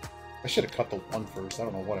 I should have cut the 1 first. I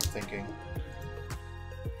don't know what I'm thinking.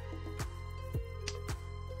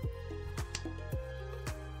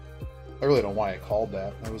 I really don't know why I called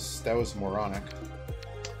that. That was moronic.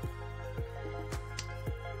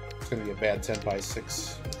 It's gonna be a bad 10 by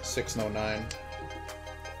 6 no 9.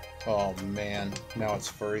 Oh man, now it's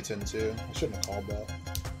Furryton too. I shouldn't have called that.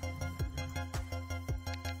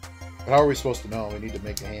 But how are we supposed to know? We need to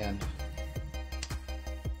make a hand.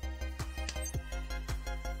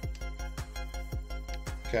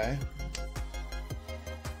 Okay.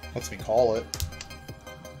 Lets me call it.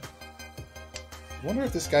 I wonder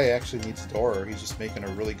if this guy actually needs door, or he's just making a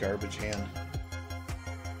really garbage hand.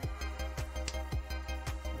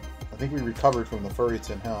 I think we recovered from the Furry's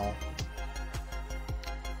in hell.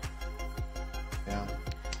 Yeah.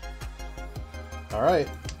 Alright.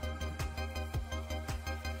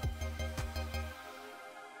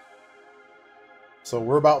 So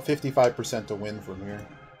we're about 55% to win from here.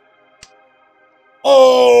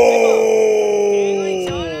 Oh!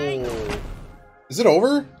 Is it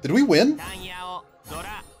over? Did we win?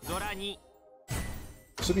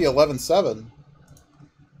 Should be 11-7.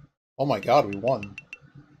 Oh my god, we won.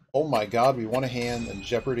 Oh my god, we won a hand, and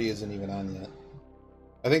Jeopardy isn't even on yet.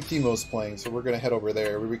 I think Teemo's playing, so we're going to head over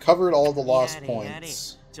there. We recovered all the lost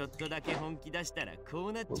points. We're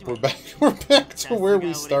back to where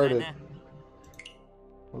we started.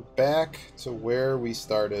 We're back to where we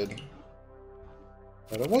started.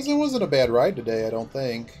 But it wasn't a bad ride today, I don't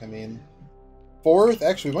think. I mean, fourth,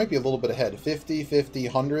 actually, we might be a little bit ahead. 50, 50,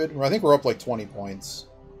 100. I think we're up like 20 points.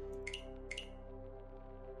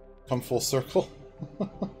 Come full circle. I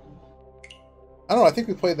don't know, I think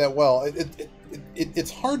we played that well.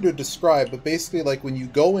 It's hard to describe, but basically, like, when you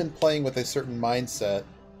go in playing with a certain mindset,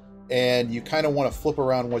 and you kind of want to flip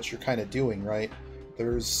around what you're kind of doing, right?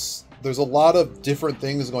 There's a lot of different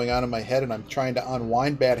things going on in my head, and I'm trying to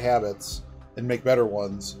unwind bad habits and make better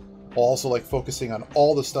ones, while also like focusing on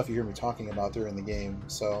all the stuff you hear me talking about during the game.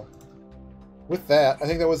 So with that, I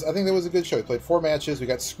think that was a good show. We played 4 matches. We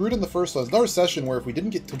got screwed in the first one. It's another session where if we didn't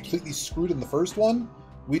get completely screwed in the first one,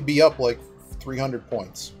 we'd be up like 300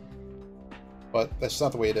 points. But that's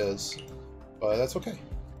not the way it is. But that's okay.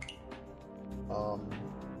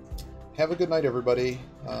 Have a good night, everybody.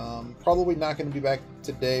 Probably not going to be back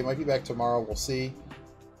today. Might be back tomorrow. We'll see.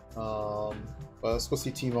 But let's go see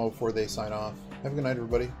Teemo before they sign off. Have a good night,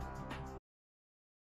 everybody.